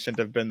whatnot. He shouldn't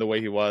have been the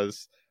way he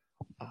was.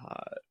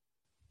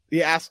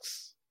 He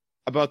asks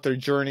about their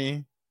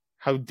journey,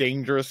 how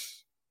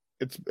dangerous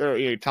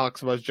he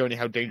talks about his journey,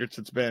 how dangerous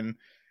it's been.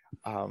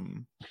 Oh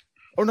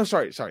no,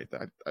 sorry,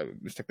 I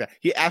mistook that.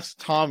 He asks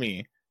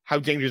Tommy how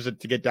dangerous it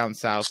to get down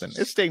south, and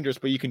it's dangerous,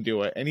 but you can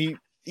do it. And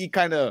he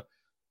kind of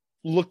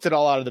looked it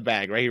all out of the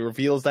bag, right? He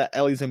reveals that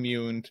Ellie's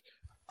immune.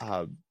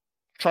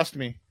 Trust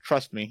me,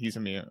 he's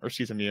immune, or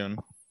she's immune.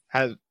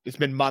 It's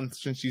been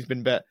months since she's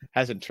been bet,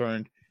 hasn't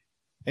turned.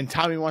 And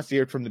Tommy wants to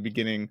hear it from the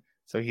beginning,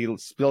 so he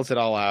spills it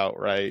all out,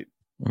 right?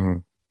 Mm-hmm.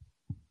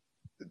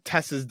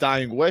 Tess's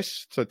dying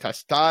wish, so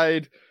Tess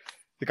died.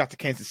 They got to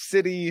Kansas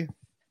City.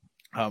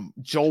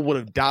 Joel would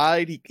have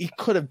died. He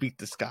could have beat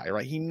this guy,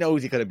 right? He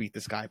knows he could have beat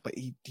this guy, but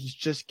he's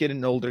just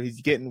getting older.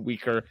 He's getting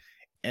weaker,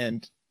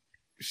 and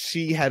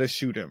she had to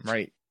shoot him,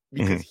 right?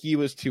 Because he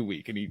was too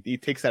weak, and he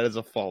takes that as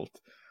a fault.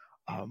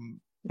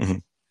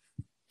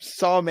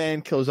 Saw a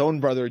man kill his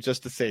own brother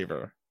just to save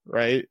her,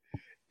 right?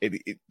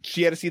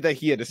 She had to see that,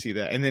 he had to see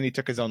that, and then he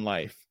took his own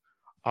life.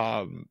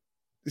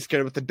 He's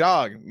scared with the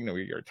dog. We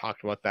already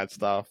talked about that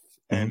stuff,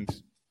 and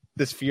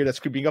this fear that's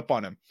creeping up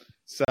on him.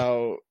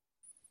 So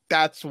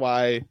that's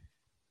why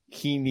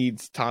he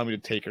needs Tommy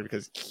to take her,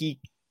 because he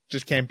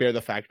just can't bear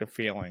the fact of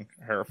failing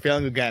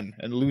again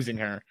and losing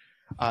her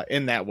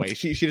in that way.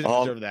 She doesn't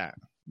deserve that.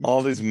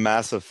 All these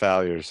massive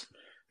failures.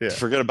 Yeah.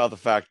 Forget about the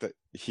fact that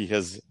he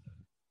has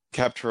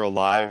kept her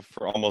alive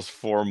for almost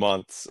 4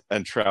 months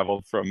and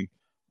traveled from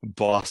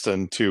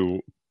Boston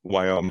to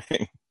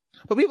Wyoming.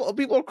 But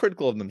people are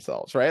critical of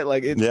themselves, right?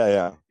 Like,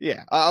 yeah.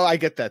 I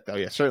get that though.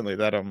 Yeah, certainly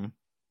that.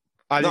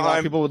 I think a lot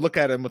of people would look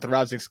at him with a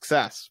rousing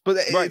success, but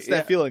it's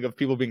that feeling of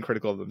people being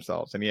critical of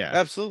themselves, and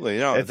absolutely,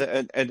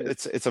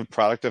 it's a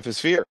product of his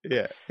fear.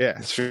 Yeah,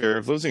 his fear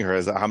of losing her.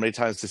 Is how many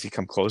times does he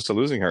come close to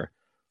losing her?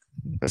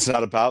 It's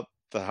not about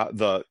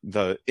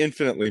the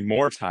infinitely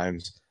more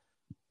times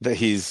that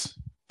he's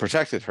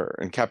protected her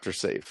and kept her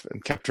safe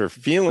and kept her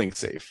feeling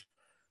safe.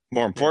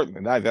 More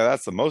importantly,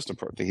 that's the most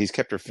important thing. He's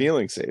kept her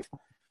feeling safe.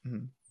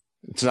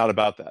 It's not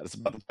about that. It's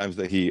about the times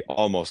that he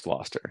almost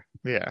lost her.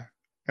 Yeah.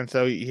 And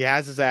so he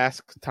has his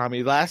ask,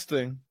 Tommy, last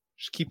thing,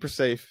 just keep her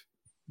safe.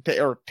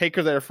 Or take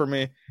her there for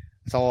me.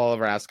 That's all I'll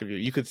ever ask of you.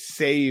 You could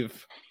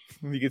save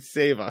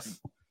us.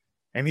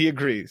 And he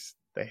agrees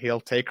that he'll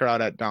take her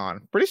out at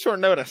dawn. Pretty short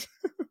notice.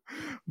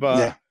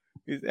 But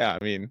yeah,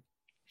 I mean,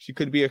 she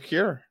could be a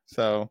cure.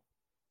 So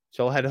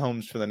she'll head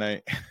homes for the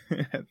night.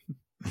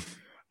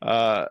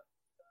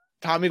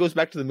 Tommy goes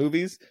back to the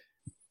movies.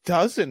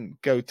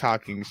 Doesn't go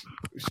talking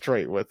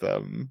straight with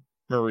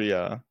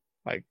Maria.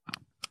 Like,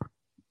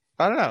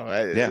 I don't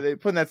know. They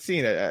put in that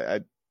scene.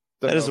 That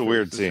is a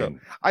weird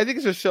scene. I think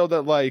it's a show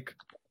that, like,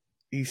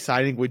 he's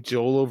siding with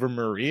Joel over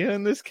Maria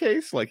in this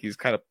case. Like, he's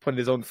kind of putting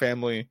his own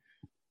family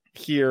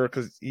here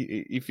because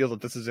he feels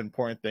that this is an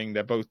important thing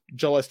that both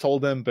Joel has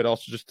told him, but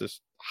also just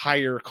this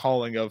higher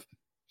calling of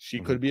she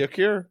could be a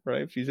cure,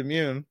 right? If she's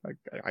immune, like,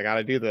 I got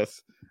to do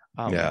this.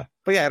 But yeah,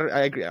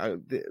 I agree.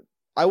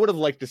 I would have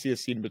liked to see a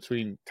scene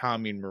between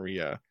Tommy and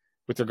Maria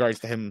with regards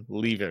to him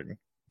leaving.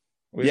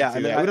 We don't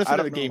see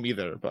the game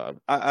either, but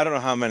I don't know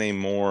how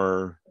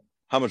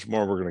much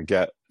more we're going to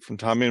get from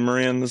Tommy and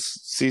Maria in this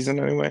season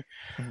anyway.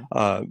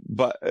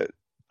 But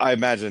I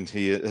imagined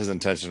his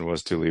intention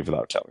was to leave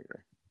without telling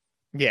her.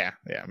 Yeah,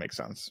 makes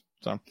sense.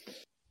 So,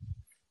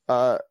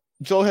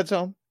 Joel heads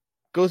home,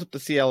 goes up to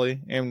see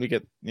Ellie, and we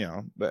get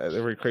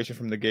the recreation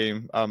from the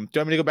game. Do you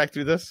want me to go back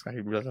through this?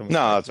 No,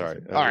 that's all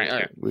right. All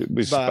right.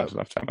 We spent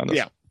enough time on this.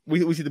 Yeah,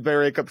 we see the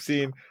Barry Cup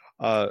scene.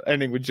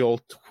 Ending with Joel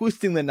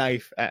twisting the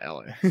knife at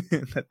Ellie.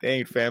 That they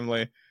ain't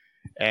family,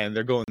 and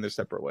they're going their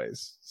separate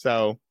ways.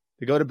 So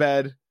they go to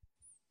bed.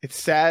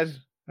 It's sad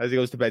as he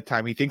goes to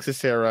bedtime. He thinks of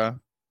Sarah.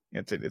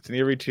 It's an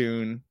eerie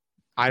tune.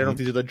 I don't know if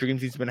these are the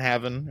dreams he's been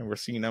having, and we're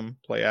seeing them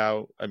play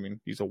out. I mean,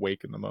 he's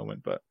awake in the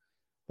moment, but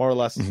more or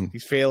less,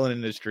 he's failing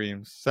in his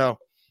dreams. So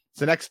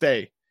it's the next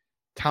day.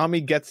 Tommy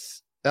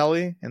gets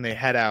Ellie, and they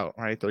head out.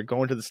 Right, they're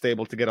going to the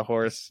stable to get a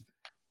horse.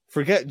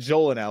 Forget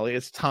Joel and Ellie.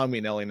 It's Tommy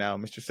and Ellie now,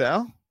 Mr.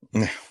 Sal.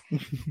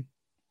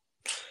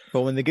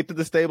 But when they get to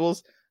the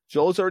stables,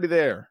 Joel's already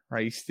there,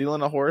 right? He's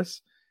stealing a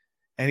horse,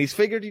 and he's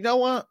figured, you know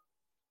what?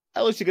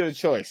 Ellie should get a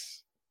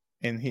choice.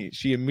 and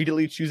she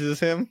immediately chooses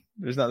him.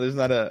 There's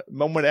not a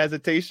moment of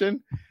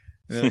hesitation,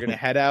 and they're gonna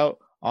head out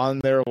on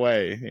their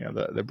way. You know,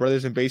 the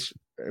brothers embrace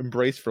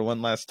for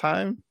one last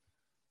time,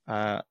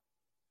 and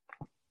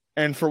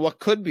for what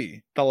could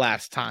be the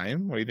last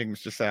time. What do you think,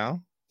 Mr.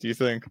 Sal? Do you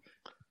think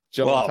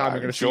Joel and Tom are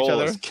going to see each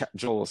other?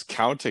 Joel is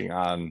counting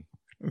on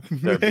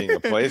there being a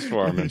place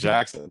for him in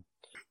Jackson.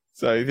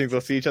 So you think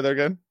they'll see each other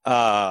again?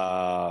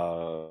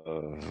 Well,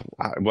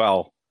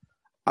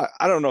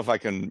 I don't know if I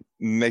can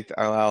make.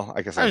 Well,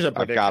 I guess I've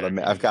got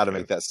to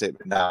make that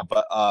statement now.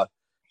 But I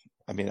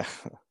mean,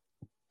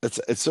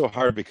 it's so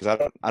hard because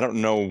I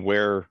don't know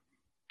where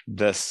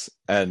this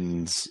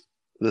ends.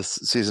 This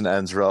season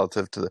ends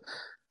relative to the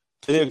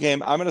video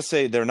game. I'm going to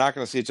say they're not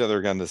going to see each other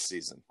again this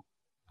season.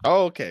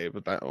 Oh, okay,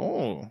 but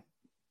all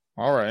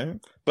right.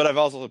 But I've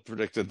also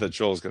predicted that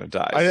Joel's going to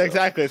die.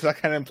 Exactly. So that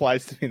kind of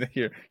implies to me that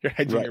you're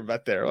hedging your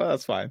bet there. Well,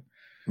 that's fine.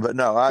 But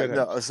no,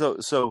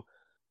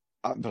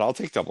 but I'll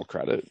take double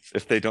credit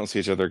if they don't see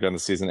each other again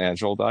this season and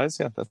Joel dies.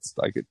 Yeah,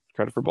 I get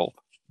credit for both.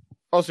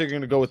 Oh, so you're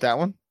going to go with that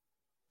one?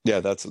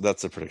 Yeah, that's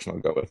the prediction I'll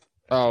go with.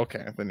 Oh,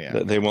 okay. Then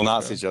yeah, they will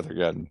not see each other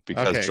again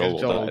because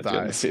Joel will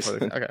die.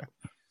 Okay.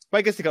 But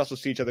I guess they can also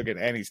see each other again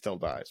and he still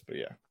dies. But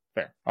yeah,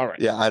 fair. All right.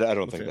 Yeah, I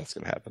don't think that's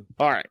going to happen.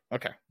 All right.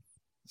 Okay.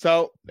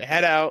 So they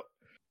head out,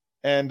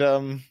 and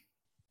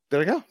there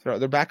we go.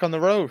 They're back on the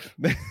road.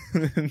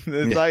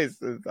 It's nice.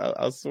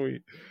 How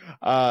sweet.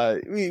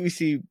 We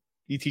see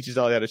he teaches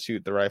Ellie how to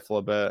shoot the rifle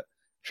a bit.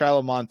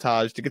 Travel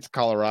montage to get to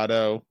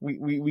Colorado.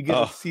 We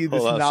get to see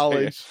this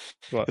knowledge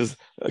because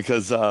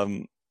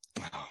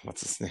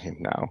what's his name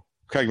now?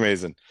 Craig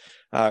Mazin.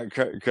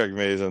 Craig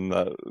Mazin,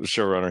 the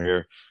showrunner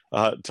here,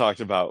 talked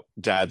about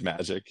dad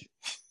magic,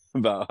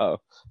 about how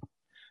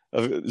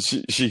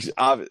she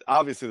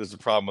obviously there's a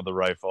problem with the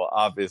rifle.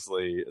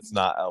 Obviously, it's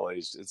not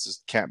Ellie's. It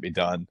just can't be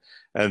done.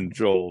 And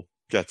Joel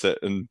gets it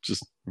and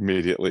just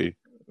immediately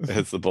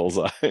hits the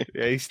bullseye.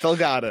 Yeah, he still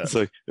got it. It's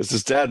like it's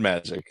just dad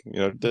magic. You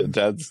know,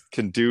 dads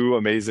can do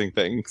amazing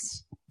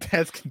things.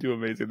 Dads can do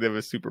amazing. They have a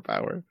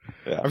superpower.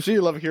 Yeah. I'm sure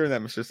you love hearing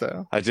that, Mr.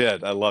 Sal. I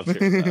did. I loved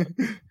hearing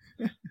that.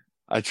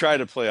 I try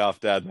to play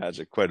off dad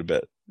magic quite a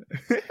bit.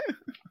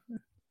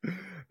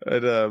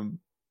 And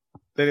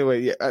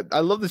anyway, yeah, I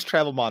love this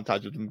travel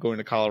montage of them going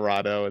to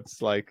Colorado.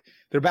 It's like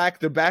they're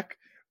back.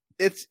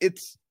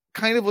 It's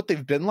kind of what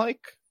they've been like,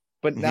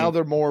 but now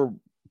they're more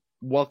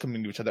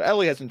welcoming to each other.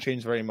 Ellie hasn't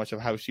changed very much of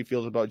how she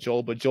feels about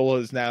Joel, but Joel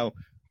has now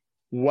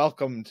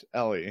welcomed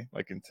Ellie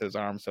like into his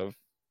arms. Of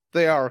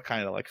they are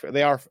kind of like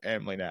they are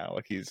family now.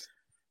 Like he's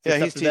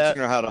teaching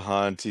her how to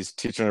hunt. He's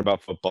teaching her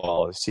about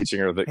football. He's teaching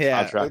her that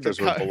contractors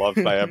were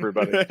beloved by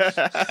everybody.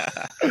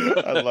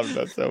 I love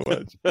that so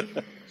much.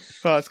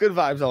 Oh, it's good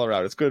vibes all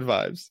around. It's good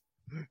vibes.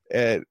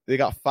 And they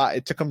got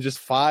it took them just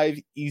 5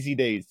 easy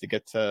days to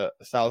get to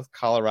South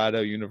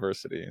Colorado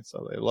University.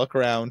 So they look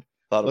around,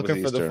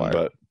 looking for the fire.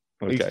 But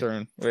okay.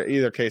 Eastern. In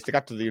either case, they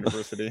got to the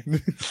university. I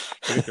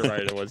think you're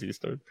right. It was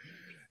Eastern.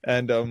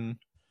 And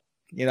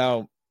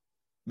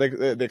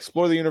they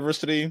explore the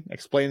university.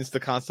 Explains the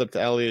concept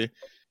to Ellie.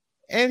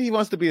 And he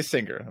wants to be a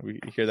singer. We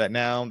hear that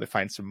now. They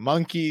find some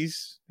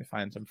monkeys. They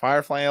find some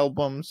Firefly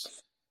albums.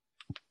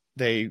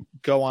 They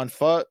go on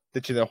foot,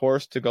 ditching their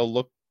horse to go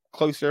look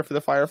closer for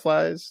the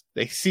Fireflies.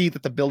 They see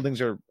that the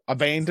buildings are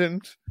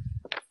abandoned.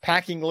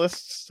 Packing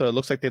lists, so it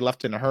looks like they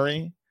left in a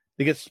hurry.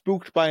 They get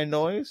spooked by a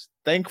noise.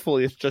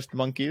 Thankfully, it's just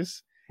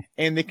monkeys.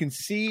 And they can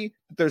see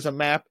that there's a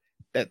map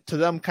that to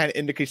them kind of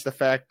indicates the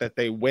fact that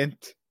they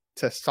went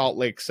to Salt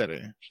Lake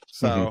City.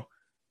 So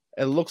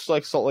it looks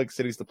like Salt Lake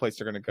City is the place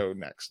they're going to go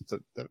next.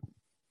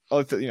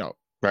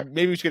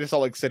 Maybe we should get to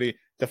Salt Lake City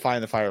to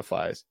find the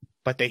Fireflies.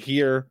 But they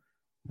hear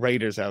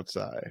raiders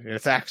outside.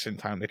 It's action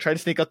time. They try to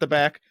sneak out the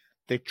back.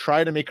 They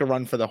try to make a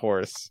run for the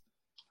horse.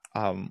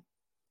 A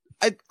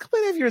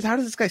couple of years, how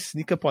does this guy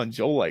sneak up on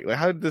Joel? Like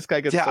how did this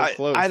guy get so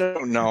close? I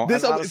don't know.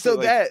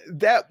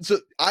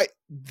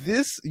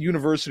 This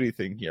university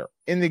thing here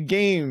in the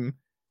game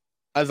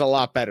is a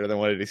lot better than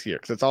what it is here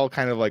because it's all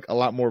kind of like a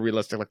lot more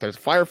realistic. Like there's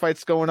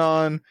firefights going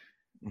on.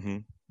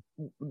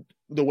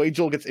 The way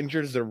Joel gets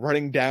injured is they're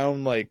running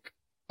down like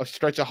a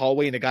stretch of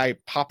hallway and a guy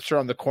pops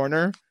around the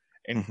corner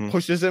and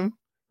pushes him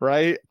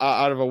right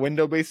out of a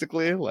window,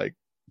 basically. Like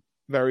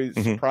very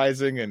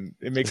surprising, and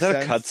it makes sense.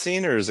 Is that a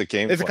cutscene or is it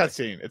gameplay? It's a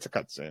cutscene. It's a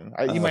cutscene.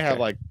 You might have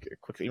like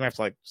quickly. You might have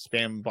to like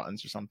spam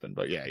buttons or something.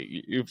 But yeah,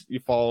 you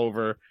fall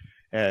over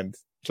and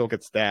Joel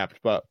gets stabbed.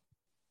 But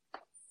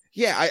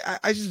yeah,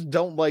 I just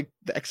don't like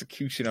the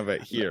execution of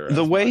it here.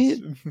 The way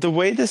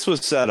this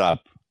was set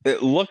up,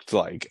 it looked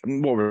like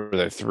what were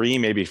there 3,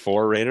 maybe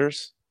 4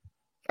 raiders?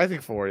 I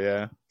think 4.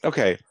 Yeah.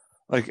 Okay,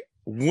 like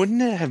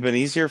wouldn't it have been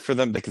easier for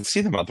them? They can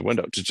see them out the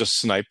window to just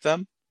snipe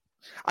them.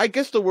 I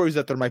guess the worry is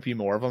that there might be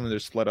more of them and they're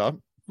split up.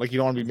 Like you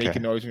don't want to be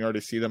making noise when you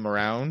already see them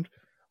around.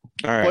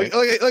 All right.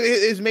 Like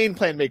his main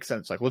plan makes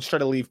sense. Like let's try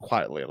to leave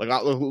quietly. Like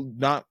I'll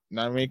not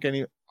make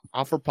any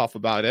offer puff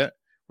about it,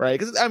 right?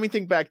 Because I mean,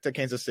 think back to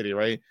Kansas City,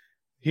 right?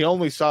 He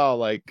only saw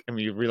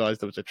you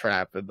realized it was a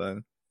trap, and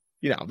then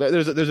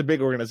there's a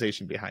big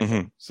organization behind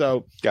him.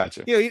 So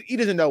gotcha. He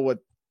doesn't know what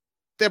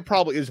there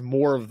probably is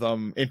more of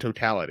them in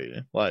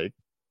totality. Like,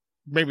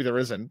 maybe there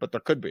isn't, but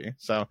there could be.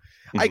 So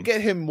I get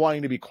him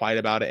wanting to be quiet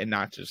about it and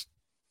not just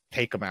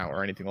take him out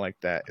or anything like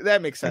that.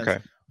 That makes sense. Okay.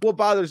 What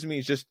bothers me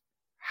is just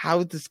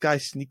how this guy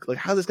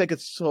how this guy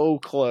gets so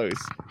close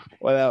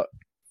without,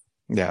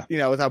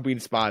 without being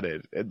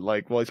spotted, and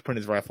like, well, he's putting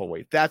his rifle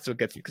away. That's what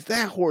gets me, because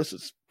that horse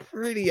is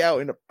pretty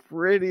out in a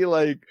pretty,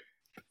 like,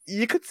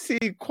 you could see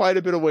quite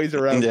a bit of ways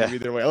around him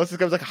either way. Unless this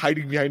guy's like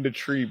hiding behind a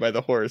tree by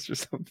the horse or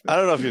something. I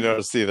don't know if you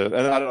noticed either,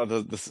 and I don't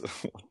know,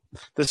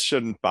 this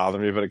shouldn't bother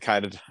me, but it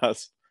kind of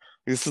does.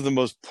 This is the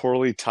most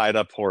poorly tied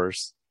up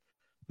horse.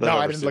 No,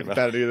 I didn't look at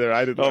that either.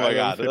 I didn't. Oh my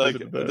god! Like,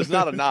 there's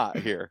not a knot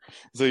here.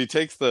 So he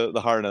takes the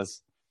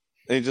harness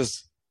and he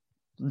just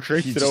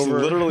drapes it over.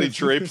 Literally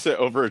drapes it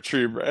over a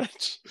tree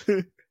branch.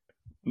 And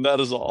that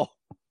is all.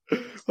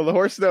 Well, the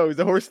horse knows.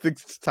 The horse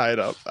thinks it's tied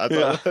up. I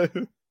thought.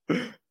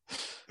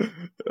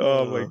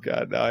 Oh my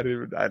god! No, I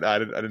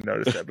didn't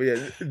notice that. But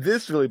yeah,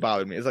 this really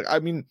bothered me. It's like, I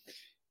mean,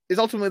 it's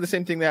ultimately the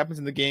same thing that happens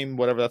in the game.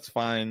 Whatever, that's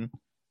fine.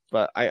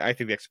 But I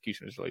think the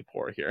execution is really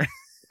poor here.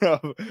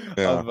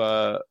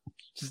 of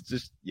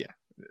just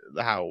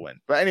how it went.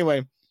 But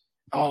anyway,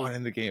 and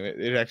in the game,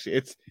 it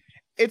actually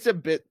it's a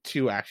bit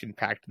too action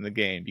packed in the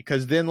game,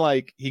 because then,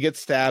 like, he gets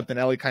stabbed and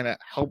Ellie kind of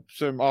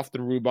helps him off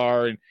the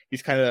rhubarb, and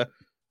he's kind of,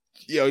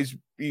 he's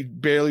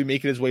barely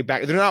making his way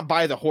back. They're not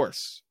by the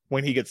horse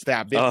when he gets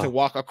stabbed. They have to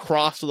walk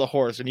across to the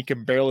horse, and he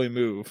can barely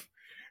move.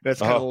 And it's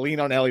kind of lean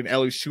on Ellie, and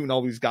Ellie's shooting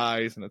all these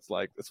guys, and it's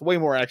like, it's way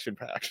more action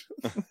packed.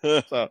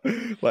 So,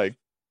 like,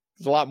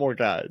 there's a lot more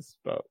guys,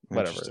 but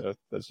whatever.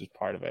 That's just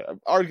part of it.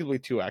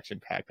 Arguably too action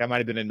packed. I might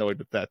have been annoyed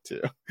with that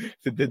too.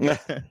 It did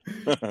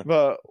that.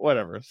 But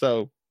whatever.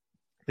 So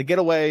they get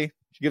away.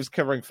 She gives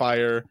covering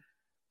fire.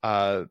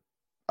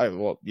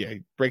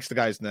 He breaks the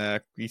guy's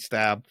neck. He's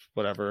stabbed.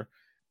 Whatever.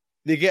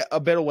 They get a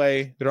bit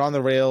away. They're on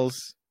the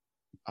rails.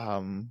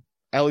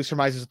 Ellie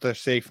surmises that they're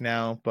safe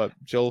now, but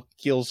Joel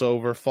keels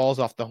over, falls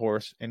off the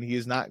horse, and he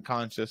is not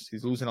conscious.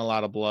 He's losing a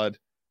lot of blood.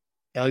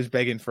 Ellie's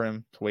begging for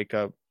him to wake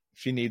up.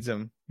 She needs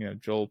him.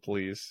 Joel,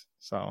 please.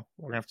 So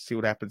we're gonna have to see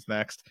what happens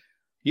next.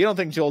 You don't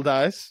think Joel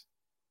dies?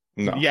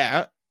 No.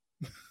 Yeah.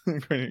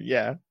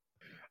 Yeah.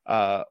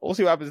 We'll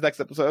see what happens next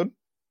episode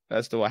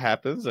as to what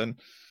happens, and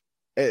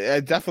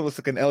it definitely looks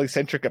like an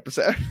Ellie-centric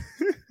episode.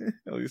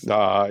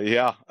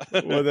 Yeah.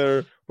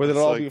 whether it'll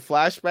all be a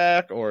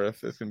flashback or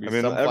if it's gonna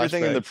be. Some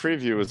everything flashback. in the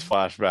preview is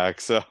flashback,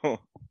 so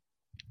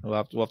we'll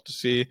have to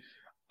see.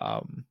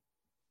 But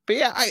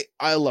yeah,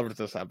 I loved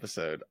this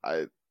episode.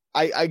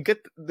 I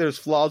get there's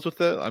flaws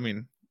with it. I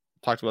mean,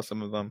 talked about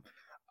some of them.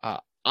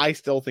 I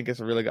still think it's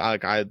a really good.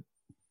 I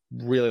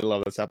really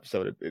love this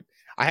episode.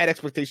 I had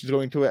expectations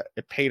going into it.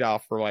 It paid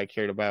off for what I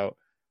cared about.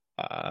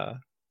 So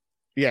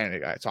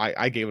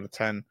I gave it a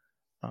 10.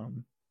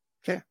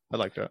 I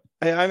liked it.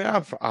 I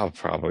mean, I'll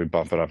probably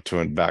bump it up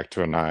back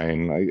to a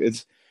 9. Like,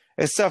 it's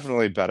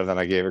definitely better than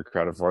I gave it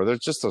credit for. There's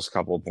just those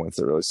couple of points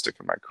that really stick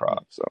in my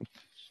crop. So,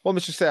 well,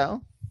 Mr.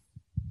 Sal,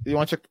 you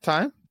want to check the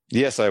time?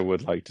 Yes, I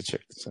would like to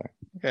check the time.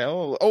 Okay.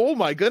 Oh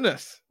my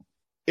goodness!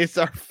 It's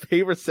our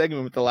favorite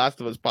segment with the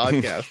Last of Us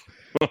podcast,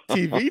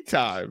 TV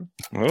time.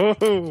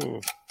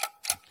 Oh,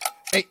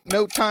 ain't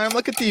no time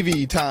like a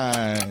TV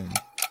time.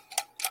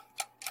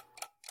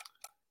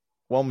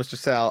 Well, Mr.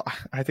 Sal,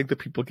 I think the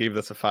people gave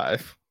this a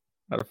 5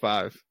 out of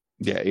 5.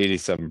 Yeah,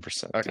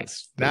 87%. Okay.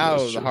 Now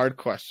the hard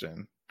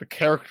question: the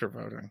character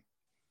voting.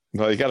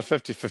 Well, you got a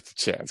 50-50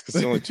 chance because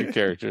there's only 2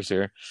 characters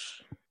here.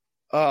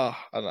 I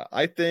don't know.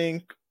 I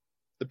think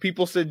the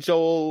people said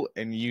Joel,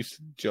 and you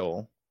said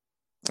Joel.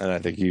 And I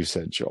think you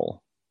said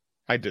Joel.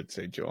 I did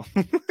say Joel.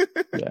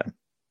 Yeah.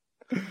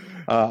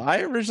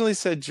 I originally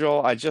said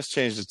Joel. I just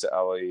changed it to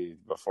Ellie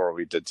before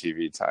we did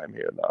TV time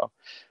here, though,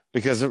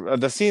 because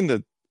the scene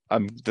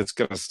that's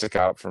going to stick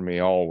out for me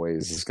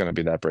always is going to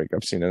be that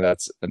breakup scene, and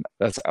that's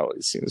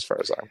Ellie's scene as far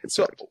as I'm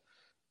concerned.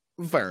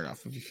 So, fair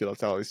enough if you feel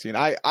that's Ellie's scene.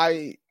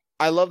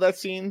 I love that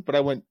scene, but I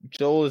went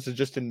Joel is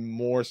just in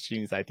more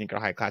scenes I think are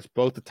high class.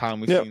 Both the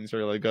Tommy scenes are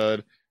really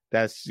good.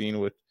 That scene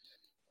with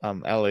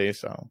Ellie,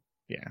 so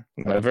yeah.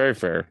 Very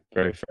fair.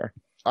 Very fair.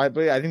 I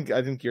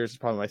think yours is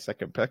probably my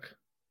second pick.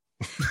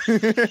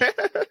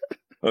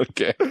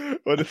 Okay.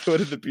 What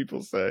did the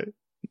people say?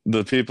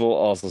 The people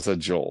also said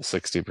Joel,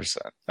 60%.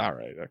 All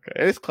right, okay.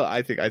 It's close.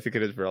 I think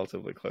it is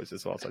relatively close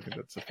as well, so I think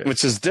that's okay.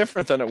 Which is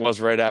different than it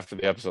was right after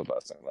the episode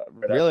last time.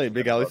 Really?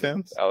 Big Ellie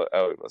fans?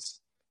 Ellie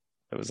was.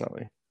 It was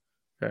Ellie.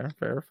 Fair.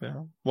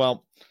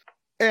 Well,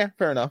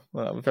 fair enough.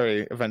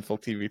 Very eventful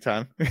TV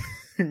time.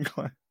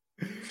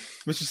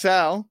 Mr.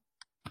 Sal,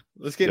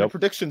 let's get into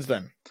predictions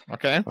then.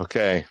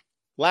 Okay.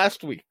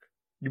 Last week,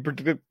 you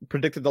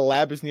predicted the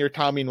lab is near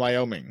Tommy in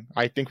Wyoming.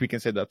 I think we can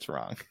say that's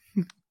wrong.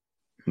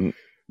 It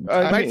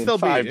might still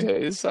 5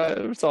 days.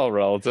 It's all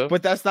relative.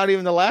 But that's not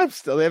even the lab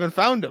still. They haven't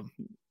found him.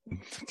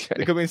 Okay.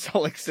 They could be in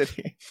Salt Lake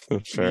City.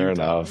 Fair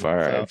enough. All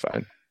right,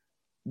 fine.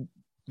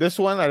 This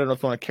one, I don't know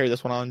if you want to carry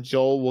this one on.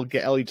 Joel will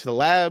get Ellie to the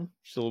lab.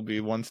 She'll be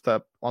one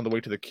step on the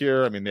way to the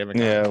cure. I mean, they haven't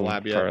gotten to the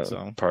lab yet.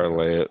 So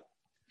parlay it.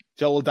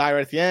 Joel will die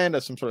right at the end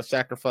as some sort of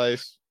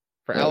sacrifice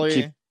for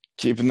Ellie.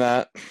 Keeping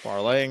that.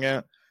 Parlaying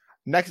it.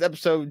 Next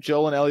episode,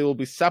 Joel and Ellie will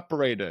be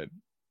separated.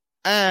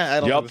 I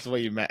don't think this is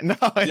what you meant. No,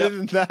 it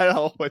isn't that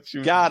all what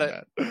you got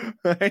meant.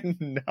 I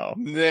know.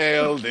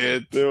 Nailed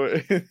it.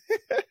 This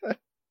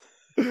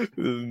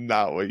is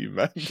not what you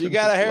meant. She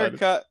got a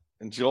haircut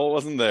and Joel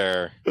wasn't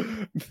there.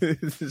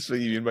 This is what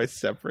you mean by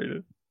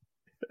separated.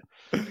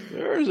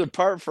 There was a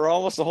part for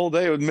almost a whole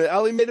day.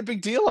 Ellie made a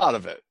big deal out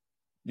of it.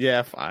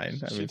 Yeah, fine.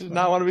 She did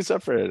not want to be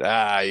separated.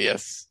 Ah,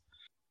 yes.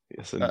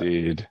 Yes,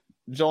 indeed.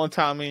 Joel and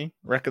Tommy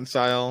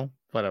reconcile.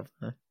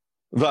 Whatever.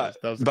 But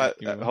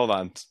hold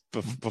on.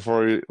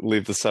 Before we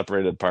leave the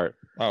separated part.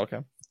 Oh, okay.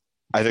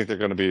 I think they're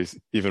going to be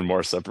even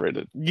more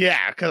separated.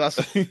 Yeah, because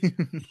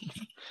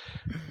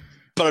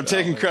But I'm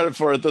taking credit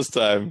for it this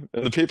time.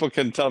 And the people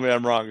can tell me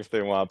I'm wrong if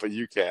they want, but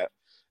you can't.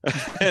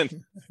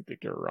 And I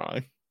think you're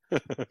wrong.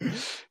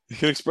 You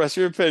can express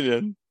your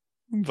opinion,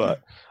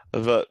 but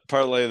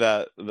parlay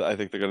that I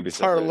think they're going to be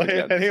separated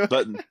again. Anyway.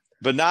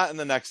 But not in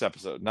the next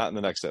episode. Not in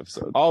the next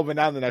episode. Oh, but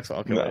not in the next one.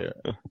 Okay. No.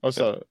 Yeah. Oh,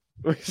 so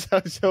we'll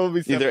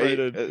be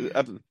separated.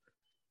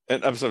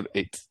 In episode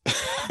 8.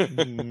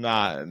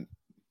 Not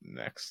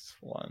next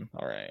one.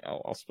 All right,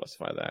 I'll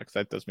specify that because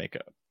that does make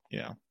a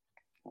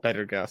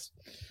better guess.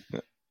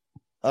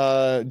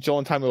 Joel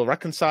and Tommy will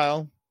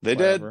reconcile. They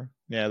did.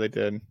 Yeah, they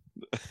did.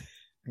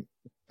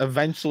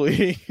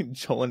 Eventually,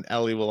 Joel and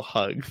Ellie will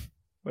hug.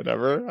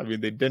 Whatever. I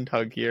mean, they didn't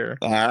hug here.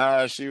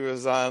 She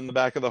was on the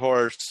back of the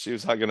horse. She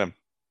was hugging him.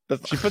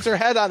 She puts her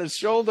head on his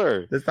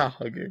shoulder. That's not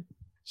hugging.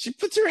 She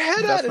puts her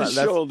head on his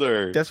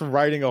shoulder. That's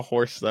riding a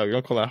horse, though. You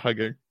don't call that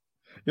hugging.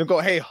 You don't go,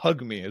 "Hey,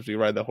 hug me," as we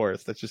ride the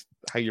horse. That's just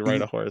how you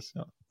ride a horse.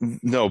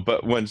 No,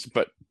 but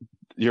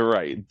you're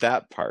right,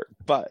 that part.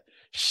 But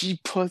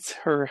she puts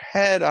her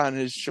head on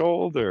his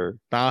shoulder.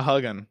 Not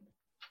hugging.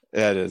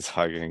 That is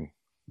hugging.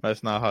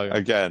 That's not hugging.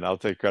 Again, I'll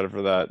take credit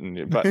for that.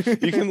 But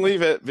you can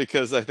leave it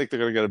because I think they're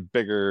going to get a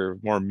bigger,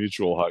 more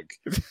mutual hug.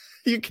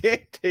 You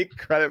can't take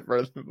credit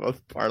for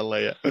both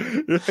parlay it.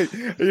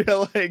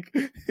 You're like,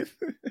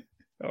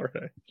 all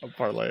right, I'll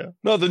parlay it.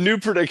 No, the new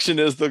prediction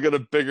is they'll get a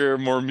bigger,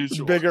 more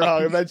mutual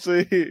hug.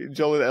 Eventually,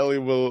 Joel and Ellie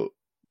will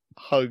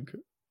hug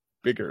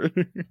bigger.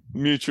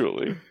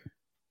 Mutually.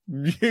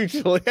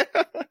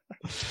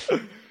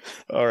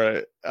 All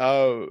right.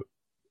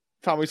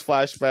 Tommy's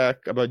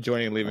flashback about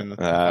joining and leaving the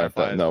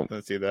Fireflies. No,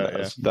 let's see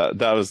that.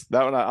 That was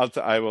that one.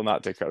 I will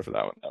not take credit for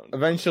that one.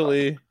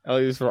 Eventually,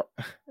 Ellie's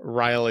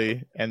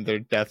Riley and their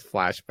death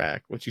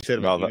flashback, which you said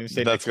about.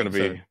 That's going to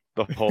be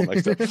the whole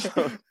next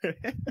episode.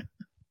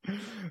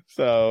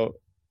 So,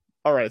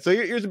 all right. So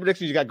here's the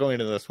predictions you got going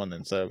into this one.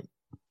 Then, so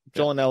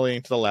Joel and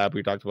Ellie to the lab.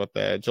 We talked about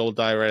that. Joel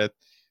die right at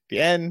the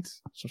end.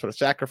 Some sort of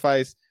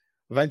sacrifice.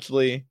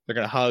 Eventually, they're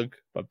going to hug,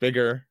 but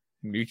bigger,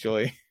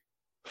 mutually.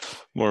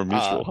 More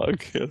mutual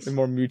hug, yes.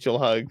 More mutual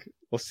hug.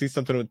 We'll see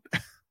something with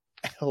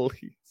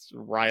Ellie's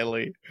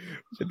Riley,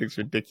 which I think is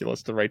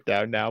ridiculous to write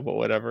down now, but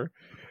whatever.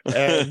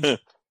 And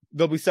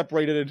they'll be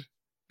separated,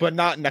 but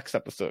not next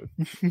episode.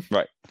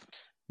 Right.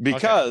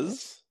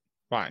 Because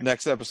Fine.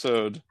 Next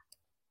episode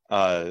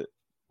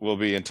will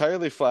be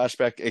entirely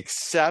flashback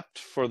except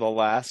for the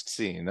last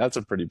scene. That's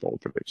a pretty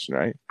bold prediction,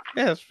 right?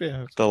 Yeah.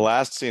 The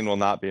last scene will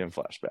not be in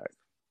flashback,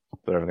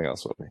 but everything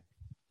else will be.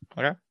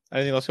 Okay.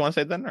 Anything else you want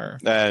to say then, or?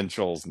 And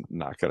Joel's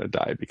not going to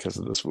die because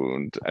of this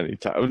wound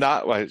anytime.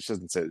 Not, well, she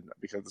doesn't say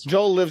because this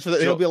Joel lives.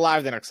 He'll be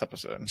alive the next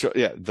episode.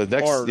 The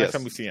next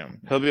time we see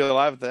him, he'll be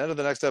alive at the end of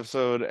the next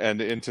episode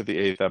and into the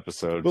 8th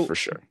episode for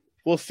sure.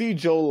 We'll see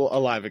Joel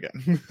alive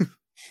again.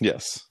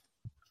 Yes.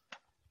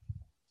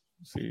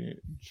 See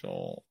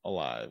Joel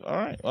alive. All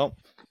right. Well,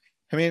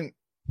 I mean,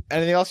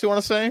 anything else you want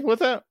to say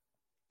with it?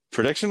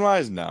 Prediction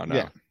wise, no.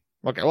 Yeah.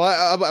 Okay.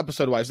 Well,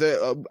 episode wise,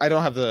 I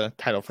don't have the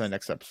title for the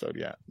next episode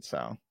yet.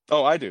 So.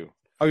 Oh, I do.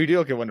 Oh, you do?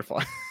 Okay,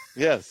 wonderful.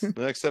 Yes, the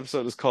next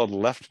episode is called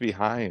Left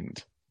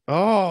Behind.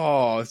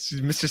 Oh,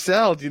 Mr.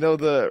 Cell, do you know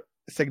the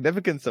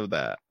significance of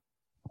that?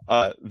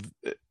 I'm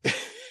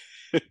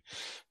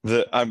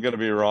going to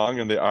be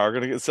wrong, and they are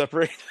going to get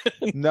separated.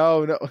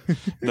 No.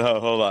 No,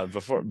 hold on.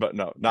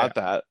 Not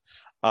that.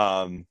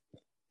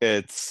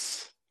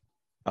 It's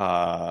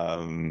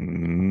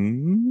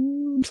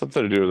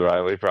something to do with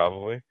Riley,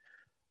 probably.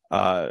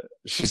 Ellie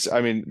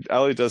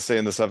does say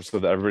in this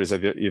episode that everybody's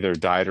either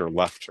died or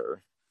left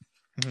her.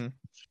 Mm-hmm.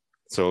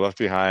 So Left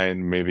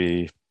Behind,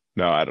 maybe.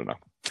 No, I don't know.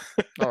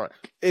 All right.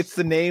 It's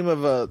the name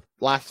of a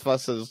Last of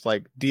Us's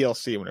like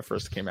DLC when it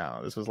first came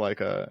out. This was like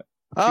a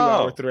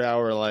 2-hour,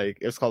 3-hour, like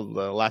it's called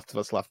The Last of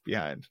Us Left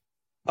Behind.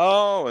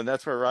 Oh, and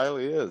that's where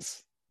Riley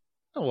is.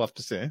 I'll have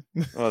to see.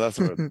 Oh, that's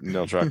what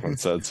Neil Druckmann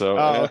said. So,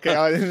 okay.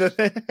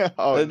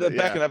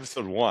 Back in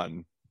episode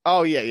 1.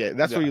 Oh yeah.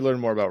 That's where you learn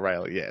more about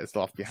Riley. Yeah, it's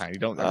Left Behind. You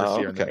don't ever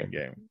see her in the main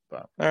game.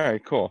 But. All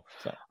right, cool.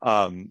 So.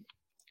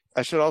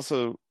 I should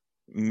also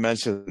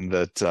mention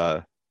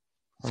that.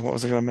 What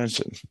was I going to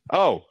mention?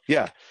 Oh,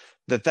 yeah,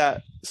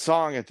 that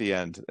song at the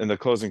end in the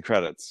closing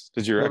credits.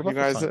 Did you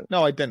recognize it?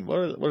 No, I didn't.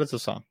 What is the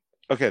song?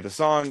 Okay, the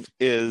song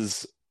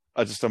is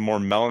just a more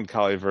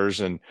melancholy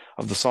version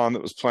of the song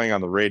that was playing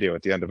on the radio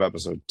at the end of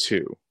episode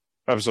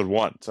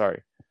 1.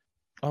 Sorry.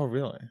 Oh,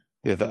 really?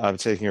 Yeah, I'm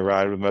taking a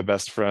ride with my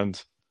best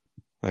friend.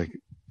 Like,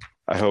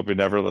 I hope he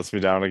never lets me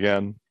down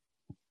again.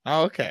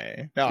 Oh,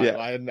 okay. No, Yeah,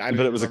 I didn't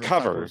but it was a remember the song from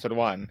cover. episode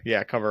 1.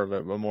 Yeah, cover of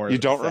it, but more You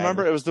don't sad.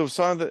 remember? It was the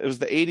song that it was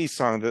the '80s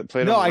song that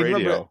played No, on the I radio.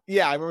 remember.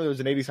 Yeah, I remember there was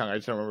an '80s song. I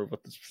just don't remember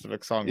what the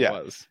specific song Yeah,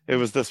 was. it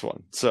was this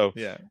one. So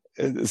Yeah.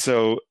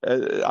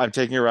 I'm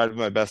taking a ride with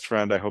my best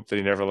friend. I hope that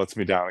he never lets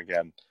me down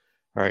again.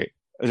 All right.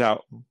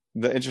 Now,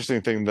 the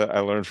interesting thing that I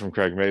learned from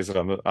Craig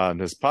Mazin on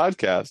his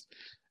podcast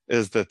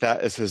is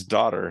that is his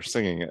daughter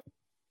singing it.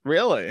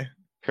 Really?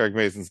 Craig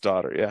Mazin's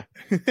daughter, yeah.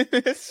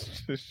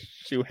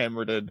 She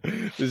hammered it.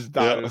 His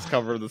daughter's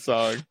cover of the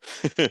song.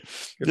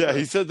 Yeah,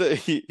 he said that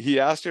he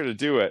asked her to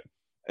do it,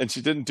 and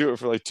she didn't do it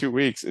for like 2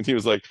 weeks. And he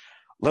was like,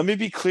 "Let me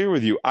be clear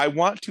with you. I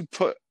want to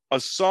put a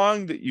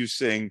song that you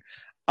sing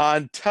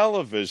on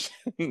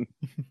television.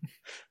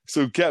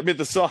 So get me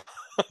the song."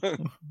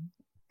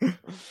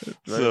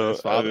 So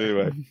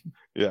anyway,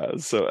 yeah.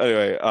 So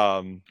anyway,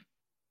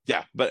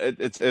 yeah, but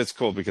it's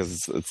cool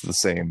because it's the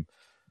same.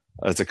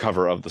 It's a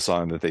cover of the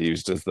song that they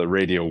used as the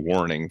radio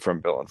warning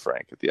from Bill and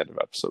Frank at the end of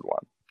episode 1.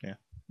 Yeah,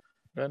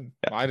 good.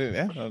 Yeah. Well, I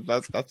didn't. Yeah,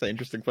 that's an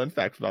interesting fun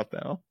fact about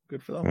that.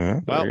 Good for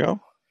them. There you go.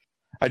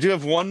 I do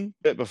have one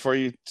bit before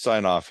you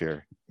sign off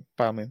here.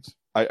 By all means,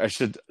 I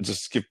should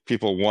just give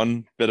people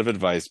one bit of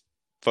advice,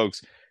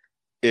 folks.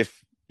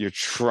 If you're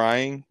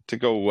trying to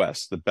go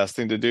west, the best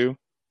thing to do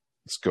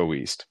is go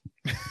east.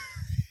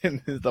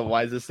 And is the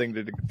wisest thing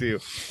to do.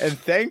 And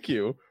thank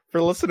you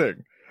for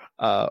listening.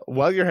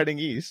 While you're heading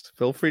east,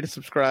 feel free to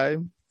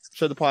subscribe,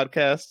 share the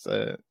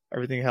podcast.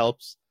 Everything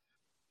helps.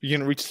 You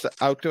can reach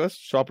out to us,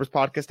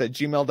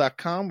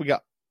 showhopperspodcast@gmail.com. We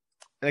got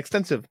an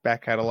extensive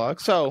back catalog.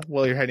 So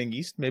while you're heading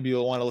east, maybe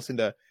you'll want to listen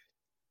to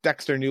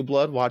Dexter New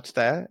Blood. Watch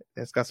that.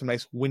 It's got some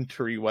nice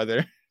wintry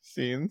weather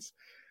scenes.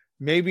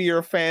 Maybe you're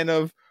a fan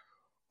of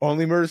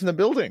Only Murders in the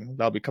Building.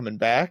 That'll be coming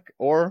back.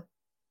 Or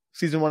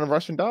season 1 of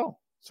Russian Doll.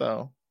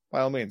 So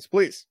by all means,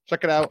 please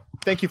check it out.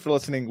 Thank you for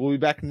listening. We'll be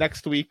back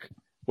next week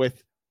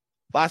with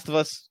Last of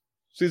Us,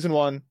 Season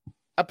 1,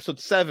 Episode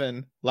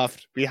 7,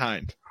 Left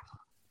Behind.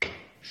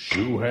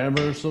 Shoe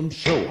hammer some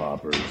show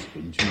hoppers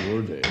into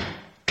your day.